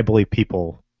 And that I believe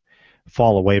people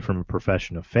fall away from a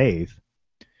profession of faith,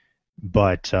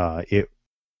 but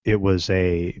it was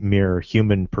a mere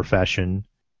human profession,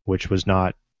 which was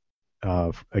not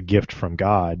a gift from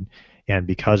God, and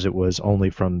because it was only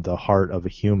from the heart of a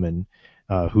human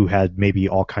who had maybe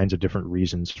all kinds of different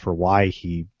reasons for why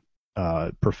he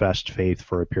professed faith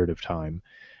for a period of time,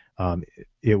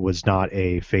 it was not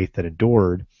a faith that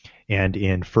endured. And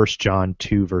in 1 John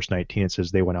 2, verse 19, it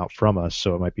says, they went out from us,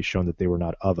 so it might be shown that they were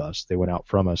not of us. They went out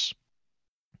from us.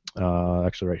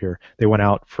 Actually, right here. They went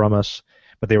out from us,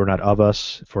 but they were not of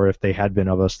us. For if they had been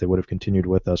of us, they would have continued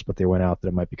with us, but they went out that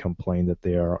it might become plain that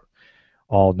they are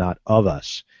all not of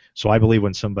us. So I believe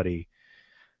when somebody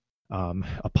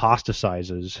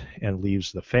apostatizes and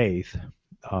leaves the faith,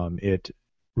 it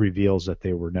reveals that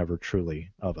they were never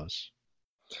truly of us.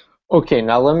 Okay,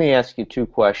 now let me ask you two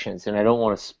questions, and I don't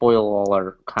want to spoil all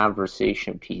our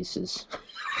conversation pieces.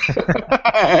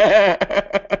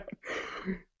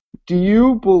 Do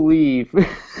you believe,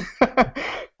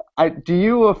 do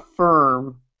you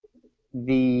affirm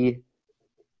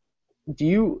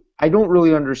I don't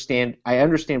really understand, I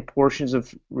understand portions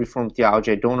of Reformed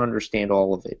theology, I don't understand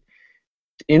all of it.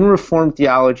 In Reformed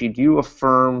theology, do you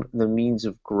affirm the means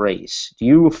of grace? Do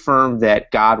you affirm that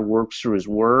God works through his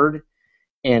word?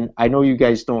 And I know you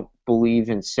guys don't believe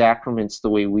in sacraments the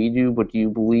way we do, but do you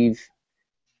believe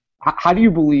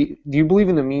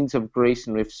in the means of grace,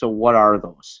 and if so, what are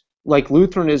those? Like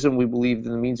Lutheranism, we believe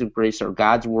the means of grace are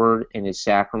God's word and his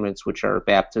sacraments, which are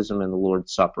baptism and the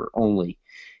Lord's Supper only.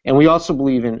 And we also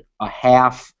believe in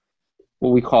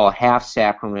what we call a half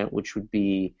sacrament, which would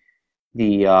be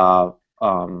the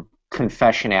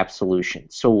confession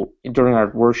absolution. So during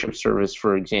our worship service,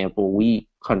 for example, we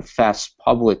confess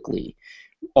publicly,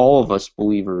 all of us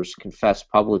believers confess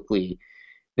publicly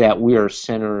that we are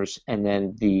sinners, and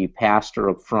then the pastor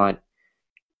up front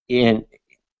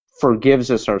forgives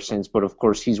us our sins, but of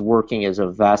course he's working as a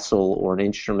vessel or an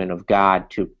instrument of God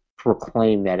to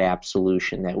proclaim that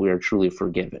absolution, that we are truly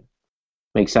forgiven.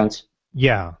 Make sense?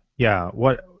 Yeah.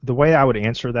 The way I would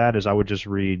answer that is I would just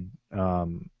read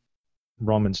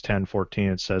Romans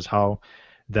 10:14. It says, "How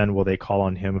then will they call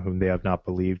on him whom they have not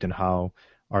believed, and how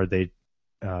are they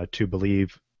to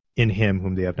believe in him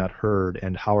whom they have not heard,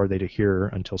 and how are they to hear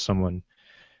until someone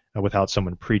without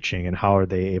someone preaching, and how are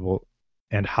they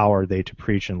to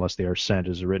preach unless they are sent?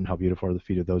 As written, how beautiful are the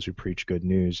feet of those who preach good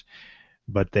news.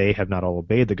 But they have not all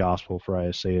obeyed the gospel, for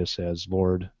Isaiah says,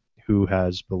 Lord, who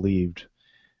has believed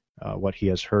what he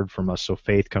has heard from us?" So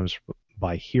faith comes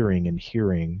by hearing, and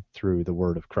hearing through the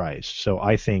word of Christ. So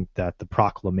I think that the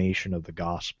proclamation of the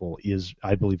gospel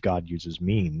I believe God uses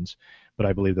means, but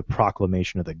I believe the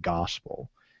proclamation of the gospel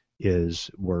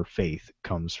is where faith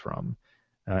comes from.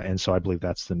 And so I believe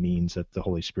that's the means that the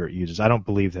Holy Spirit uses. I don't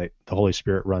believe that the Holy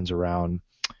Spirit runs around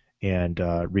and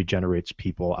regenerates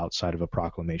people outside of a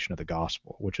proclamation of the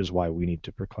gospel, which is why we need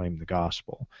to proclaim the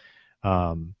gospel.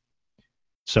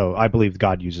 So I believe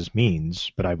God uses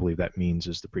means, but I believe that means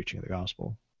is the preaching of the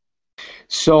gospel.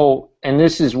 So, and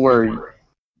this is where...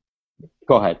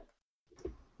 Go ahead.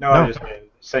 No. I just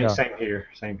same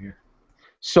here.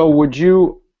 So would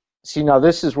you see, now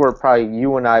this is where probably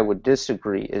you and I would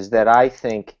disagree, is that I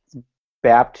think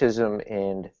baptism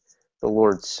and the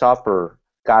Lord's Supper,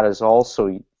 God is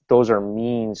also, those are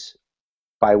means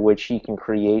by which he can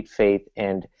create faith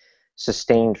and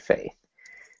sustain faith.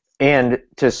 And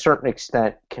to a certain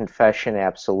extent, confession,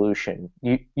 absolution.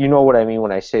 You know what I mean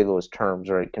when I say those terms,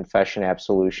 right? Confession,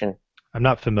 absolution. I'm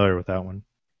not familiar with that one.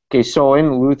 Okay, so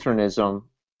in Lutheranism,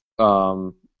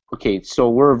 so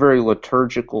we're a very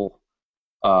liturgical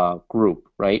group,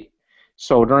 right?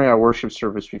 So during our worship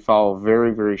service, we follow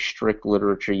very, very strict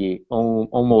liturgy,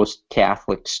 almost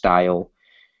Catholic style.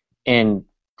 And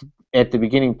at the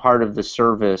beginning part of the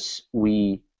service,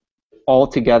 we all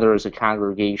together as a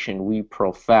congregation, we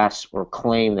profess or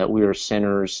claim that we are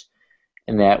sinners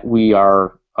and that we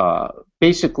are,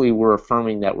 basically we're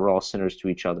affirming that we're all sinners to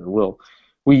each other.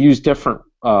 We use different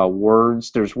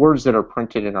words. There's words that are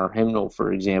printed in our hymnal,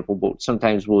 for example, but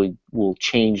sometimes we'll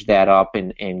change that up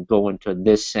and go into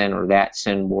this sin or that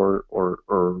sin more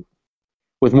or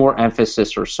with more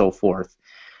emphasis or so forth.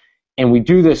 And we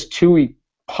do this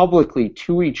publicly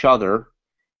to each other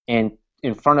and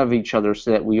in front of each other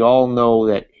so that we all know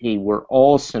that, hey, we're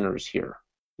all sinners here.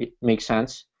 It makes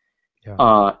sense?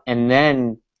 Yeah. And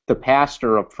then the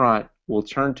pastor up front will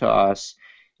turn to us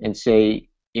and say,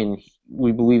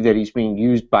 we believe that he's being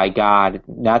used by God,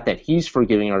 not that he's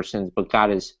forgiving our sins, but God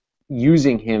is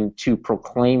using him to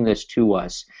proclaim this to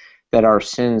us, that our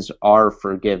sins are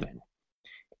forgiven.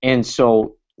 And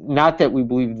so, not that we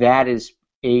believe that is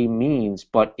a means,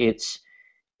 but it's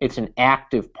an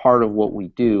active part of what we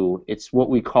do. It's what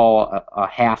we call a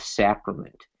half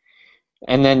sacrament.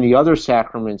 And then the other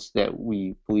sacraments that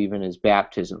we believe in is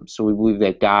baptism. So we believe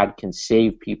that God can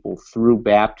save people through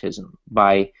baptism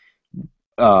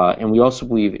and we also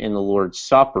believe in the Lord's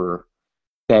Supper.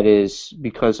 That is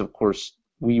because, of course,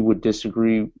 we would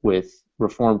disagree with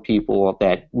Reformed people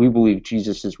that we believe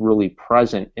Jesus is really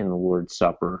present in the Lord's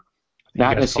Supper.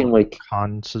 Not in the same way.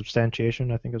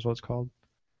 Consubstantiation, I think is what it's called.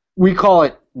 We call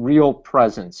it real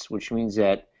presence, which means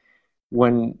that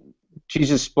when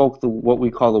Jesus spoke what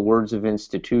we call the words of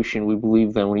institution, we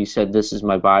believe that when he said, "This is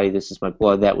my body, this is my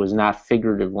blood," that was not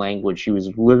figurative language. He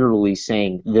was literally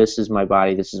saying, "This is my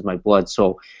body, this is my blood."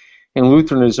 So in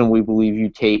Lutheranism, we believe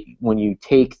when you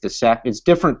take the it's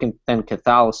different than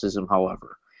Catholicism,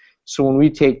 however. So when we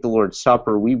take the Lord's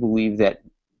Supper, we believe that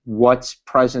what's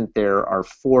present there are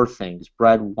four things: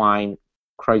 bread, wine,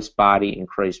 Christ's body, and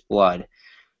Christ's blood.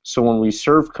 So when we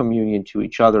serve communion to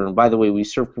each other, and by the way, we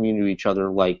serve communion to each other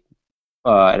like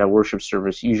at a worship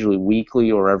service, usually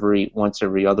weekly or once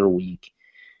every other week.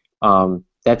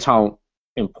 That's how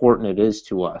important it is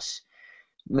to us.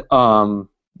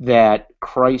 That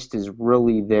Christ is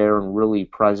really there and really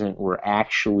present. We're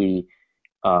actually,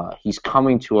 he's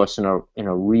coming to us in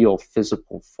a real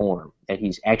physical form. That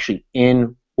he's actually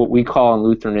in what we call in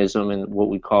Lutheranism and what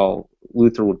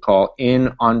Luther would call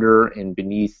in, under, and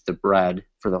beneath the bread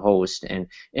for the host, and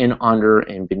in, under,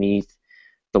 and beneath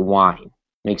the wine.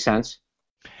 Make sense?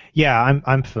 Yeah,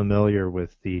 I'm familiar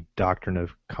with the doctrine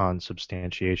of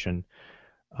consubstantiation,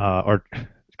 or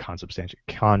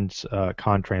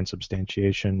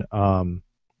contransubstantiation,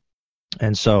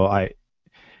 and so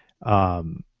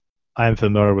I'm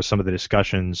familiar with some of the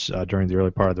discussions during the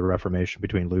early part of the Reformation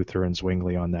between Luther and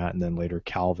Zwingli on that, and then later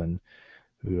Calvin,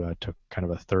 who took kind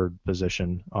of a third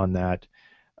position on that.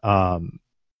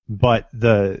 But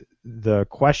the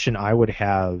question I would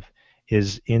have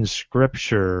is, in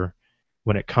Scripture,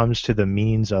 when it comes to the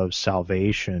means of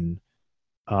salvation,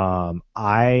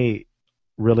 I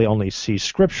really only see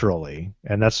scripturally,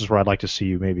 and this is where I'd like to see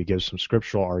you maybe give some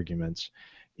scriptural arguments,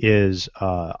 is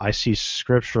I see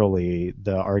scripturally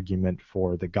the argument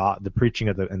for the preaching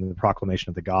of and the proclamation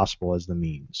of the gospel as the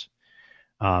means.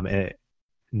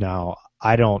 Now,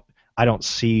 I don't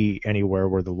see anywhere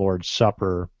where the Lord's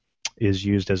Supper is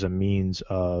used as a means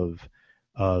of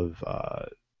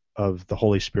the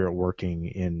Holy Spirit working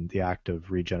in the act of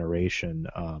regeneration,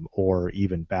 or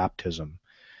even baptism.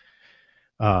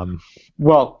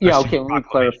 Well, yeah, okay, let me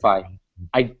clarify.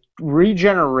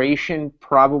 Regeneration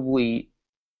probably,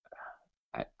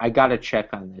 I got to check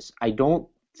on this. I don't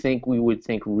think we would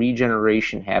think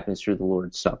regeneration happens through the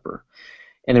Lord's Supper.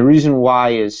 And the reason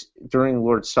why is during the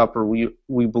Lord's Supper, we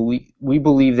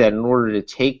believe that in order to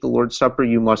take the Lord's Supper,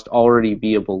 you must already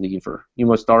be a believer. You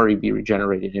must already be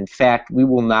regenerated. In fact, we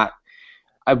will not.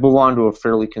 I belong to a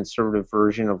fairly conservative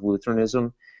version of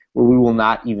Lutheranism, where we will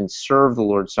not even serve the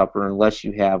Lord's Supper unless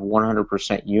you have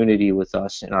 100% unity with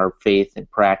us in our faith and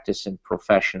practice and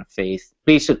profession of faith.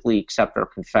 Basically, accept our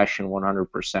confession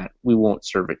 100%. We won't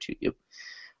serve it to you.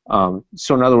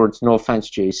 So in other words, no offense,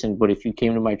 Jason, but if you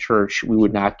came to my church, we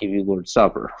would not give you Lord's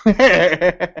Supper.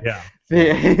 Yeah.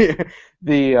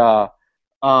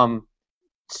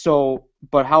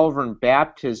 But however, in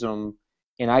baptism,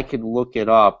 and I could look it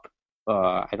up.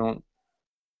 I don't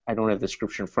have the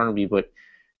scripture in front of me, but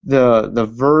the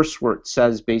verse where it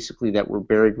says basically that we're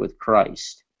buried with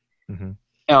Christ, Mm-hmm.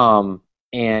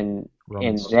 And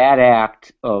Romans. that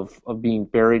act of being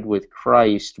buried with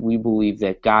Christ, we believe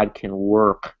that God can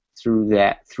work through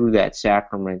that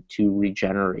sacrament to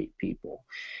regenerate people,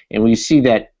 and we see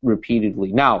that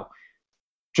repeatedly. Now,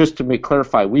 just to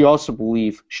clarify, we also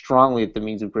believe strongly that the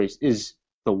means of grace is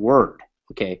the Word.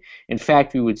 Okay, in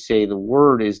fact, we would say the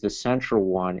Word is the central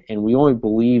one, and we only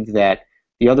believe that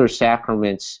the other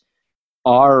sacraments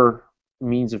are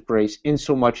means of grace in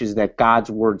so much as that God's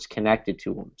Word's connected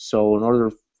to them. So in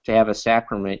order to have a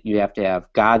sacrament, you have to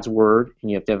have God's Word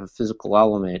and you have to have a physical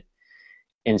element.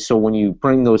 And so when you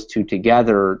bring those two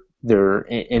together,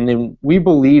 and then we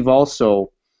believe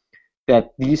also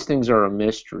that these things are a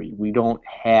mystery. We don't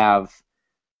have,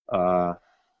 we're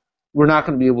not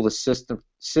going to be able to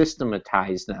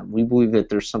systematize them. We believe that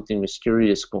there's something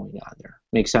mysterious going on there.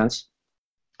 Make sense?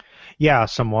 Yeah,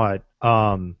 somewhat.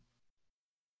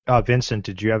 Vincent,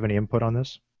 did you have any input on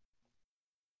this?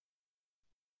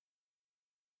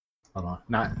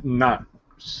 Not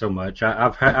so much.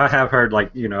 I have heard,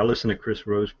 like, I listen to Chris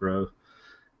Rosebrough,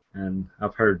 and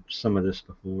I've heard some of this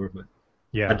before, but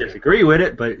Yeah. I disagree with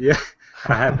it. But yeah,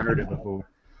 I have heard it before.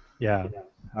 Yeah.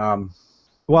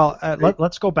 Well,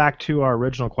 let's go back to our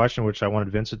original question, which I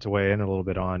wanted Vincent to weigh in a little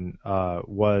bit on,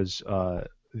 was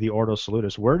the Ordo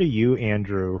Salutis. Where do you,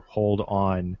 Andrew, hold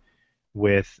on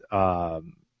with,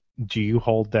 do you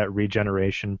hold that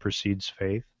regeneration precedes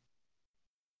faith?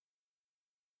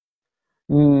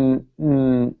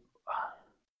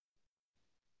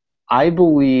 I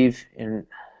believe, and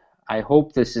I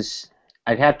hope this is,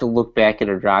 I'd have to look back at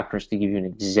our doctrines to give you an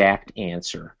exact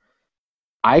answer.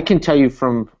 I can tell you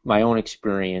from my own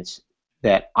experience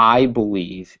that I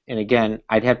believe, and again,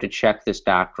 I'd have to check this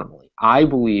doctrinally, I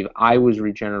believe I was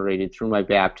regenerated through my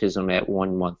baptism at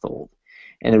 1 month old.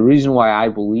 And the reason why I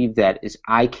believe that is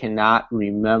I cannot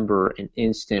remember an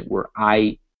instant where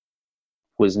I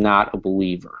was not a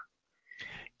believer.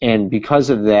 And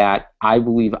because of that, I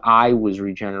believe I was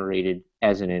regenerated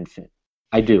as an infant.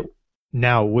 I do.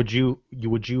 Now, would you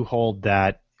hold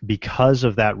that because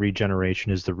of that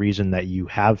regeneration is the reason that you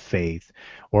have faith,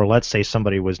 or let's say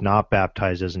somebody was not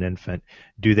baptized as an infant,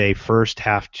 do they first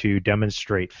have to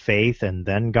demonstrate faith and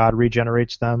then God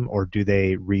regenerates them, or do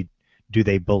they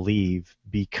believe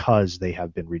because they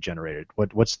have been regenerated?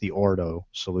 What's the Ordo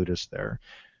Salutis there?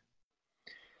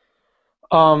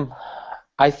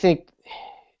 I think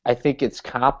it's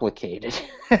complicated,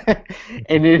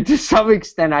 and to some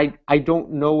extent, I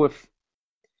don't know if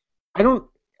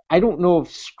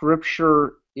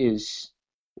Scripture is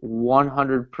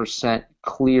 100%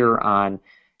 clear on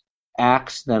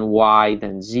X, then Y,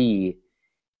 then Z.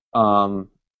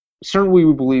 Certainly,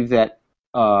 we believe that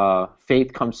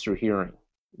faith comes through hearing,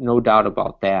 no doubt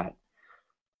about that.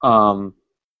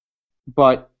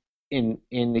 But in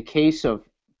the case of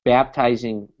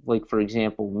baptizing, like for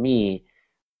example me,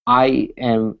 I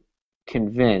am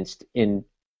convinced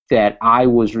that I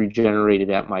was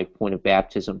regenerated at my point of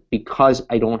baptism because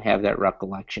I don't have that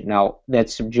recollection. Now,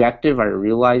 that's subjective, I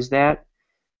realize that,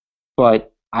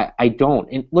 but I don't.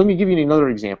 And let me give you another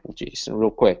example, Jason,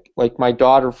 real quick. Like my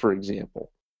daughter, for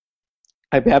example.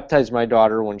 I baptized my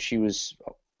daughter when she was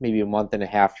maybe a month and a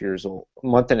half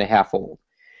old.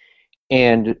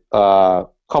 And a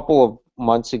couple of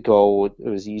months ago, it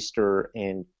was Easter,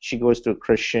 and she goes to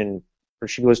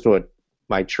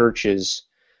my church's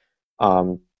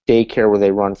daycare where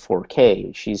they run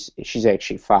 4K. She's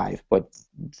actually 5, but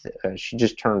she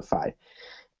just turned 5.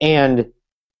 And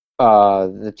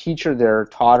the teacher there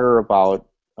taught her about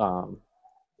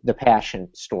the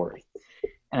Passion story.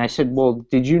 And I said, well,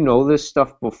 did you know this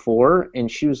stuff before?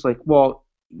 And she was like, well,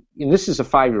 and this is a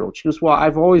 5-year-old. She goes, well,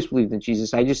 I've always believed in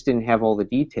Jesus. I just didn't have all the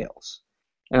details.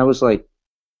 And I was like,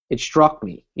 it struck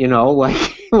me,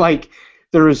 like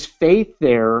there was faith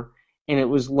there, and it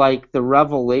was like the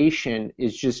revelation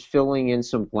is just filling in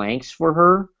some blanks for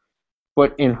her.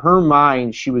 But in her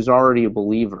mind, she was already a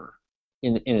believer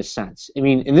in a sense. I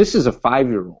mean, and this is a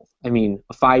 5-year-old. I mean,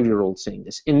 a 5-year-old saying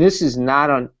this. And this is not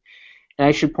on... And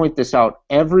I should point this out,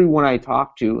 everyone I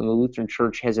talk to in the Lutheran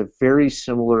Church has a very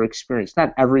similar experience.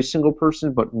 Not every single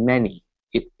person, but many.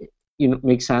 It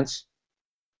makes sense?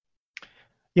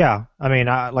 Yeah, I mean,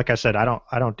 like I said, I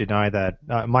don't deny that.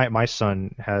 My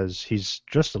son he's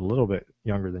just a little bit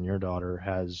younger than your daughter,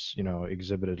 has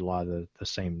exhibited a lot of the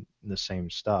same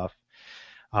stuff.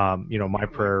 My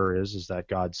prayer is that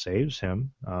God saves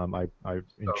him. I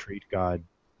entreat God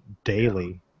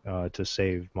daily to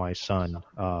save my son.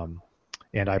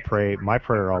 And I pray, my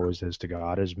prayer always is to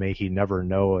God is may he never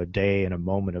know a day and a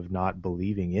moment of not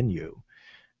believing in you,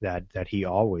 that he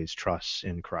always trusts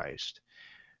in Christ.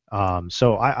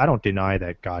 So I don't deny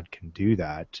that God can do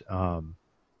that.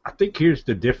 I think here's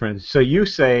the difference. So you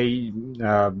say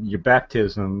your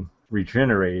baptism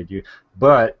regenerated you,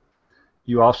 but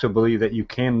you also believe that you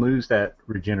can lose that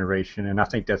regeneration, and I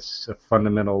think that's a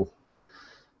fundamental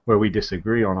where we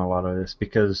disagree on a lot of this.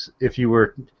 Because if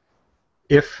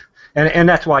and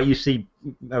that's why you see,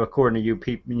 according to you,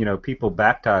 people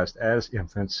baptized as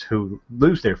infants who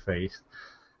lose their faith.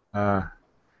 I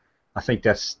think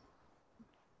that's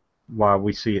why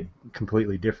we see it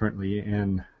completely differently,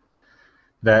 and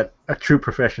that a true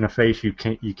profession of faith you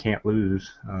can't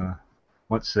lose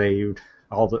once saved,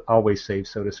 always saved,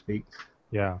 so to speak.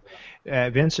 Yeah,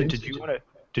 Vincent,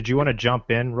 did you want to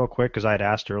jump in real quick because I had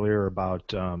asked earlier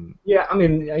about Yeah, I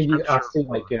mean, I scripture? see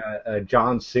like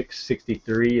John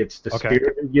 6:63. It's the Okay.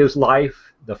 Spirit that gives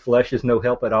life. The flesh is no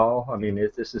help at all. I mean,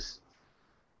 this is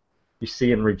you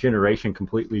see in regeneration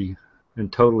completely and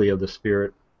totally of the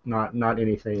Spirit, not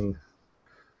anything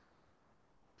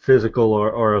physical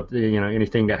or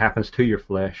anything that happens to your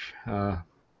flesh. You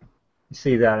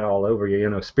see that all over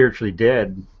you. Spiritually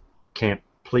dead can't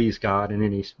please God in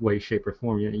any way, shape, or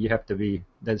form. You have to be.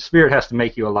 The Spirit has to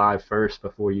make you alive first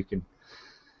before you can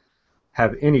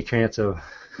have any chance of,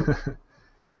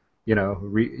 you know,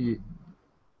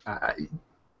 I,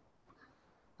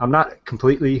 I'm not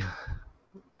completely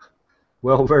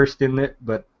well versed in it,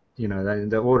 but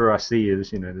the order I see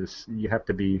is, this you have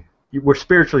to be. We're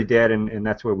spiritually dead, and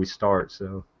that's where we start.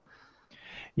 So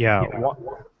Yeah,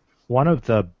 one of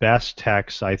the best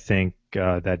texts I think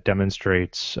that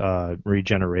demonstrates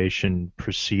regeneration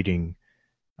preceding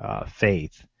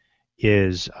faith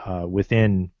is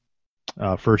within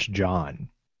 1 John.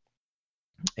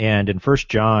 And in 1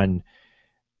 John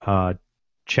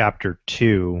chapter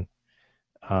 2,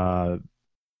 uh,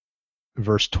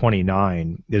 verse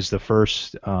 29 is the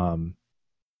first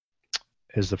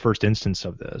instance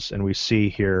of this. And we see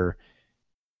here,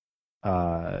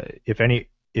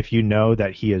 if you know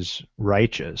that he is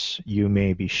righteous, you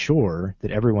may be sure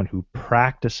that everyone who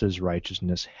practices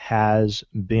righteousness has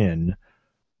been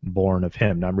born of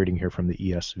him. Now I'm reading here from the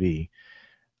ESV,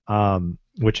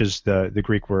 which is the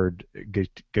Greek word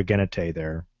gegenete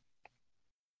there.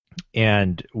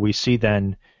 And we see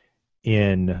then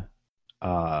in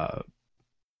the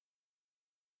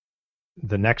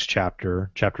next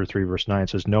chapter, chapter 3, verse 9, it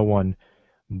says, no one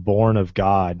born of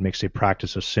God makes a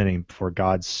practice of sinning, for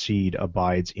God's seed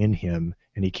abides in him,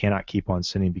 and he cannot keep on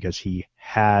sinning because he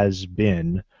has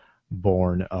been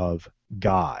born of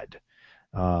God.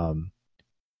 Ekton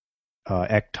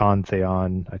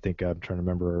theon, I think I'm trying to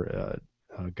remember,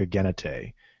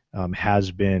 gegenete,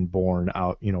 has been born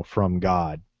out, from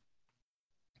God.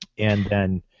 And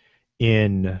then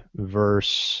in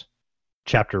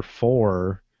chapter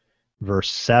 4,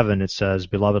 verse 7, it says,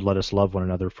 beloved, let us love one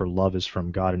another, for love is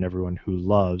from God, and everyone who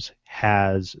loves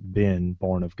has been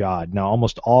born of God. Now,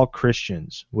 almost all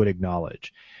Christians would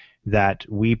acknowledge that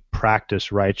we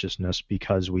practice righteousness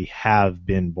because we have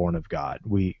been born of God.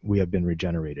 We have been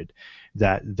regenerated.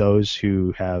 That those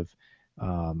who have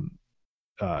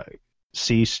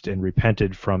ceased and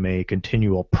repented from a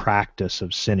continual practice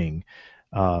of sinning,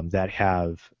 that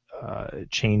have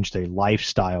changed a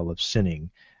lifestyle of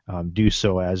sinning, do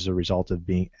so as a result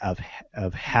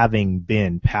of having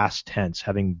been, past tense,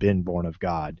 having been born of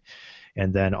God.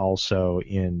 And then also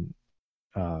in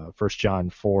 1 John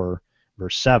 4,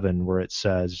 verse 7, where it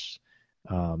says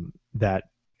that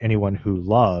anyone who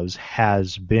loves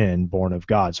has been born of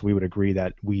God. So we would agree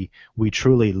that we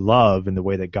truly love in the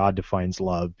way that God defines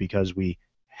love because we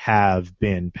have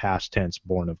been, past tense,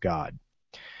 born of God.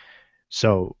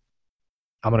 So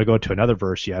I'm going to go to another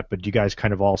verse yet, but do you guys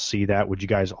kind of all see that? Would you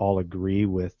guys all agree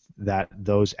with that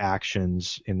those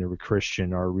actions in the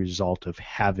Christian are a result of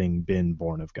having been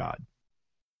born of God?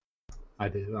 I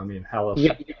do. I mean, how else?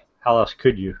 Yeah. How else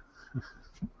could you?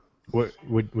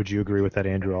 Would you agree with that,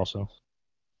 Andrew, also?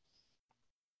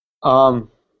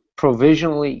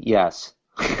 Provisionally, yes.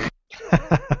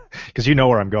 Because you know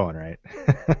where I'm going, right?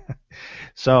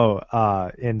 So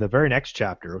in the very next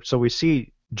chapter, so we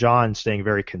see John staying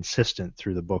very consistent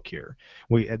through the book here.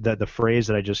 The phrase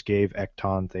that I just gave,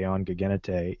 ekton theon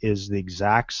gegenete, is the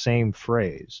exact same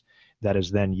phrase that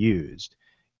is then used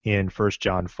in 1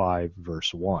 John 5,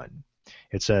 verse 1.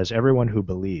 It says, everyone who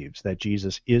believes that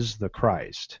Jesus is the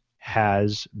Christ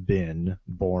has been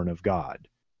born of God.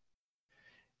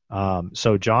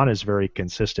 So John is very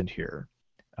consistent here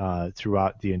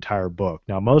throughout the entire book.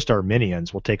 Now, most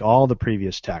Arminians will take all the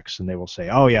previous texts and they will say,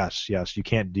 oh, yes, you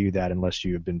can't do that unless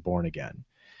you have been born again.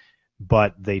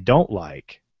 But they don't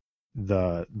like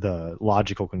the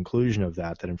logical conclusion of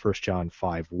that in 1 John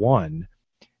 5:1,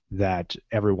 that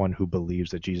everyone who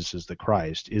believes that Jesus is the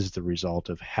Christ is the result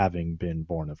of having been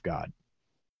born of God.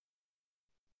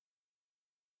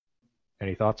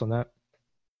 Any thoughts on that?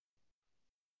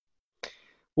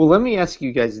 Well, let me ask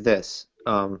you guys this.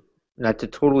 Not to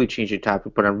totally change the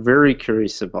topic, but I'm very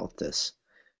curious about this.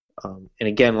 And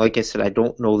again, like I said, I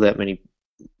don't know that many,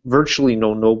 virtually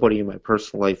know nobody in my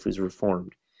personal life who's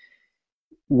Reformed.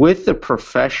 With the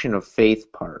profession of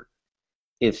faith part,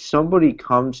 if somebody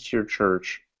comes to your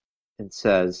church and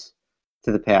says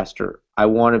to the pastor, I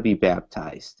want to be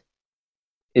baptized,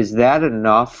 is that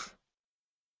enough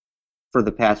for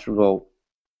the pastor to go,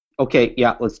 okay,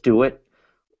 yeah, let's do it?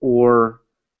 Or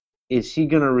is he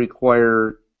going to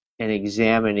require an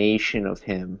examination of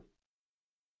him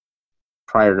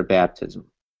prior to baptism?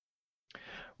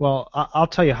 Well, I'll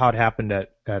tell you how it happened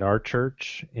at our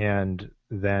church, and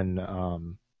then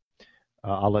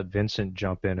I'll let Vincent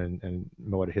jump in and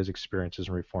what his experiences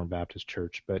in Reformed Baptist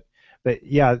Church. But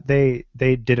yeah, they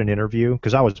did an interview,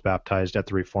 because I was baptized at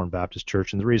the Reformed Baptist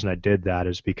Church, and the reason I did that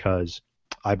is because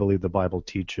I believe the Bible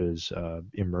teaches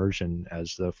immersion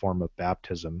as the form of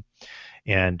baptism.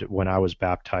 And when I was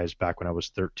baptized back when I was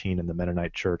 13 in the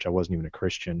Mennonite Church, I wasn't even a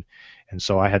Christian, and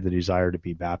so I had the desire to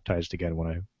be baptized again when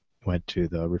I went to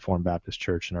the Reformed Baptist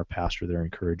Church, and our pastor there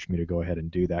encouraged me to go ahead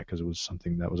and do that because it was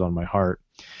something that was on my heart.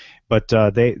 But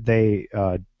they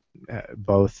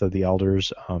both of the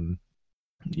elders,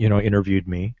 interviewed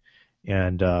me,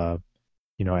 and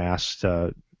asked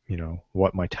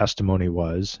what my testimony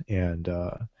was, and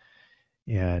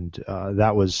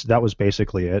that was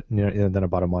basically it. And then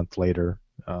about a month later,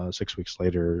 6 weeks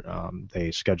later,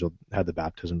 they had the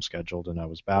baptism scheduled, and I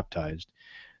was baptized.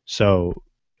 So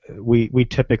we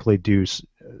typically do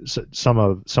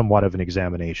somewhat of an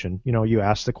examination. You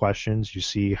ask the questions, you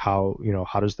see how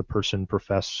does the person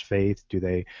profess faith? Do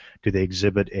they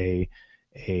exhibit a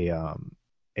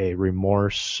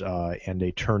remorse and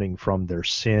a turning from their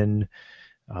sin?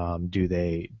 Do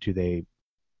they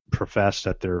profess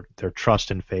that their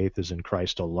trust and faith is in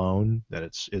Christ alone, that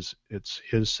it's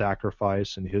His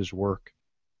sacrifice and His work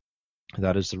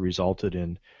that has resulted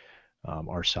in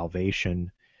our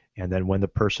salvation? And then when the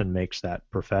person makes that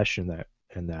profession, that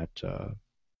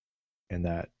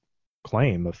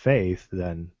claim of faith,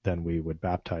 then we would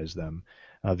baptize them.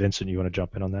 Vincent, you want to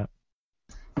jump in on that?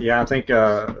 Yeah, I think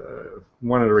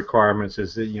one of the requirements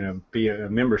is that be a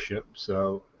membership.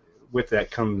 So with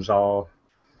that comes all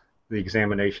the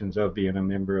examinations of being a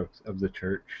member of the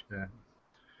church.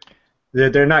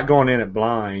 They're not going in it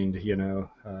blind. You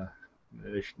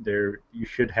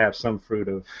should have some fruit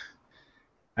of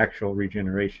actual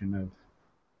regeneration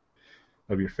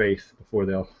of your faith before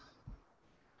they'll,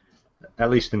 at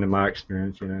least in my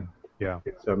experience, Yeah.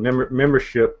 So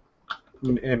membership,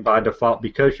 and by default,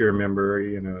 because you're a member,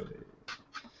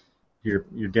 you're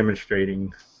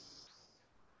demonstrating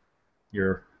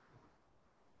your,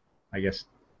 I guess,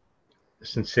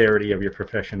 sincerity of your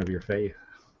profession of your faith.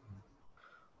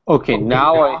 Okay,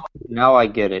 now I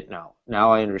get it now.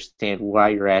 Now I understand why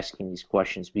you're asking these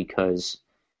questions, because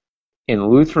in the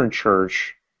Lutheran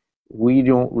Church, we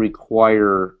don't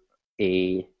require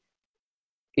if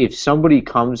somebody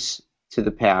comes to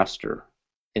the pastor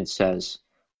and says,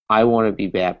 I want to be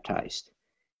baptized,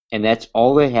 and that's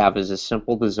all they have is a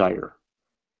simple desire,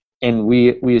 and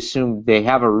we assume they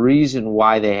have a reason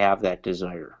why they have that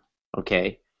desire,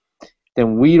 okay,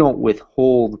 then we don't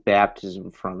withhold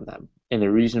baptism from them. And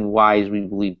the reason why is we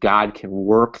believe God can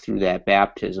work through that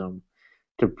baptism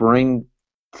to bring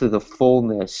to the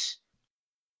fullness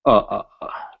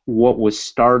what was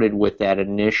started with that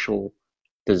initial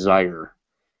desire.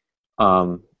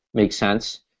 Make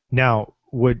sense? Now,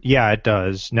 it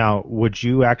does. Now, would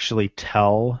you actually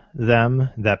tell them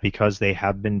that because they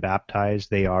have been baptized,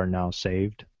 they are now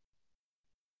saved?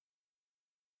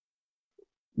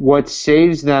 What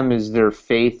saves them is their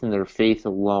faith and their faith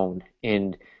alone.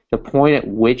 And the point at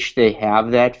which they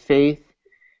have that faith,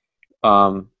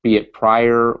 be it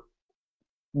prior,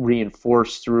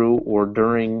 reinforced through, or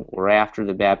during or after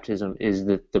the baptism, is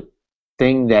the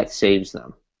thing that saves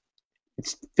them.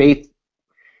 It's faith.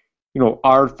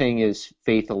 Our thing is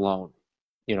faith alone.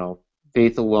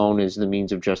 Faith alone is the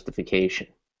means of justification.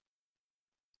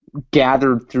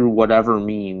 Gathered through whatever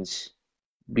means,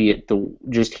 be it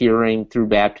just hearing through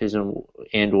baptism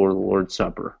and or the Lord's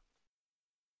Supper.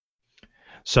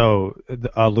 So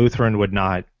a Lutheran would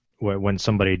not, when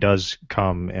somebody does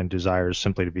come and desires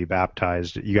simply to be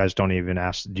baptized, you guys don't even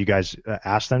ask. Do you guys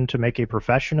ask them to make a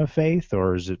profession of faith,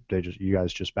 or is it you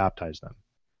guys just baptize them?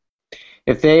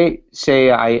 If they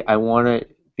say, I want to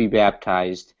be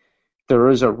baptized, there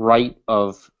is a rite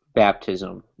of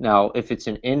baptism. Now, if it's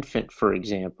an infant, for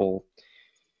example,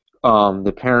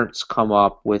 the parents come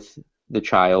up with the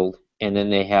child, and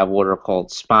then they have what are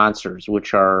called sponsors,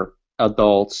 which are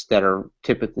adults that are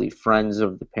typically friends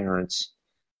of the parents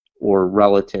or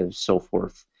relatives, so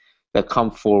forth, that come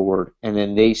forward, and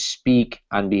then they speak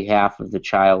on behalf of the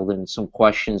child, and some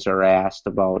questions are asked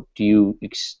about, do you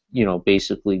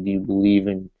believe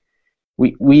in,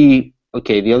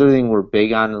 the other thing we're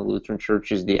big on in the Lutheran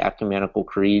Church is the ecumenical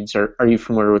creeds. Are you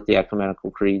familiar with the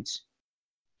ecumenical creeds?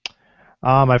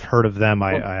 I've heard of them.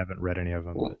 I haven't read any of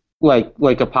them.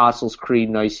 Like Apostles' Creed,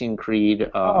 Nicene Creed.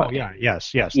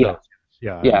 Yes.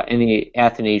 Yeah. And the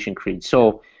Athanasian Creed.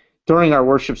 So during our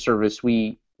worship service,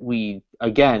 we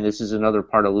again, this is another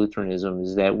part of Lutheranism,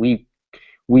 is that we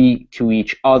to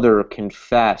each other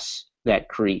confess that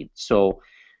creed. So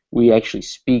we actually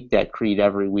speak that creed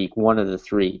every week, one of the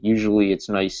three. Usually it's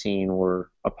Nicene or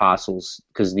Apostles,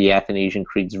 because the Athanasian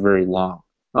Creed's very long.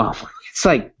 It's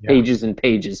like pages and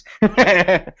pages.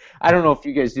 I don't know if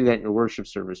you guys do that in your worship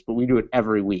service, but we do it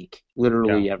every week,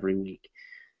 literally every week.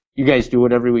 You guys do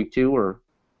it every week too, or?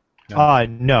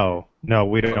 No,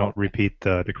 we don't repeat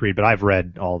the creed, but I've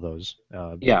read all those,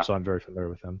 so I'm very familiar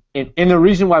with them. And the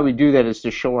reason why we do that is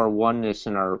to show our oneness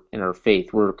in our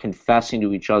faith. We're confessing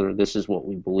to each other, this is what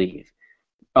we believe.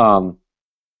 And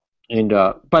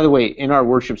by the way, in our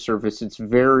worship service,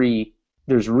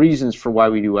 there's reasons for why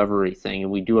we do everything,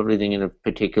 and we do everything in a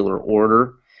particular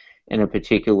order, in a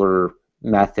particular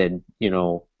method.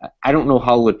 I don't know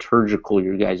how liturgical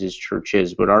your guys' church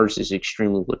is, but ours is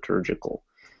extremely liturgical.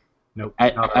 Nope.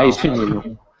 I assume you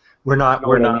know. We're not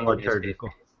liturgical.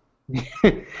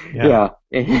 Yeah.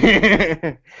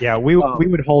 We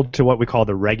would hold to what we call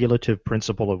the regulative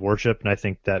principle of worship, and I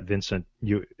think that Vincent,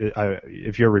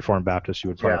 if you're a Reformed Baptist, you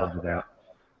would probably do that.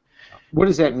 What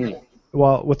does that mean?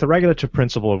 Well, with the regulative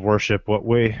principle of worship,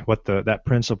 that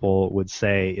principle would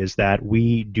say is that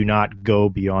we do not go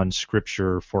beyond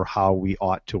Scripture for how we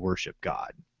ought to worship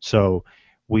God. So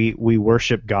we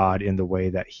worship God in the way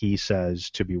that He says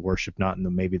to be worshipped, not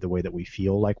in maybe the way that we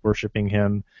feel like worshiping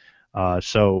Him.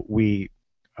 So we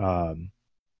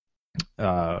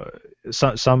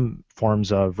some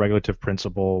forms of regulative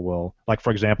principle will, like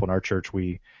for example, in our church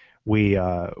we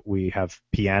have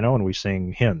piano and we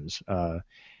sing hymns.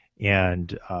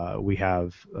 And we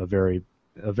have a very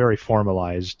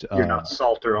formalized. You're not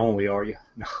Psalter only, are you?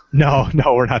 No,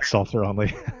 we're not Psalter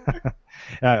only.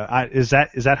 Is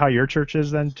that how your church is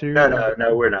then too?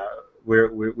 No, we're not.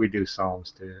 We do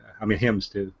psalms too. I mean hymns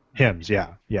too. Hymns,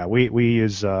 yeah. We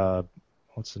use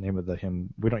what's the name of the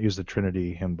hymn? We don't use the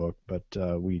Trinity hymn book, but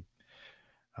we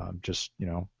just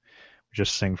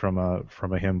sing from a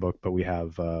hymn book. But we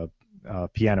have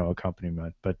piano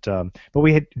accompaniment, but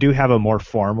we do have a more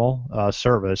formal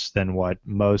service than what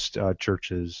most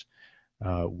churches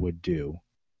would do,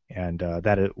 and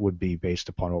that it would be based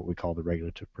upon what we call the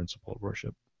regulative principle of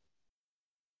worship.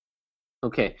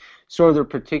 Okay, so are there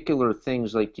particular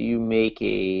things, like do you make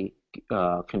a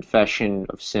confession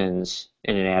of sins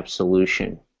and an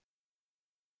absolution?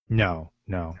 No.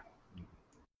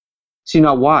 See,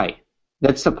 now why?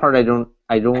 That's the part I don't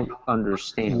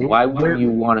understand. Why would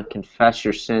you want to confess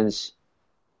your sins?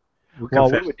 Well,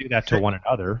 we would do that to one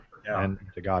another and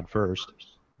to God first.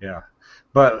 Yeah,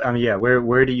 but I mean,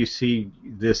 where do you see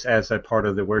this as a part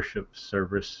of the worship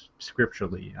service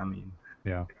scripturally? I mean,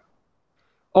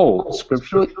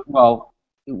 Scripturally? Well,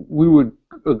 we would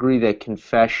agree that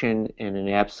confession and an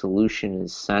absolution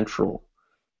is central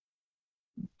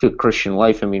to Christian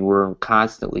life. I mean, we're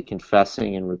constantly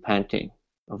confessing and repenting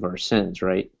of our sins,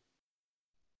 right?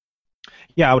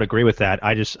 Yeah, I would agree with that.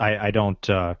 I don't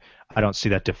see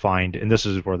that defined, and this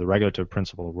is where the regulative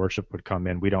principle of worship would come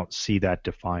in. We don't see that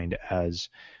defined as,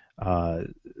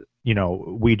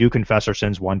 we do confess our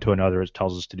sins one to another, as it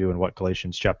tells us to do in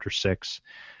Galatians chapter 6,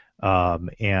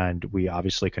 and we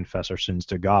obviously confess our sins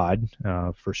to God,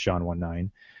 1 John 1:9,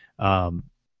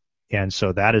 and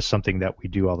so that is something that we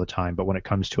do all the time. But when it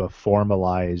comes to a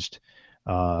formalized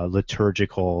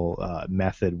liturgical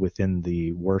method within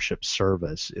the worship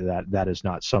service, that is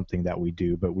not something that we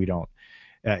do. But we don't,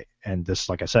 and this,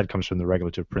 like I said, comes from the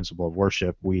regulative principle of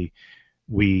worship. We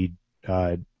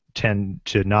tend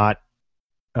to not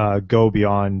go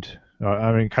beyond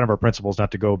kind of our principle is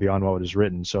not to go beyond what is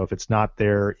written. So if it's not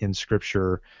there in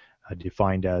Scripture,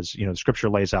 defined as, Scripture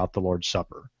lays out the Lord's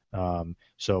Supper.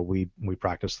 So we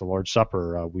practice the Lord's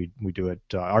Supper. We do it.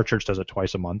 Our church does it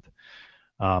twice a month.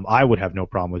 I would have no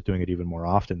problem with doing it even more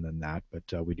often than that,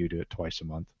 but we do it twice a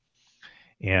month.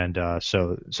 And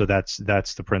so that's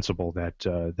the principle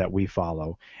that we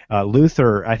follow.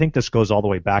 Luther, I think this goes all the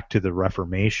way back to the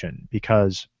Reformation,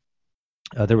 because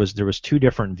there was two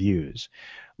different views.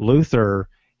 Luther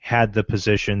had the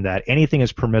position that anything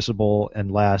is permissible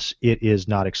unless it is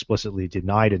not explicitly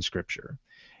denied in Scripture.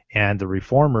 And the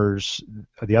reformers,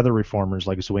 the other reformers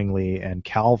like Zwingli and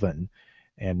Calvin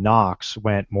and Knox,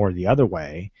 went more the other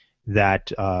way,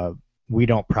 that we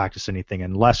don't practice anything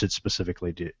unless it's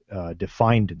specifically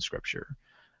defined in Scripture.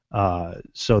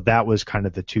 So that was kind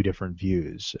of the two different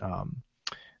views.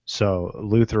 So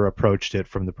Luther approached it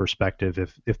from the perspective,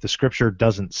 if the Scripture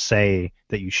doesn't say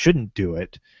that you shouldn't do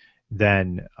it,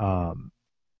 then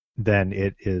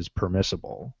it is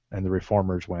permissible, and the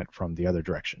reformers went from the other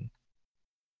direction.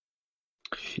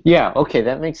 Yeah, okay,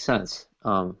 that makes sense.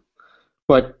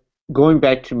 But going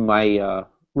back to my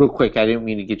real quick, I didn't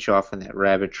mean to get you off on that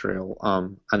rabbit trail.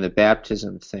 On the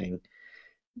baptism thing,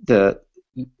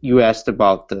 you asked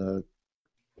about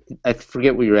I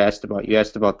forget what you asked about. You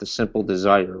asked about the simple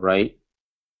desire, right?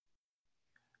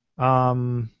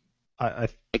 I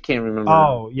can't remember.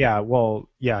 Oh, yeah. Well,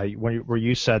 yeah. Where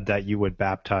you said that you would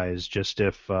baptize just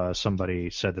if somebody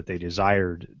said that they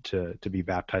desired to be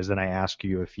baptized, then I ask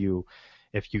you if you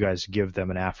guys give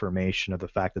them an affirmation of the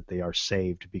fact that they are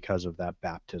saved because of that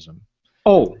baptism.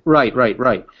 Oh, right.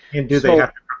 And do they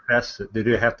have to profess it? Do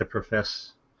they have to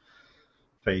profess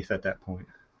faith at that point?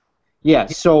 Yeah.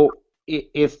 So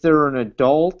if they're an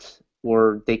adult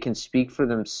or they can speak for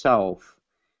themselves,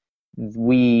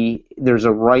 there's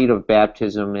a rite of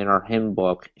baptism in our hymn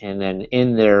book, and then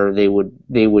in there they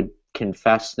would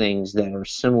confess things that are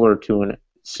similar to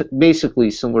basically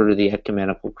similar to the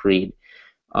ecumenical creed.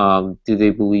 Do they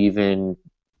believe in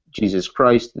Jesus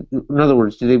Christ? In other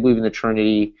words, do they believe in the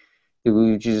Trinity? Do they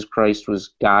believe Jesus Christ was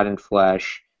God in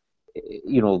flesh?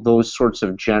 Those sorts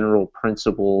of general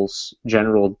principles,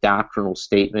 general doctrinal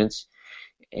statements.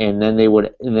 And then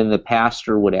the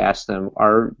pastor would ask them,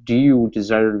 do you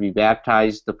desire to be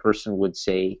baptized? The person would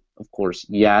say, of course,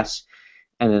 yes.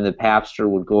 And then the pastor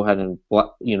would go ahead and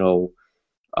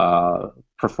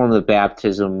perform the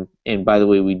baptism. And by the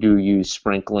way, we do use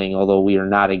sprinkling, although we are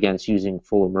not against using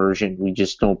full immersion. We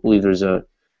just don't believe there's a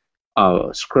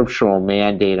scriptural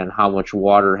mandate on how much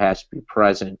water has to be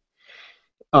present.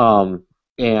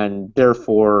 And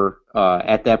therefore,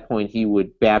 at that point, he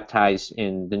would baptize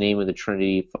in the name of the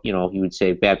Trinity. He would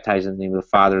say, baptize in the name of the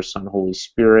Father, Son, Holy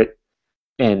Spirit,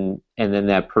 and then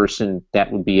that person,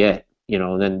 that would be it.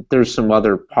 Then there's some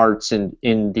other parts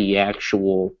in the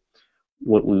actual,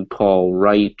 what we would call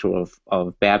rite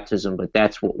of baptism, but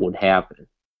that's what would happen.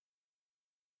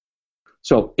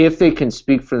 So if they can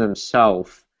speak for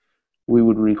themselves, we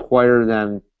would require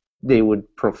them, they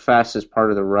would profess as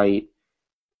part of the rite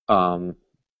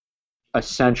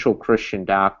essential Christian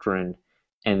doctrine,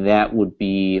 and that would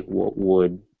be what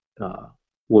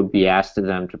would be asked of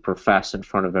them to profess in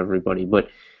front of everybody.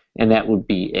 And that would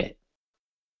be it.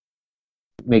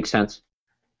 Make sense?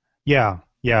 Yeah.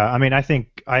 I mean, I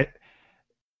think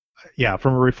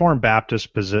from a Reformed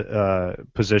Baptist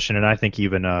position, and I think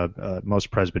even most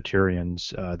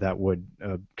Presbyterians that would,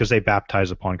 because they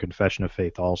baptize upon confession of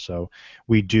faith also,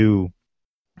 we do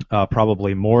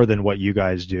probably more than what you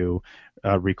guys do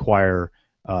require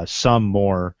some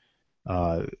more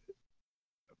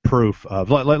proof of.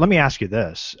 Let me ask you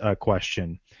this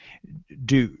question: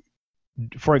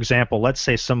 for example, let's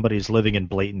say somebody's living in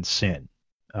blatant sin.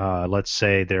 Let's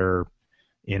say they're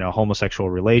in a homosexual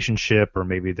relationship, or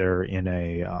maybe they're in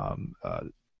a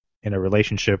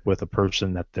relationship with a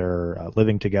person that they're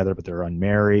living together, but they're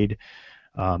unmarried,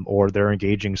 or they're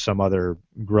engaging some other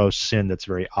gross sin that's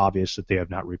very obvious that they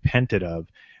have not repented of.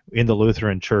 In the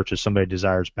Lutheran Church, if somebody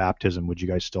desires baptism, would you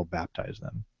guys still baptize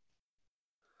them?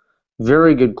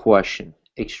 Very good question.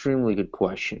 Extremely good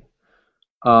question.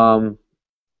 I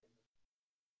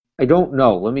don't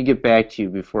know. Let me get back to you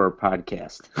before our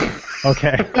podcast.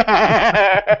 Okay.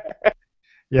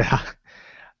 Yeah.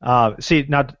 See,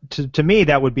 now to me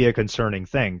that would be a concerning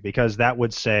thing, because that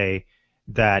would say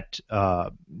that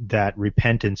that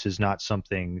repentance is not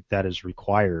something that is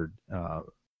required of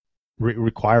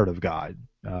God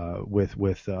with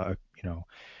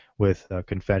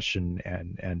confession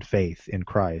and faith in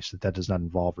Christ. That does not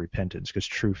involve repentance, because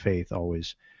true faith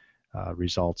always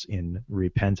results in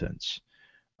repentance,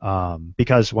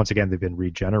 because once again they've been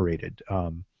regenerated.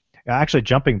 Actually,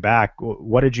 jumping back,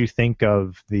 what did you think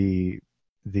of the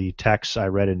text I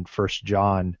read in 1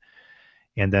 John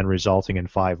and then resulting in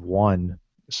 5:1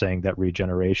 saying that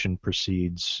regeneration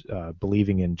precedes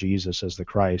believing in Jesus as the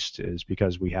Christ is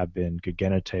because we have been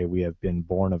gegenete, we have been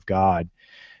born of God.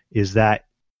 Do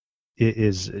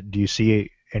you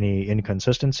see any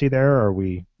inconsistency there? Or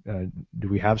do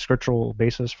we have scriptural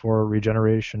basis for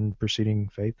regeneration preceding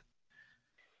faith?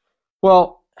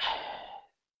 Well,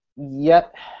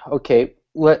 okay.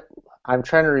 I'm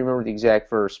trying to remember the exact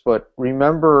verse, but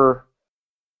remember,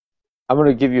 I'm going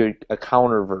to give you a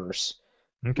counter verse.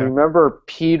 Okay. Remember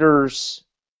Peter's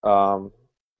sermon?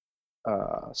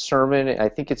 I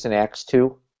think it's in Acts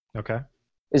 2. Okay.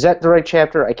 Is that the right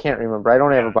chapter? I can't remember. I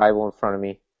don't have a Bible in front of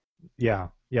me. Yeah.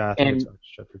 I think it's Acts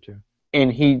chapter 2.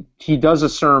 And he does a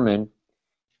sermon,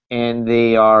 and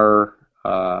they are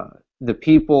the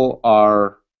people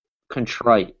are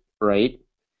contrite, right?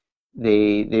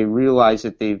 They realize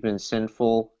that they've been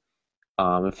sinful.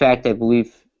 In fact, I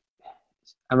believe,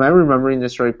 am I remembering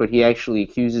this right? But he actually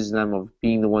accuses them of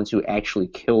being the ones who actually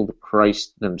killed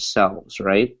Christ themselves,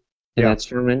 right? In that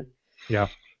sermon. Yeah.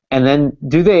 And then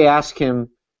do they ask him?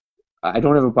 I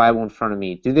don't have a Bible in front of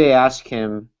me. Do they ask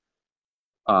him,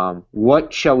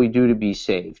 what shall we do to be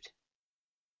saved?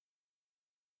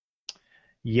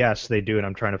 Yes, they do, and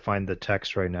I'm trying to find the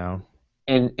text right now.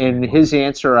 And his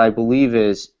answer, I believe,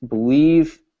 is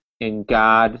believe in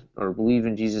God or believe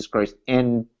in Jesus Christ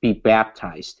and be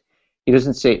baptized. He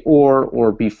doesn't say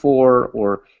or before,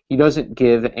 or he doesn't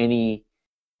give any.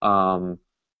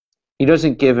 He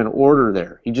doesn't give an order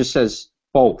there. He just says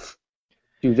both.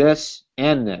 Do this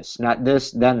and this, not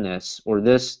this then this, or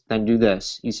this then do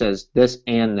this. He says this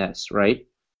and this, right?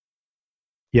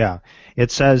 Yeah,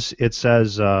 it says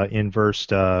in verse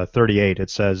 38. It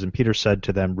says, and Peter said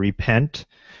to them, repent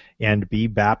and be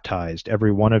baptized,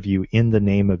 every one of you, in the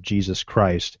name of Jesus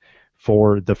Christ,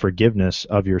 for the forgiveness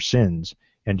of your sins,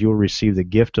 and you will receive the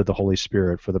gift of the Holy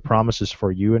Spirit. For the promise is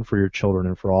for you and for your children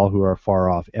and for all who are far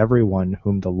off, everyone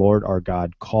whom the Lord our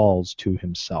God calls to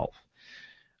Himself.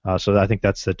 So I think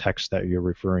that's the text that you're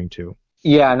referring to.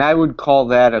 Yeah, and I would call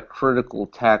that a critical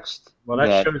text. Well,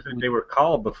 that shows that they were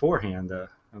called beforehand, though.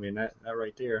 I mean, that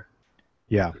right there.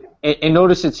 Yeah. And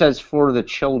notice it says for the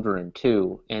children,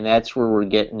 too, and that's where we're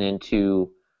getting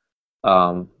into,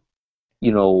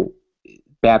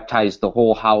 baptize the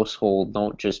whole household.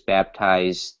 Don't just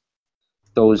baptize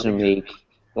those who make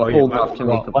old enough to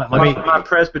make a my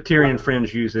Presbyterian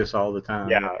friends use this all the time.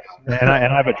 Yeah, and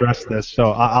I've addressed this,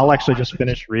 so I'll actually just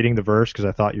finish reading the verse because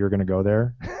I thought you were going to go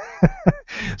there,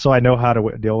 so I know how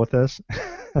to deal with this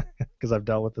because I've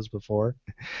dealt with this before.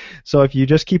 So if you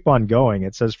just keep on going,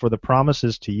 it says, "For the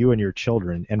promises to you and your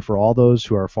children, and for all those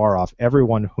who are far off,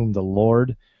 everyone whom the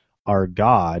Lord our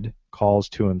God calls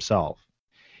to Himself."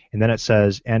 And then it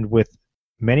says, "And with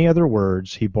many other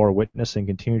words he bore witness and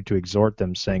continued to exhort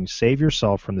them, saying, Save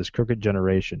yourself from this crooked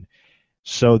generation.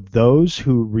 So those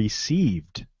who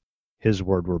received his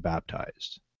word were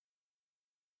baptized.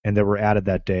 And there were added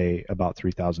that day about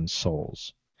 3,000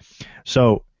 souls."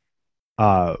 So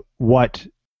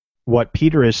what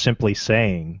Peter is simply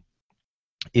saying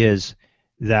is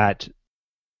that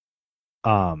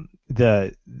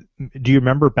do you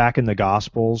remember back in the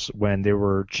Gospels when they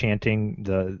were chanting,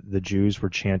 the Jews were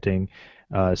chanting,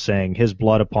 saying, "His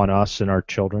blood upon us and our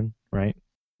children," right?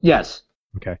 Yes.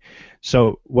 Okay.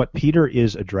 So what Peter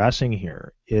is addressing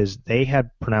here is they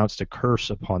had pronounced a curse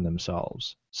upon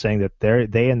themselves, saying that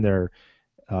they and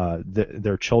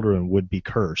their children would be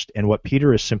cursed. And what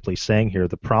Peter is simply saying here,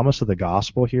 the promise of the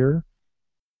gospel here,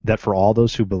 that for all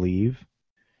those who believe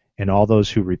and all those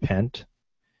who repent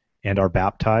and are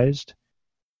baptized,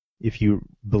 if you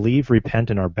believe,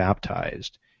 repent, and are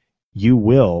baptized, you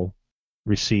will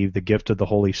receive the gift of the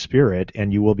Holy Spirit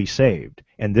and you will be saved.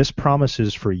 And this promise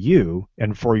is for you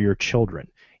and for your children.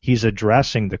 He's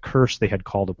addressing the curse they had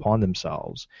called upon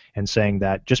themselves and saying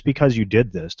that just because you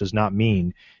did this does not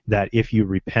mean that if you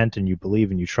repent and you believe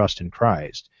and you trust in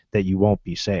Christ that you won't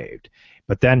be saved.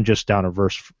 But then just down a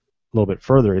verse a little bit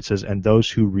further, it says, "And those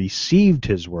who received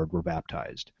his word were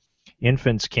baptized."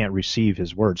 Infants can't receive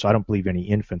his word, so I don't believe any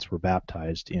infants were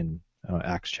baptized in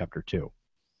Acts chapter 2.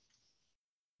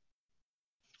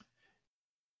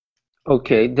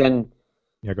 Okay, then.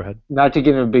 Yeah, go ahead. Not to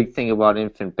get into a big thing about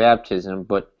infant baptism,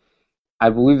 but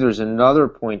I believe there's another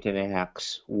point in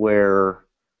Acts where,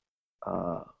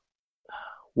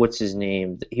 what's his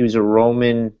name? He was a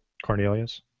Roman.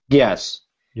 Cornelius? Yes.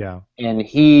 Yeah. And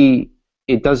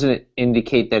it doesn't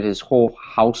indicate that his whole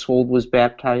household was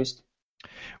baptized?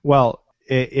 Well,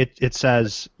 it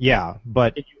says, yeah,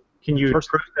 but can you prove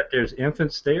that there's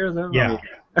infants there, though? Yeah. I mean,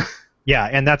 Yeah,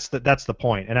 and that's the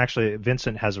point. And actually,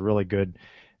 Vincent has a really good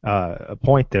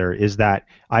point there. Is that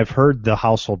I've heard the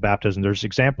household baptism. There's an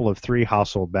example of 3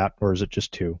 household or is it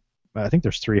just 2? I think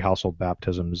there's 3 household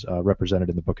baptisms represented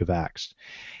in the Book of Acts.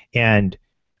 And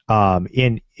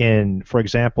in for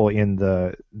example, in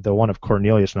the one of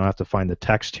Cornelius, and I'll have to find the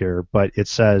text here, but it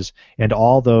says, and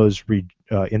all those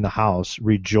in the house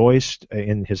rejoiced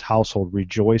in his household,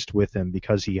 rejoiced with him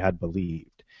because he had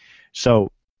believed.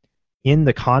 So in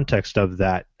the context of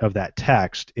that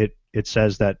text, it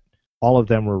says that all of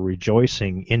them were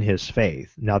rejoicing in his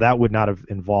faith. Now that would not have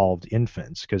involved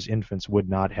infants, because infants would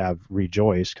not have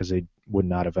rejoiced because they would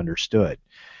not have understood.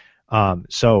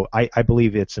 So I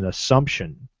believe it's an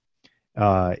assumption.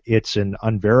 It's an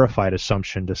unverified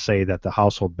assumption to say that the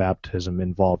household baptism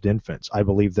involved infants. I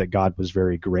believe that God was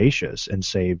very gracious and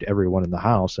saved everyone in the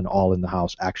house, and all in the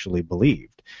house actually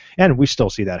believed. And we still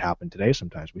see that happen today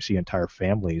sometimes. We see entire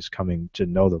families coming to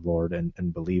know the Lord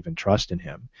and believe and trust in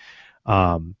him.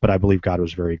 But I believe God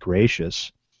was very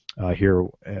gracious here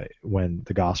when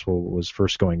the gospel was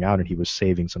first going out, and he was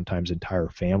saving sometimes entire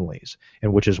families,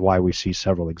 and which is why we see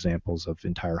several examples of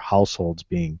entire households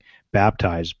being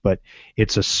baptized. But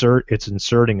it's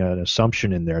inserting an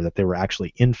assumption in there that there were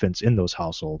actually infants in those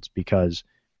households, because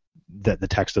that the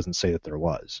text doesn't say that there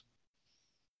was.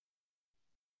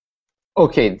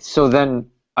 Okay, so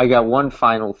then I got one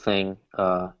final thing,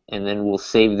 and then we'll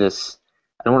save this.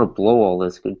 I don't want to blow all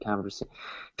this good conversation.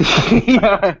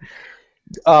 Yeah.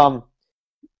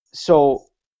 So,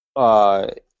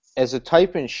 as a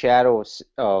type and shadow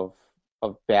of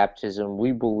baptism,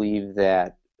 we believe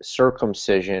that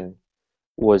circumcision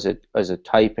was as a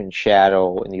type and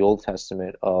shadow in the Old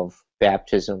Testament of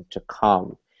baptism to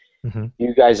come. Mm-hmm. Do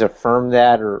you guys affirm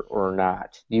that or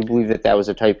not? Do you believe that that was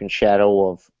a type and shadow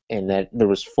of, and that there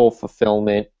was full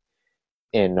fulfillment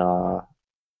in?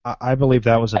 I believe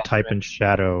that was a type and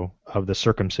shadow of the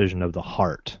circumcision of the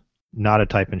heart, not a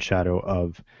type and shadow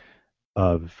of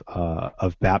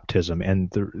baptism.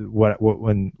 And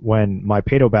when my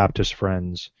Paedo-Baptist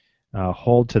friends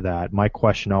hold to that, my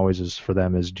question always is for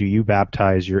them is, do you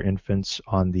baptize your infants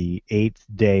on the 8th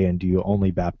day, and do you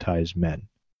only baptize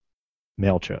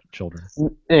male children?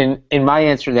 And my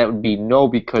answer to that would be no,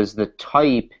 because the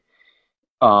type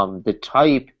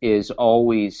is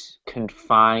always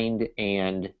confined,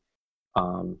 and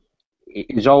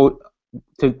is all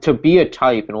to be a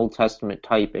type, an Old Testament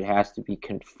type. It has to be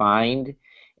confined,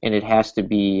 and it has to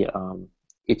be.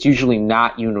 It's usually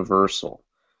not universal.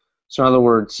 So in other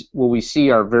words, what we see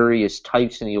are various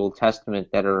types in the Old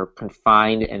Testament that are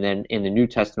confined, and then in the New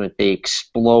Testament they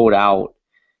explode out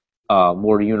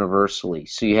more universally.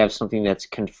 So you have something that's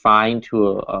confined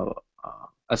to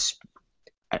a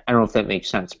I don't know if that makes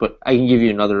sense, but I can give you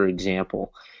another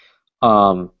example.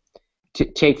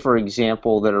 Take, for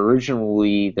example, that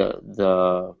originally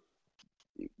the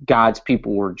God's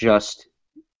people were just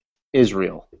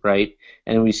Israel, right?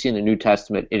 And then we see in the New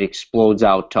Testament it explodes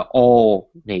out to all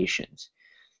nations.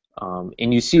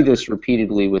 And you see this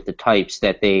repeatedly with the types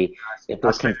that they're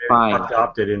confined.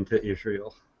 Adopted into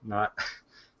Israel, not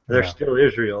they're still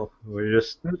Israel. We're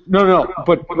just but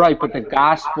the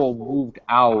gospel moved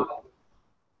out.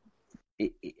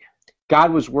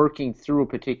 God was working through a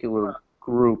particular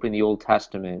group in the Old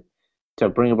Testament to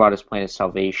bring about his plan of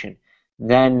salvation.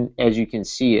 Then, as you can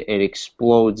see, it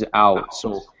explodes out.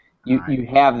 So you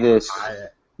have this,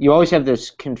 you always have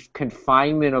this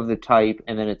confinement of the type,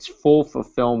 and then it's full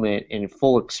fulfillment and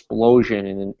full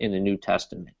explosion in the New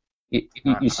Testament.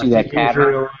 You see that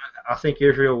pattern? I think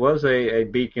Israel was a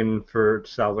beacon for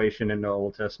salvation in the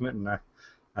Old Testament, and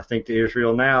I think the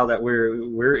Israel now that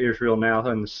we're Israel now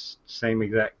in the same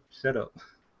exact setup.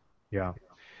 Yeah.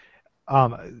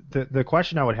 The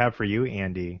question I would have for you,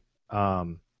 Andy,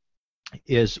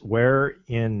 is where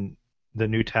in the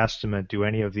New Testament do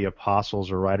any of the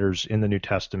apostles or writers in the New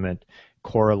Testament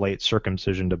correlate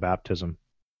circumcision to baptism?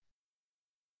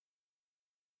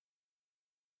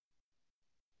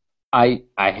 I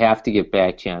have to get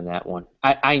back to you on that one.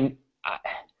 I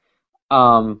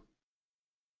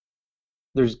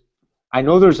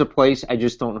know there's a place, I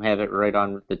just don't have it right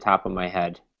on the top of my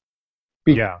head.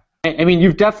 Yeah. I mean,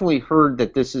 you've definitely heard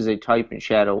that this is a type and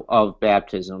shadow of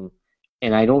baptism,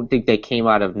 and I don't think that came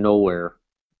out of nowhere.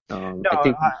 No, I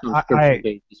think there's some scripture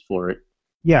basis for it.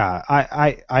 Yeah,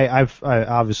 I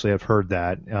obviously have heard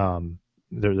that.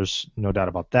 There's no doubt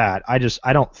about that. I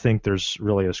don't think there's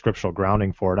really a scriptural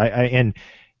grounding for it.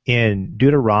 In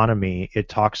Deuteronomy, it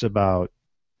talks about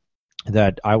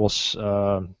that I will.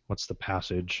 What's the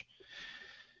passage?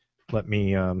 Let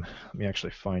me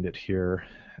actually find it here.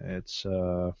 It's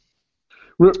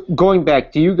going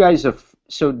back. Do you guys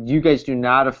so you guys do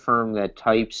not affirm that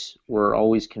types were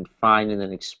always confined and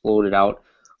then exploded out.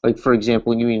 Like, for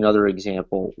example, give me another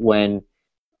example. When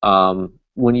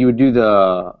you would do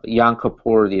the Yom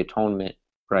Kippur, the atonement,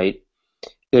 right?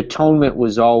 The atonement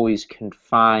was always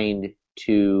confined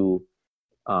to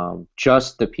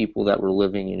just the people that were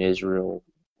living in Israel.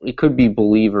 It could be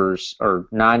believers or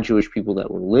non-Jewish people that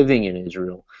were living in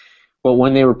Israel. But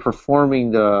when they were performing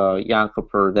the Yom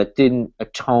Kippur, that didn't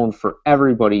atone for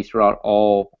everybody throughout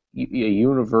all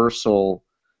universal.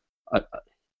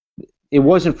 It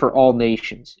wasn't for all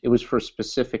nations. It was for a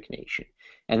specific nation.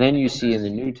 And then you see in the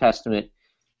New Testament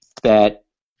that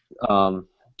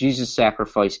Jesus'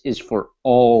 sacrifice is for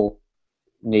all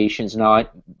nations. Now,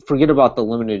 forget about the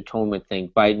limited atonement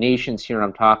thing. By nations here,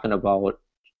 I'm talking about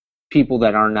people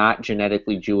that are not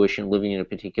genetically Jewish and living in a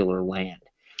particular land.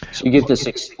 So you get this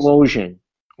explosion.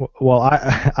 Well,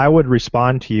 I would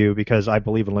respond to you because I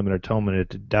believe in limited atonement.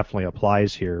 It definitely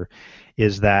applies here.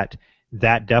 Is that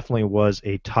definitely was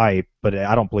a type, but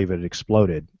I don't believe it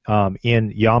exploded.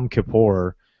 In Yom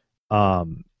Kippur,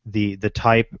 the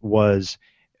type was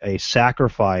a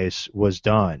sacrifice was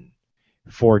done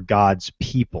for God's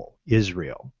people,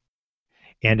 Israel.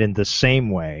 And in the same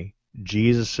way,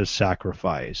 Jesus'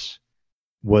 sacrifice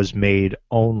was made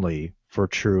only for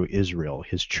true Israel,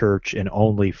 his church, and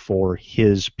only for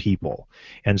his people.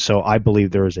 And so I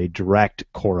believe there is a direct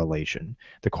correlation.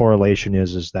 The correlation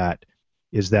is that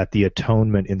the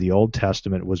atonement in the Old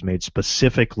Testament was made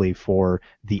specifically for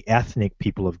the ethnic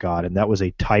people of God, and that was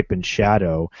a type and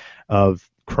shadow of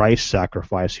Christ's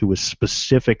sacrifice, who was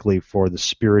specifically for the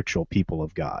spiritual people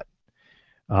of God,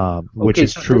 which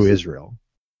is true Israel.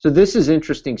 So this is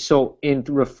interesting. So in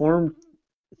Reformed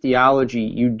theology,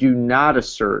 you do not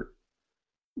assert,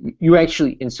 you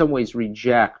actually in some ways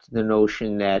reject the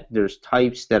notion that there's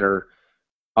types that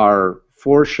are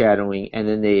foreshadowing and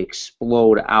then they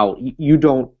explode out. You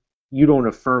don't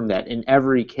affirm that. In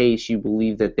every case, you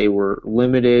believe that they were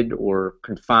limited or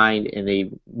confined, and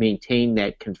they maintain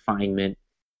that confinement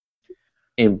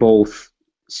in both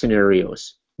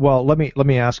scenarios. Well, let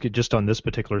me ask you just on this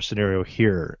particular scenario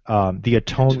here. The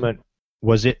atonement,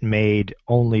 was it made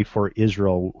only for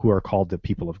Israel, who are called the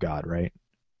people of God, right?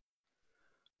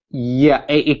 Yeah,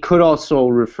 it could also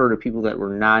refer to people that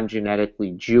were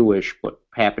non-genetically Jewish but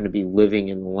happen to be living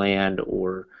in the land,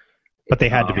 or. But they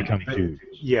had to become Jews.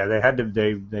 Yeah, they had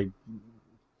to.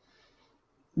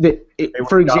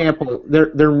 For example,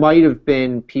 there might have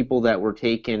been people that were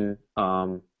taken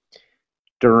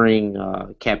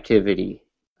during captivity,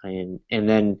 and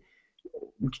then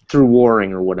through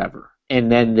warring or whatever,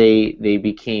 and then they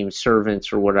became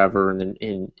servants or whatever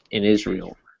in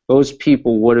Israel. Those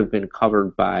people would have been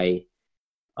covered by,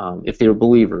 if they were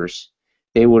believers,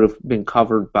 they would have been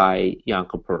covered by Yom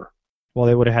Kippur. Well,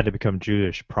 they would have had to become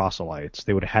Jewish proselytes.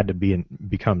 They would have had to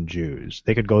become Jews.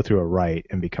 They could go through a rite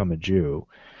and become a Jew,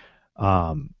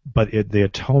 but the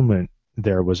atonement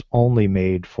there was only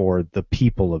made for the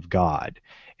people of God.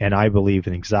 And I believe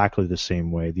in exactly the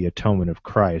same way the atonement of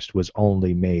Christ was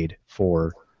only made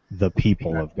for the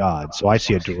people of God. So I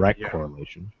see a direct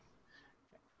correlation.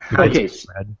 Okay.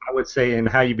 I would say in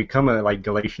how you become like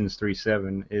Galatians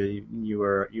 3:7, you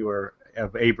are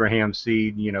of Abraham's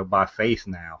seed, by faith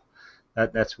now.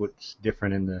 That's what's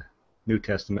different in the New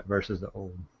Testament versus the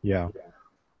Old. Yeah.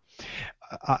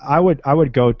 I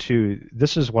would go to,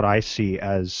 this is what I see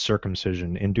as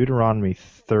circumcision. In Deuteronomy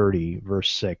 30,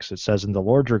 verse 6, it says, "And the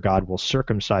Lord your God will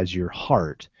circumcise your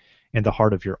heart and the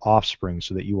heart of your offspring,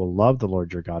 so that you will love the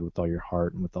Lord your God with all your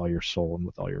heart and with all your soul and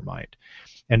with all your might."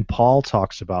 And Paul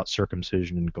talks about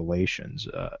circumcision in Galatians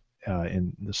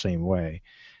in the same way.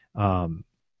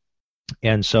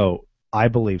 And so I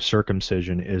believe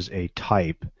circumcision is a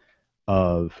type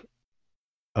of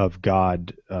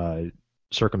God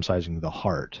circumcising the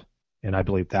heart, and I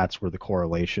believe that's where the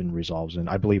correlation resolves in.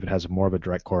 I believe it has more of a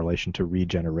direct correlation to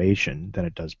regeneration than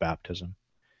it does baptism.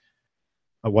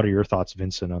 What are your thoughts,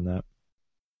 Vincent, on that?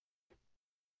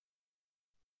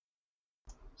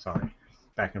 Sorry,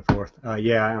 back and forth.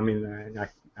 Yeah, I mean,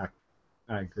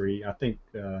 I agree. I think,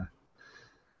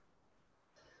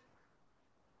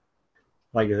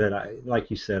 like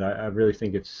you said, I really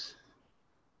think it's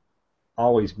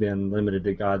always been limited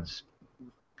to God's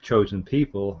chosen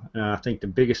people, and I think the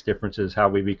biggest difference is how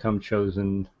we become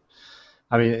chosen.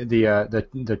 I mean,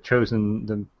 the chosen,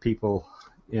 the people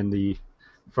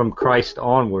from Christ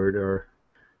onward, or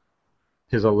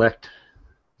his elect,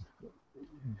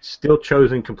 still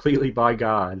chosen completely by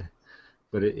God,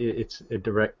 but it's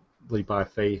directly by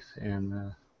faith,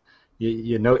 and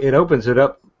it opens it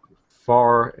up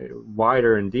far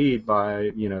wider indeed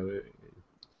by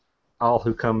all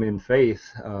who come in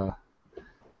faith.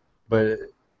 but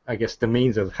I guess the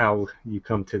means of how you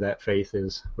come to that faith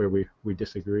is where we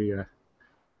disagree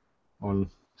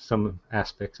on some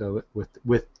aspects of it with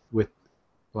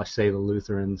let's say the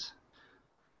Lutherans.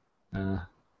 Well,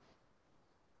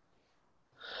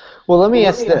 let me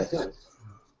ask this: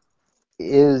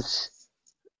 is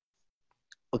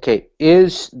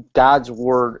God's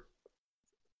word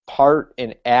part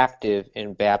and active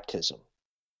in baptism?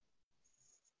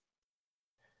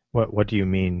 What do you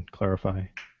mean? Clarify.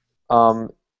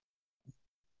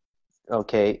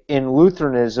 Okay, in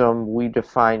Lutheranism, we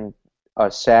define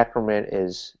a sacrament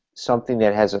as something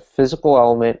that has a physical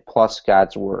element plus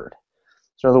God's word.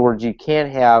 So, in other words, you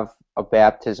can't have a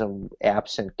baptism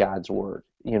absent God's word.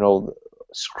 You know,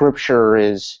 Scripture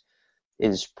is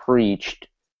preached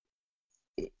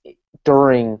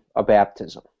during a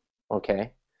baptism.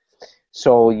 Okay,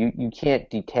 so you can't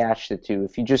detach the two.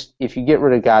 If you get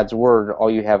rid of God's word,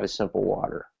 all you have is simple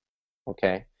water.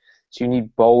 Okay, so you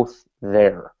need both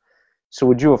there. So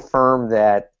would you affirm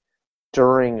that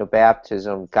during a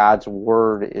baptism, God's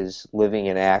word is living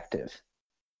and active?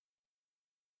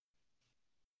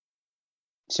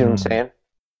 See what I'm saying?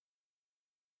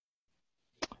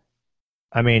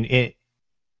 I mean,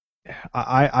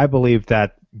 I believe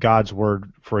that God's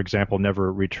word, for example,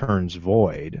 never returns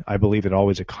void. I believe it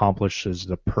always accomplishes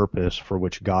the purpose for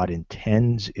which God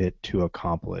intends it to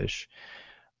accomplish.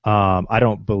 I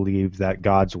don't believe that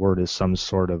God's word is some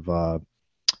sort of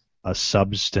a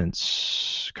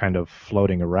substance kind of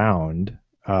floating around.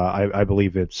 I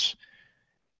believe it's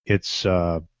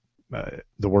the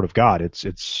word of God.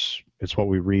 It's what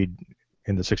we read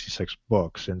in the 66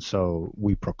 books, and so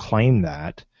we proclaim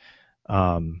that.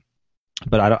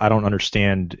 But I don't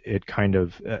understand it. Kind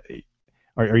of,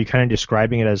 are you kind of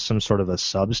describing it as some sort of a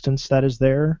substance that is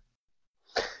there?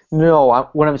 No,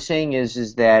 what I'm saying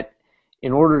is that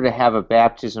in order to have a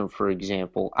baptism, for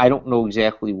example, I don't know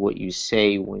exactly what you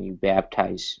say when you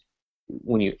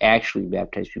actually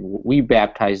baptize people. We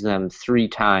baptize them 3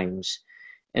 times,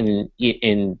 and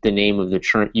in the name of the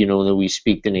Trinity, that we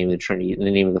speak the name of the Trinity, in the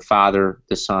name of the Father,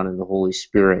 the Son, and the Holy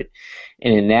Spirit.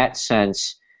 And in that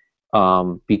sense,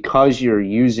 because you're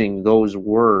using those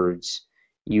words,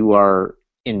 you are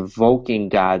invoking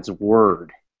God's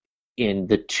word. And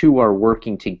the two are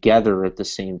working together at the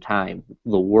same time,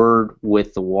 the word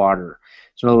with the water.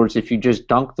 So in other words, if you just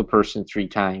dunk the person 3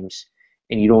 times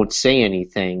and you don't say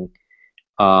anything,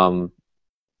 then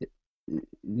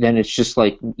it's just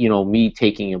like, me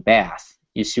taking a bath.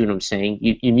 You see what I'm saying?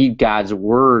 You need God's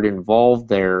word involved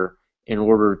there in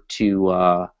order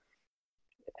to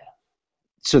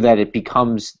so that it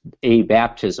becomes a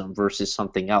baptism versus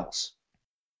something else.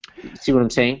 See what I'm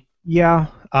saying? Yeah,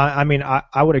 I mean,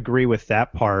 I would agree with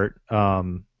that part.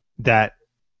 That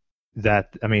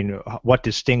I mean, what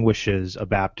distinguishes a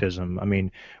baptism? I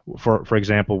mean, for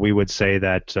example, we would say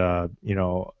that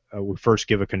we first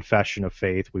give a confession of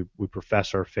faith. We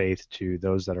profess our faith to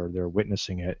those that are there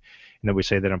witnessing it, and then we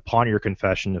say that upon your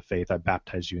confession of faith, I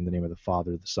baptize you in the name of the Father,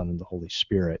 the Son, and the Holy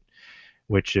Spirit,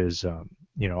 which is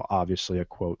obviously a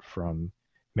quote from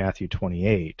Matthew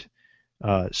 28.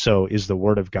 So is the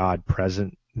Word of God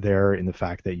present there in the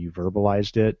fact that you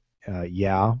verbalized it?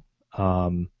 Yeah.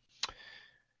 I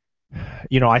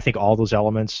think all those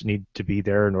elements need to be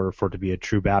there in order for it to be a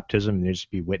true baptism. There needs to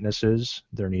be witnesses.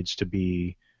 There needs to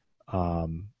be I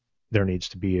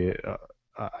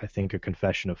think, a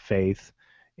confession of faith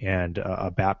and a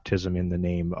baptism in the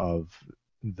name of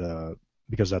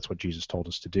because that's what Jesus told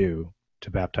us to do,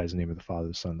 to baptize in the name of the Father,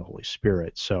 the Son, and the Holy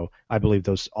Spirit. So I believe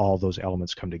all those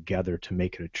elements come together to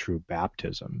make it a true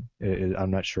baptism.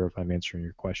 I'm not sure if I'm answering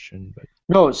your question, but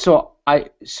no. So I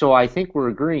think we're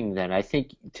agreeing then. I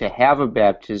think to have a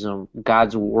baptism,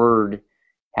 God's word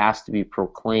has to be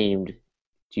proclaimed,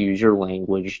 to use your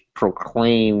language,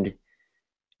 proclaimed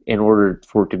in order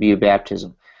for it to be a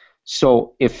baptism.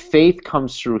 So if faith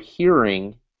comes through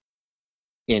hearing,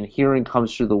 and hearing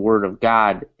comes through the Word of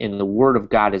God, and the Word of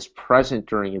God is present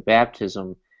during a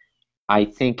baptism, I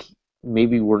think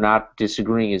maybe we're not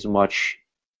disagreeing as much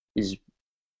as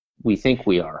we think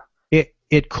we are.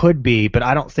 It could be, but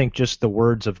I don't think just the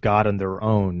words of God on their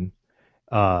own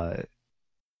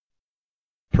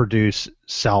produce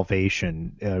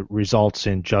salvation, results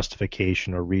in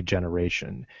justification or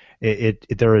regeneration.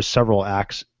 There is several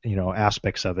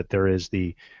aspects of it. There is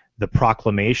the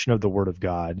proclamation of the Word of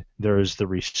God. There is the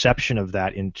reception of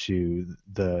that into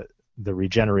the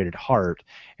regenerated heart,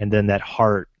 and then that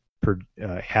heart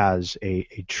has a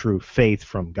true faith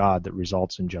from God that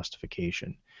results in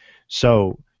justification.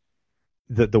 So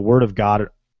the Word of God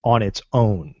on its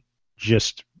own,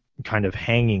 just kind of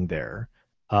hanging there,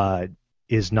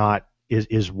 is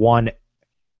one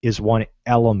one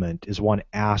element, is one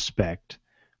aspect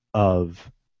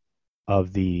of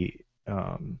the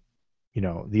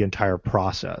the entire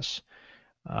process.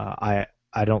 I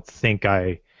don't think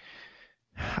I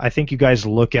think you guys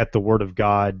look at the Word of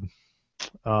God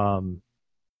a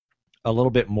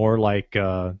little bit more like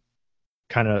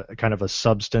kind of a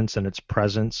substance and its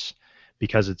presence,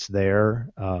 because it's there,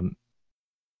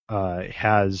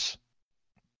 has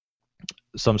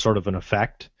some sort of an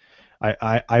effect.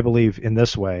 I believe in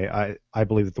this way. I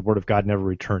believe that the Word of God never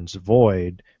returns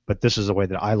void, but this is the way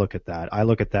that I look at that. I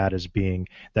look at that as being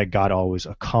that God always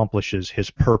accomplishes His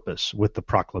purpose with the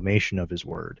proclamation of His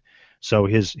Word. So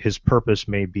His purpose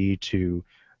may be to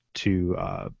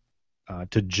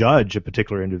judge a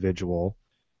particular individual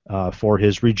for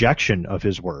his rejection of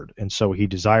His Word, and so He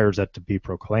desires that to be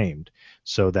proclaimed,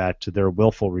 so that their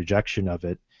willful rejection of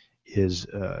it is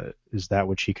that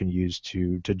which He can use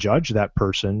to judge that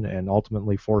person, and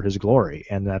ultimately for His glory.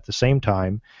 And at the same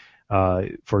time,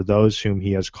 for those whom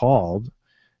He has called,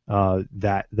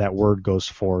 that word goes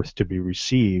forth to be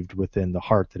received within the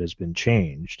heart that has been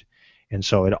changed. And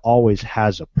so it always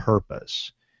has a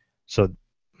purpose. So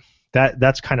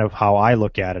that's kind of how I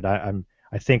look at it. I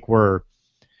think we're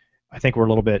a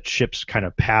little bit ships kind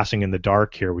of passing in the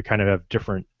dark here. We kind of have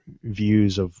different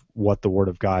views of what the Word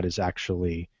of God is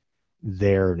actually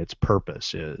there and its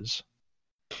purpose is.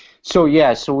 So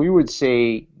we would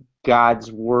say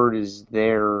God's Word is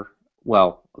there.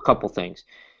 Well, a couple things.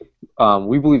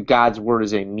 We believe God's Word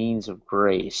is a means of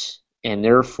grace, and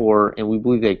we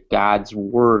believe that God's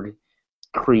Word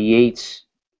creates,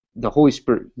 the Holy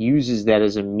Spirit uses that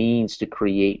as a means to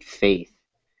create faith.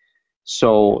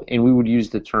 So, and we would use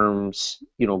the terms,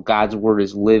 God's Word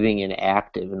is living and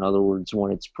active. In other words,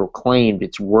 when it's proclaimed,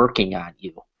 it's working on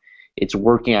you. It's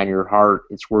working on your heart.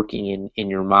 It's working in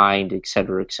your mind, et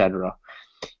cetera, et cetera.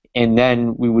 And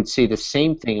then we would say the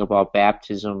same thing about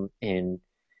baptism and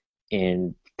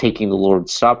taking the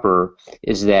Lord's Supper,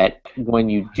 is that when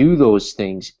you do those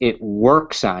things, it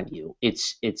works on you.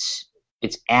 It's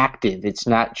active. It's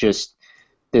not just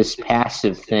this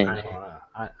passive thing.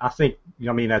 I think,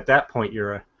 at that point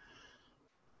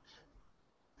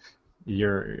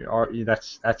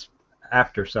that's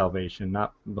after salvation,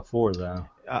 not before, though.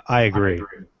 I agree.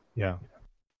 Yeah.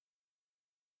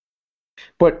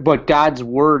 But God's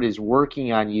Word is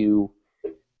working on you.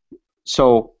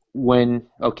 So let me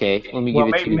give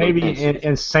it to you. Maybe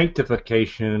in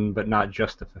sanctification, but not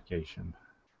justification.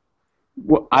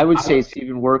 Well, I would say it's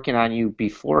even working on you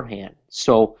beforehand.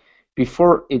 So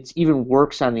before it even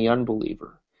works on the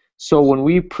unbeliever. So when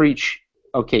we preach,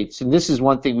 so this is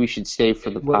one thing we should say for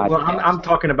the podcast. Well, I'm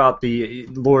talking about the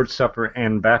Lord's Supper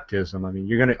and baptism. I mean,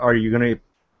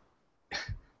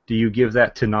 do you give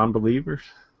that to non-believers?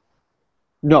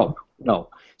 No.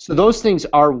 So those things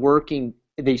are working.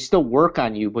 They still work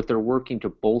on you, but they're working to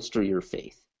bolster your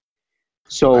faith.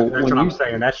 So that's what I'm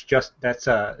saying. That's just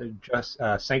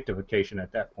sanctification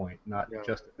at that point, not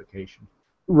justification.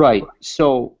 Right.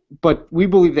 So, but we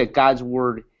believe that God's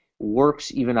Word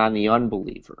works even on the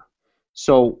unbeliever.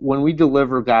 So when we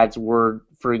deliver God's Word,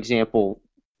 for example,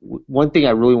 one thing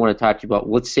I really want to talk to you about,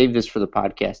 let's save this for the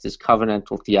podcast, is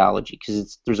covenantal theology,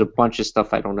 because there's a bunch of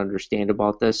stuff I don't understand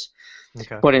about this.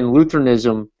 Okay. But in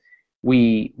Lutheranism,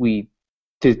 we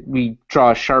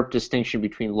draw a sharp distinction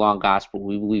between law and gospel.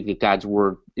 We believe that God's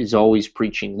Word is always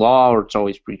preaching law, or it's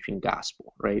always preaching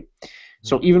gospel, right? Mm-hmm.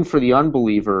 So even for the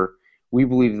unbeliever, we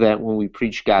believe that when we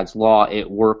preach God's law, it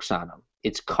works on them.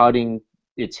 It's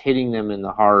hitting them in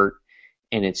the heart,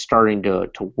 and it's starting to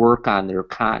work on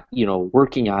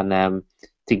working on them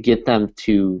to get them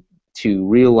to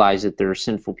realize that they're a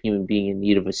sinful human being in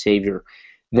need of a Savior.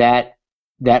 That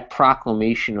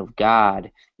proclamation of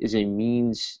God is a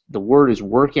means. The Word is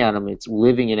working on them. It's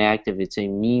living and active. It's a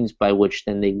means by which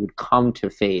then they would come to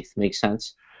faith. Make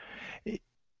sense?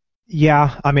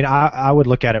 Yeah, I mean, I would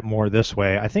look at it more this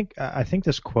way. I think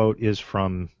this quote is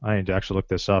from, I need to actually look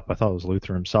this up. I thought it was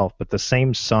Luther himself, but the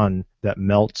same sun that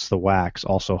melts the wax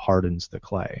also hardens the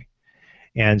clay.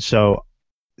 And so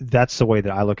that's the way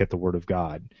that I look at the Word of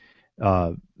God.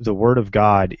 The Word of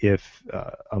God, if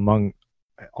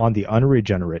on the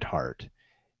unregenerate heart,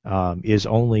 is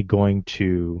only going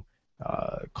to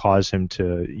cause him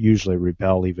to usually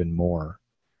rebel even more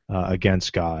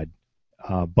against God.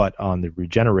 But on the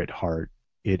regenerate heart,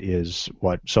 it is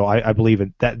what. So I believe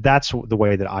that's the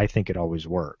way that I think it always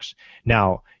works.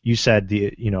 Now, you said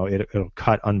it'll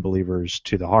cut unbelievers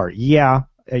to the heart. Yeah,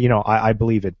 I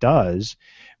believe it does.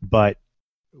 But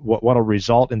what'll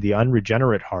result in the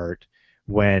unregenerate heart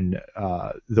when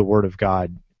the Word of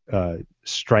God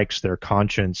strikes their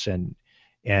conscience and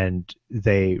and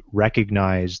they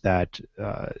recognize that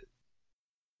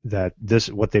this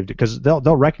what they've, because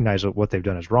they'll recognize what they've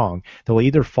done is wrong. They'll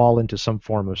either fall into some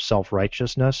form of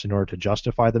self-righteousness in order to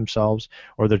justify themselves,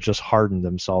 or they'll just harden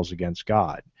themselves against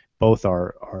God. Both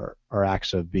are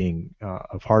acts of being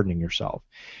of hardening yourself.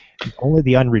 Only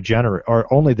the unregenerate,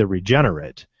 or only the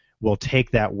regenerate, will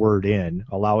take that word in,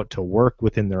 allow it to work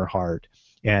within their heart,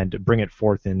 and bring it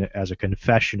forth in as a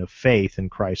confession of faith in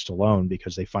Christ alone,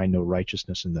 because they find no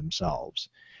righteousness in themselves.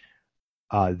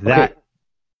 Okay.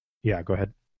 Yeah, go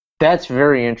ahead. That's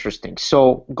very interesting.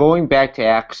 So going back to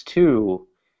Acts 2,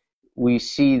 we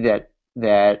see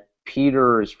that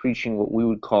Peter is preaching what we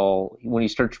would call, when he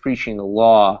starts preaching the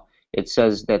law, it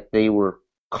says that they were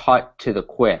cut to the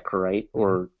quick, right?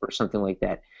 Or something like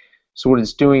that. So what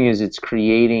it's doing is it's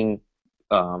creating,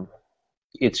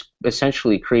 it's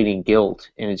essentially creating guilt,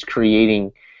 and it's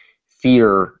creating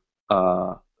fear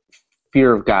of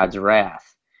God's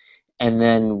wrath. And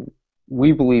then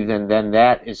we believe then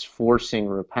that is forcing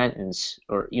repentance,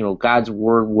 or God's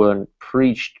word, when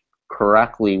preached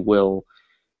correctly,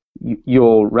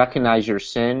 you'll recognize your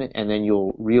sin, and then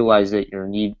you'll realize that your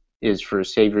need is for a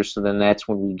Savior. So then that's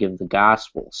when we give the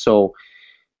gospel. So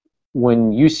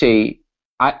when you say,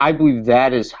 I believe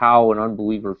that is how an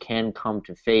unbeliever can come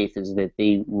to faith, is that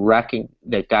they reckon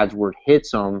that God's word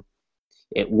hits them,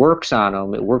 it works on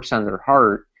them, it works on their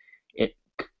heart, it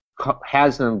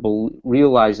has them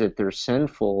realize that they're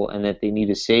sinful and that they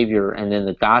need a Savior, and then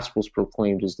the gospel's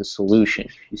proclaimed as the solution.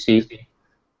 You see?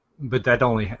 But that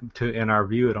in our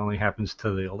view, it only happens to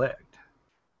the elect.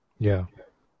 Yeah.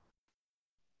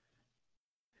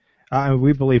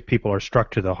 We believe people are struck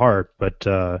to the heart, but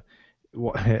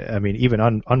I mean, even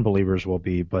unbelievers will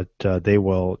be, but they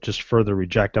will just further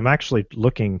reject. I'm actually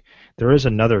looking. There is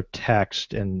another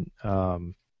text, and I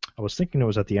was thinking it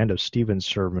was at the end of Stephen's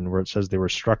sermon where it says they were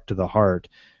struck to the heart,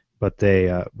 but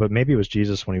but maybe it was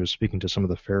Jesus when he was speaking to some of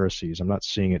the Pharisees. I'm not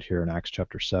seeing it here in Acts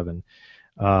chapter 7,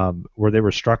 where they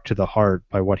were struck to the heart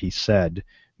by what he said,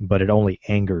 but it only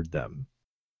angered them.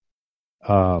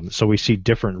 So we see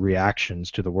different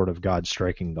reactions to the word of God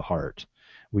striking the heart.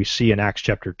 We see in Acts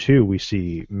chapter 2, we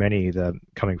see many of them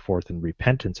coming forth in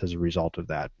repentance as a result of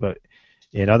that. But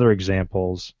in other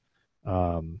examples,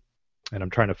 and I'm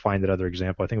trying to find that other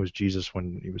example, I think it was Jesus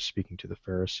when he was speaking to the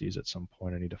Pharisees at some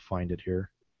point. I need to find it here.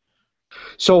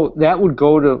 So that would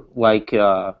go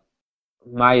to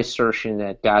my assertion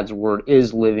that God's word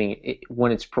is living.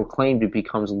 When it's proclaimed, it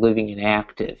becomes living and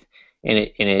active, and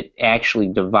it actually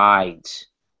divides,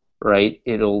 right?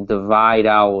 It'll divide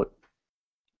out.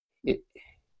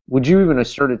 Would you even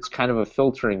assert it's kind of a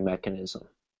filtering mechanism?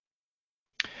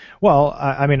 Well,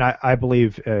 I mean, I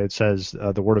believe it says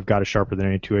the word of God is sharper than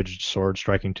any two-edged sword,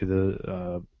 striking to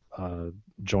the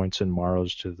joints and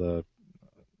marrows, to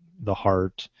the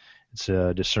heart. It's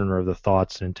a discerner of the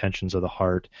thoughts and intentions of the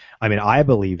heart. I mean, I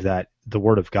believe that the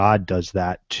word of God does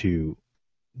that to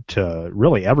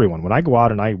really everyone. When I go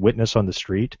out and I witness on the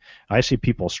street, I see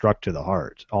people struck to the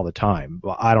heart all the time,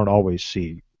 but I don't always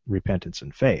see repentance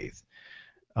and faith.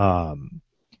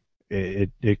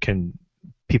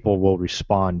 People will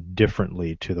respond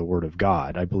differently to the word of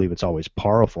God. I believe it's always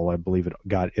powerful. I believe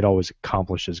it always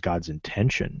accomplishes God's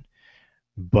intention,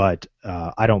 but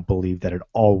I don't believe that it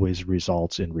always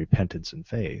results in repentance and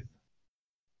faith.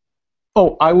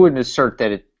 Oh, I wouldn't assert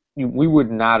that it. We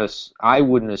would not. I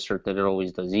wouldn't assert that it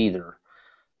always does either.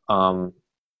 I'm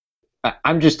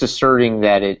just asserting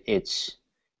that it's.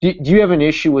 Do you have an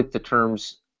issue with the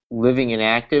terms living and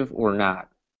active or not?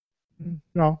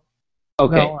 No.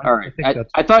 Okay, no, all right.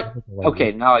 I thought,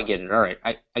 okay, now I get it. All right,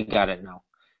 I got it now.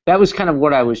 That was kind of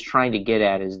what I was trying to get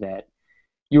at, is that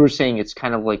you were saying it's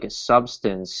kind of like a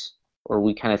substance, or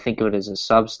we kind of think of it as a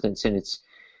substance, and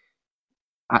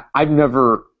I've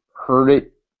never heard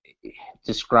it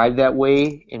described that way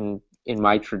in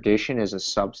my tradition as a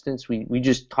substance. We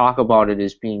just talk about it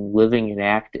as being living and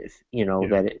active,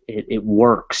 that it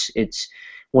works. It's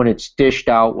when it's dished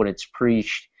out, when it's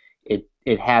preached,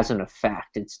 it has an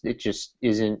effect. It just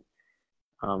isn't.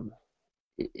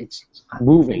 It's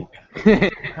moving.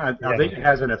 I think it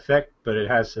has an effect, but it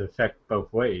has to affect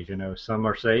both ways. Some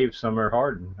are saved, some are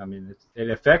hardened. I mean,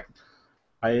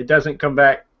 it doesn't come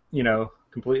back,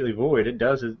 completely void. It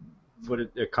does what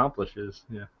it accomplishes.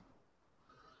 Yeah.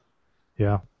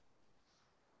 Yeah.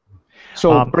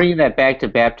 So bringing that back to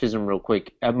baptism real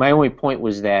quick, my only point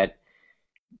was that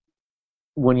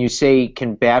when you say,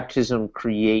 can baptism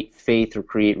create faith or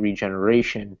create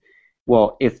regeneration?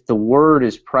 Well, if the word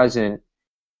is present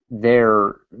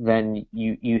there, then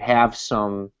you have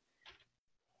some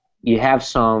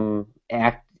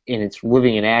act, and it's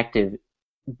living and active.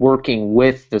 working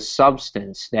with the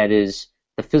substance, that is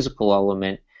the physical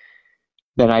element,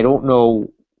 then I don't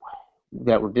know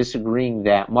that we're disagreeing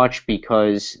that much,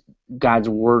 because God's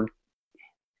word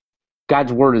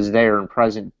is there and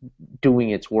present,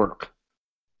 doing its work.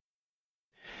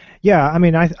 Yeah, I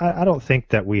mean, I don't think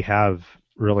that we have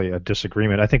really a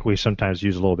disagreement. I think we sometimes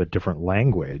use a little bit different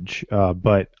language,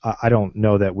 but I don't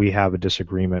know that we have a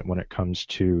disagreement when it comes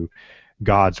to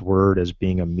God's word as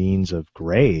being a means of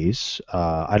grace.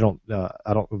 I don't.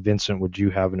 Vincent, would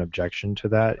you have an objection to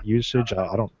that usage?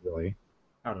 I don't really.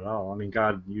 Not at all. I mean,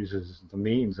 God uses the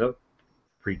means of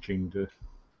preaching to.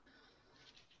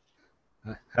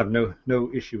 I have no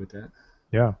issue with that.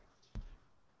 Yeah.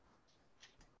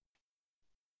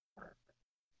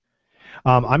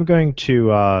 I'm going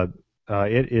to.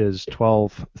 It is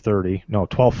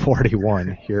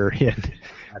 12:41 here in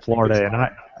Florida, and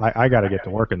I got to get to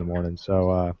work in the morning.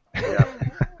 So. Yeah.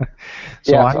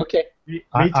 So yeah. Okay. Me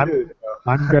too.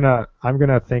 I'm gonna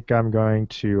think I'm going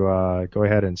to go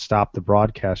ahead and stop the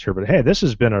broadcast here. But hey, this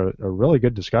has been a really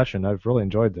good discussion. I've really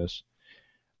enjoyed this.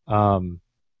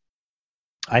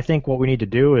 I think what we need to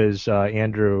do is,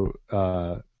 Andrew,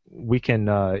 we can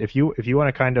if you want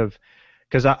to kind of,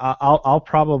 because I'll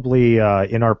probably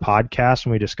in our podcast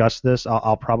when we discuss this,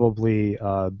 I'll probably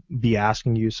be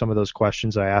asking you some of those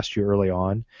questions I asked you early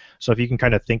on. So if you can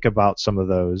kind of think about some of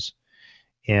those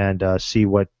and see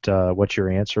what your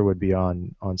answer would be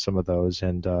on some of those,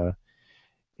 and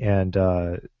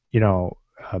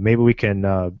maybe we can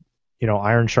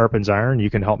iron sharpens iron. You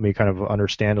can help me kind of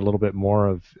understand a little bit more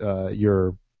of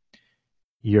your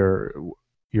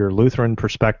Lutheran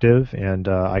perspective, and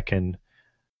I can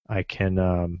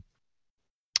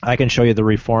show you the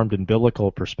Reformed and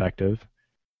biblical perspective.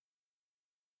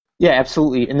 Yeah,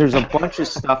 absolutely. And there's a bunch of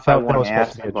stuff I want to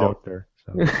ask about. Joke there.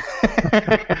 So.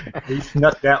 He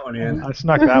snuck that one in. I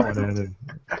snuck that one in and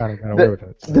kind of got away with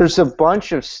it. So. There's a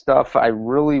bunch of stuff I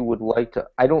really would like to.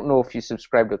 I don't know if you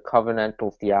subscribe to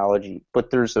covenantal theology,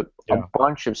 but there's a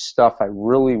bunch of stuff I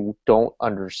really don't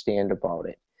understand about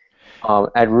it.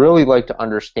 I'd really like to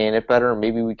understand it better.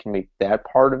 Maybe we can make that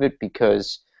part of it,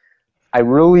 because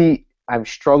I'm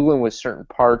struggling with certain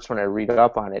parts when I read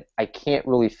up on it. I can't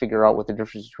really figure out what the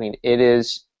difference between it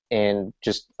is and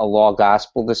just a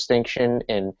law-gospel distinction,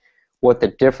 and what the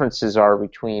differences are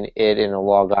between it and a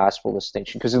law-gospel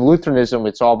distinction. Because in Lutheranism,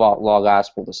 it's all about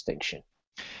law-gospel distinction.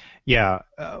 Yeah.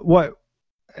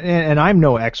 And I'm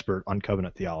no expert on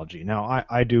covenant theology. Now,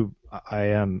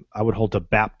 I would hold to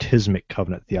baptismic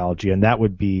covenant theology, and that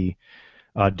would be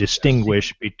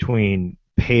distinguish between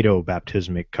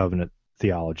paedo-baptismic covenant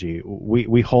theology.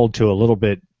 We hold to a little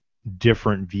bit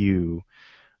different view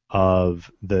of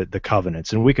the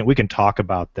covenants, and we can talk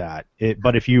about that.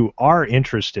 But if you are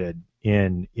interested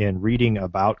in reading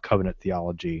about covenant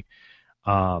theology,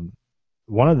 one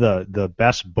of the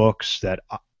best books that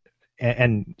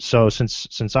and so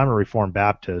since I'm a Reformed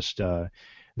Baptist,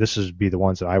 this would be the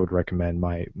ones that I would recommend.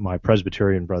 My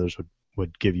Presbyterian brothers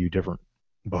would give you different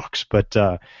books, but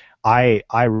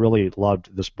I really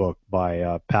loved this book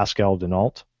by Pascal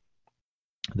Denault,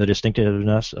 The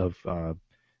Distinctiveness of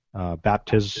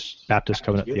Baptist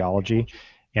covenant theology,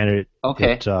 and it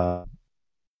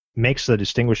makes the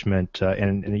distinguishment,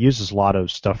 and it uses a lot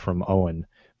of stuff from Owen.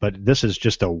 But this is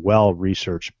just a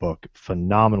well-researched book,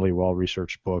 phenomenally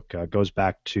well-researched book. Goes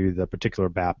back to the particular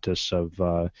Baptists of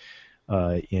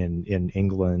in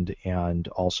England, and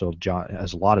also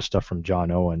has a lot of stuff from John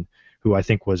Owen, who I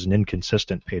think was an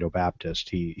inconsistent Paedo-Baptist.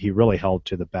 He really held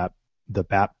to the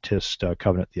Baptist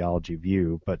covenant theology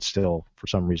view, but still, for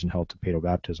some reason, held to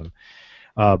Paedo-Baptism.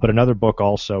 But another book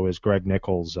also is Greg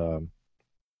Nichols'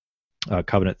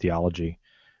 covenant theology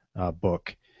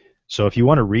book. So if you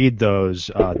want to read those,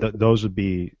 those would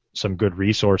be some good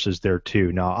resources there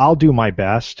too. Now, I'll do my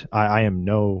best. I am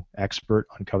no expert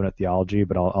on covenant theology,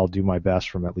 but I'll do my best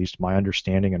from at least my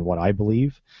understanding and what I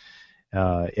believe.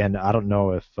 And I don't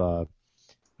know if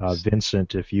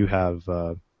Vincent, if you have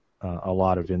a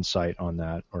lot of insight on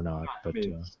that or not. But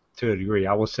to a degree,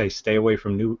 I will say stay away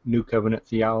from new covenant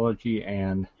theology,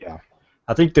 and yeah.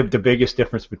 I think the biggest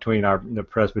difference between the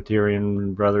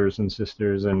Presbyterian brothers and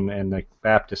sisters and the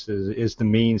Baptists is the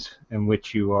means in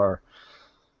which you are,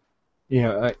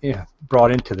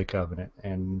 brought into the covenant,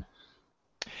 and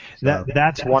so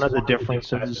that's one of the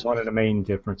differences. That's one of the main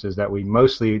differences that we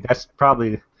mostly. That's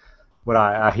probably what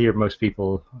I hear most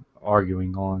people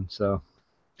arguing on. So,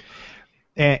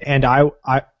 and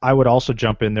I would also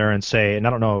jump in there and say, and I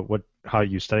don't know how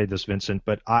you studied this, Vincent,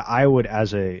 but I would,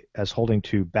 as holding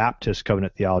to Baptist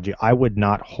covenant theology, I would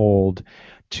not hold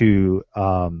to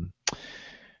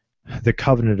the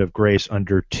covenant of grace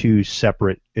under two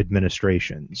separate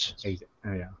administrations.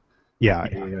 Yeah. Yeah.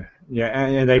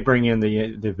 And they bring in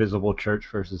the visible church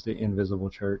versus the invisible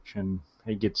church, and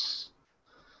it gets.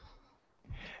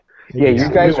 Yeah, you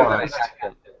guys are going to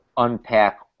have to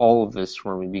unpack all of this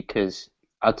for me, because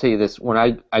I'll tell you this: when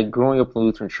I growing up in the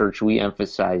Lutheran Church, we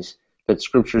emphasize that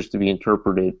Scripture is to be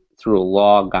interpreted through a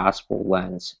law gospel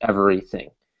lens.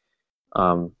 Everything.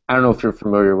 I don't know if you're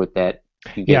familiar with that.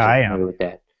 You guys I familiar am. with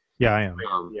that? Yeah, I am.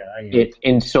 I am.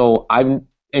 And so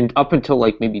and up until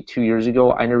like maybe 2 years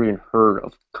ago, I never even heard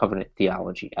of covenant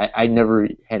theology. I never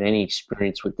had any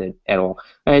experience with it at all.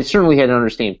 And I certainly had to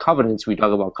understand covenants. We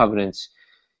talk about covenants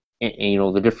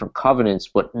and the different covenants,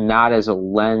 but not as a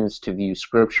lens to view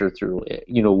Scripture through.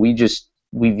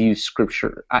 We view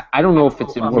Scripture. I don't know if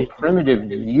it's a more primitive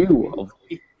view of.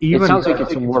 It sounds like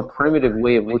it's a more primitive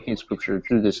way of looking at Scripture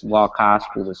through this law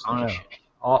gospel distinction.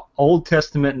 Old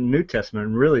Testament and New Testament,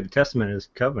 and really the Testament is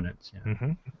covenants. Yeah.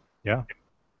 Mm-hmm. Yeah.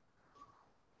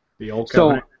 The Old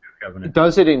Covenant, the New Covenant.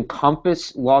 Does it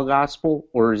encompass law gospel,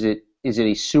 or is it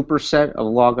a superset of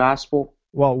law gospel?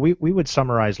 Well, we would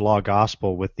summarize law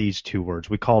gospel with these two words.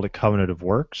 We called it covenant of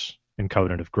works and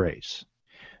covenant of grace.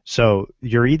 So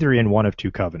you're either in one of two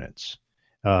covenants.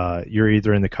 You're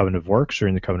either in the covenant of works or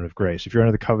in the covenant of grace. If you're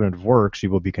under the covenant of works,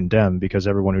 you will be condemned, because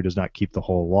everyone who does not keep the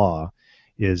whole law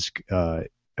is,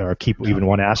 or keep even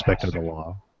one aspect of the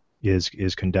law,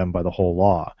 is condemned by the whole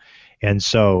law. And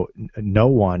so no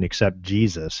one except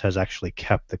Jesus has actually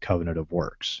kept the covenant of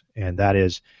works, and that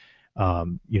is,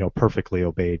 perfectly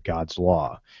obeyed God's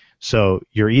law. So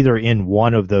you're either in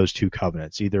one of those two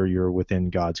covenants. Either you're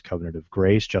within God's covenant of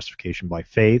grace, justification by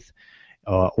faith,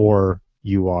 or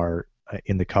you are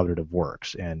in the covenant of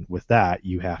works. And with that,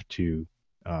 you have to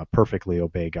perfectly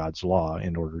obey God's law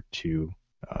in order to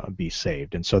be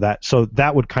saved. And so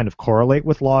that would kind of correlate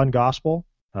with law and gospel,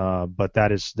 but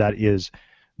that is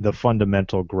the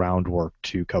fundamental groundwork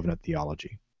to covenant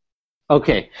theology.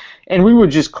 Okay, and we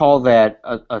would just call that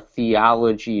a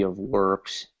theology of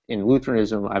works. In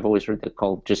Lutheranism, I've always heard that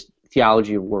called just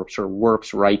theology of works, or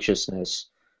works righteousness,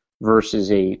 versus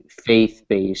a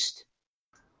faith-based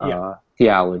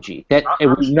theology.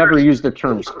 We've never used the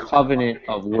terms covenant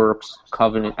of works,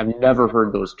 covenant. I've never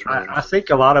heard those terms. I think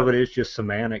a lot of it is just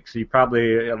semantics. A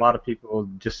lot of people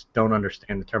just don't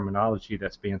understand the terminology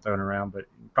that's being thrown around, but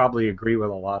probably agree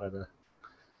with a lot of the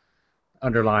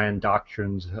underlying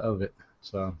doctrines of it.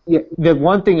 So yeah, the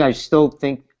one thing I still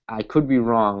think, I could be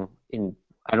wrong,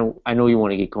 I know you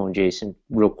want to get going, Jason,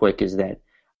 real quick, is that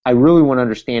I really want to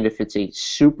understand if it's a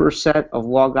superset of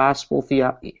law gospel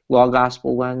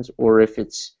lens, or if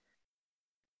it's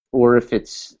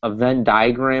a Venn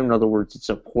diagram. In other words, it's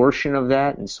a portion of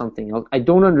that and something else. I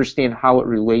don't understand how it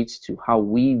relates to how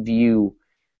we view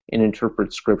and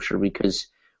interpret Scripture, because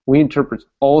we interpret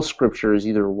all Scripture as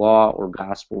either law or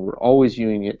gospel. We're always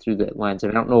viewing it through that lens.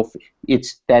 And I don't know if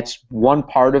that's one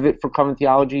part of it for covenant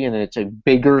theology, and then it's a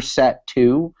bigger set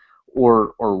too,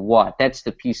 or what. That's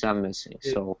the piece I'm missing.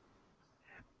 So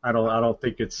I don't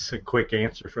think it's a quick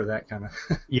answer for that kind of.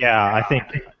 Yeah, I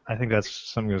think that's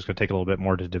something that's going to take a little bit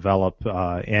more to develop,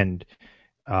 and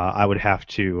I would have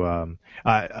to.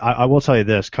 I will tell you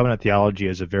this: covenant theology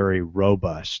is a very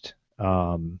robust.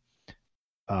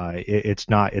 It's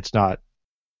not.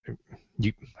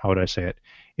 How would I say it?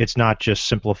 It's not just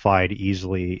simplified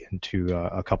easily into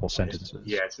a couple sentences.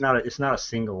 Yeah, it's not a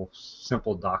single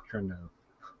simple doctrine though.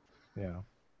 Yeah.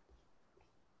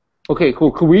 Okay,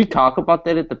 cool. Could we talk about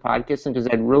that at the podcast? Because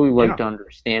I'd really like to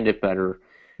understand it better.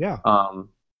 Yeah.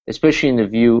 Especially in the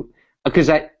view,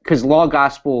 because law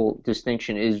gospel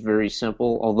distinction is very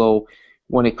simple. Although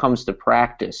when it comes to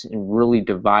practice and really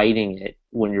dividing it,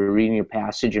 when you're reading a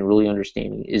passage and really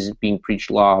understanding, is it being preached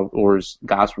law or is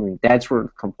gospel? That's where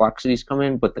complexities come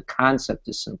in. But the concept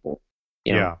is simple.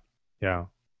 Yeah.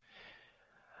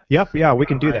 Yep, yeah, we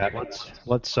can do that.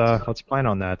 Let's plan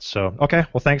on that. So, okay,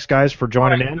 well, thanks guys for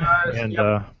joining in, and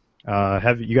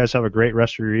have you guys have a great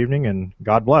rest of your evening, and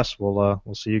God bless. We'll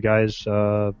see you guys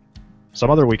some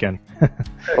other weekend.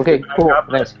 Okay, cool.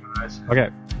 Thanks. Okay,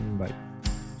 bye.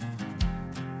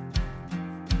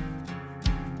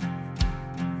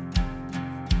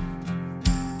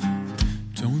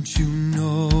 Don't you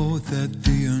know that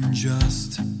the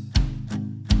unjust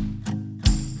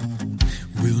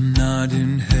will not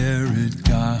inherit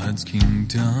God's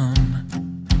kingdom?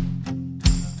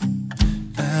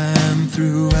 And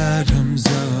through Adam's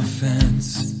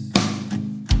offense,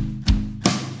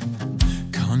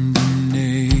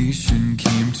 condemnation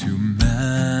came to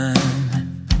man.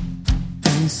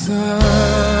 And so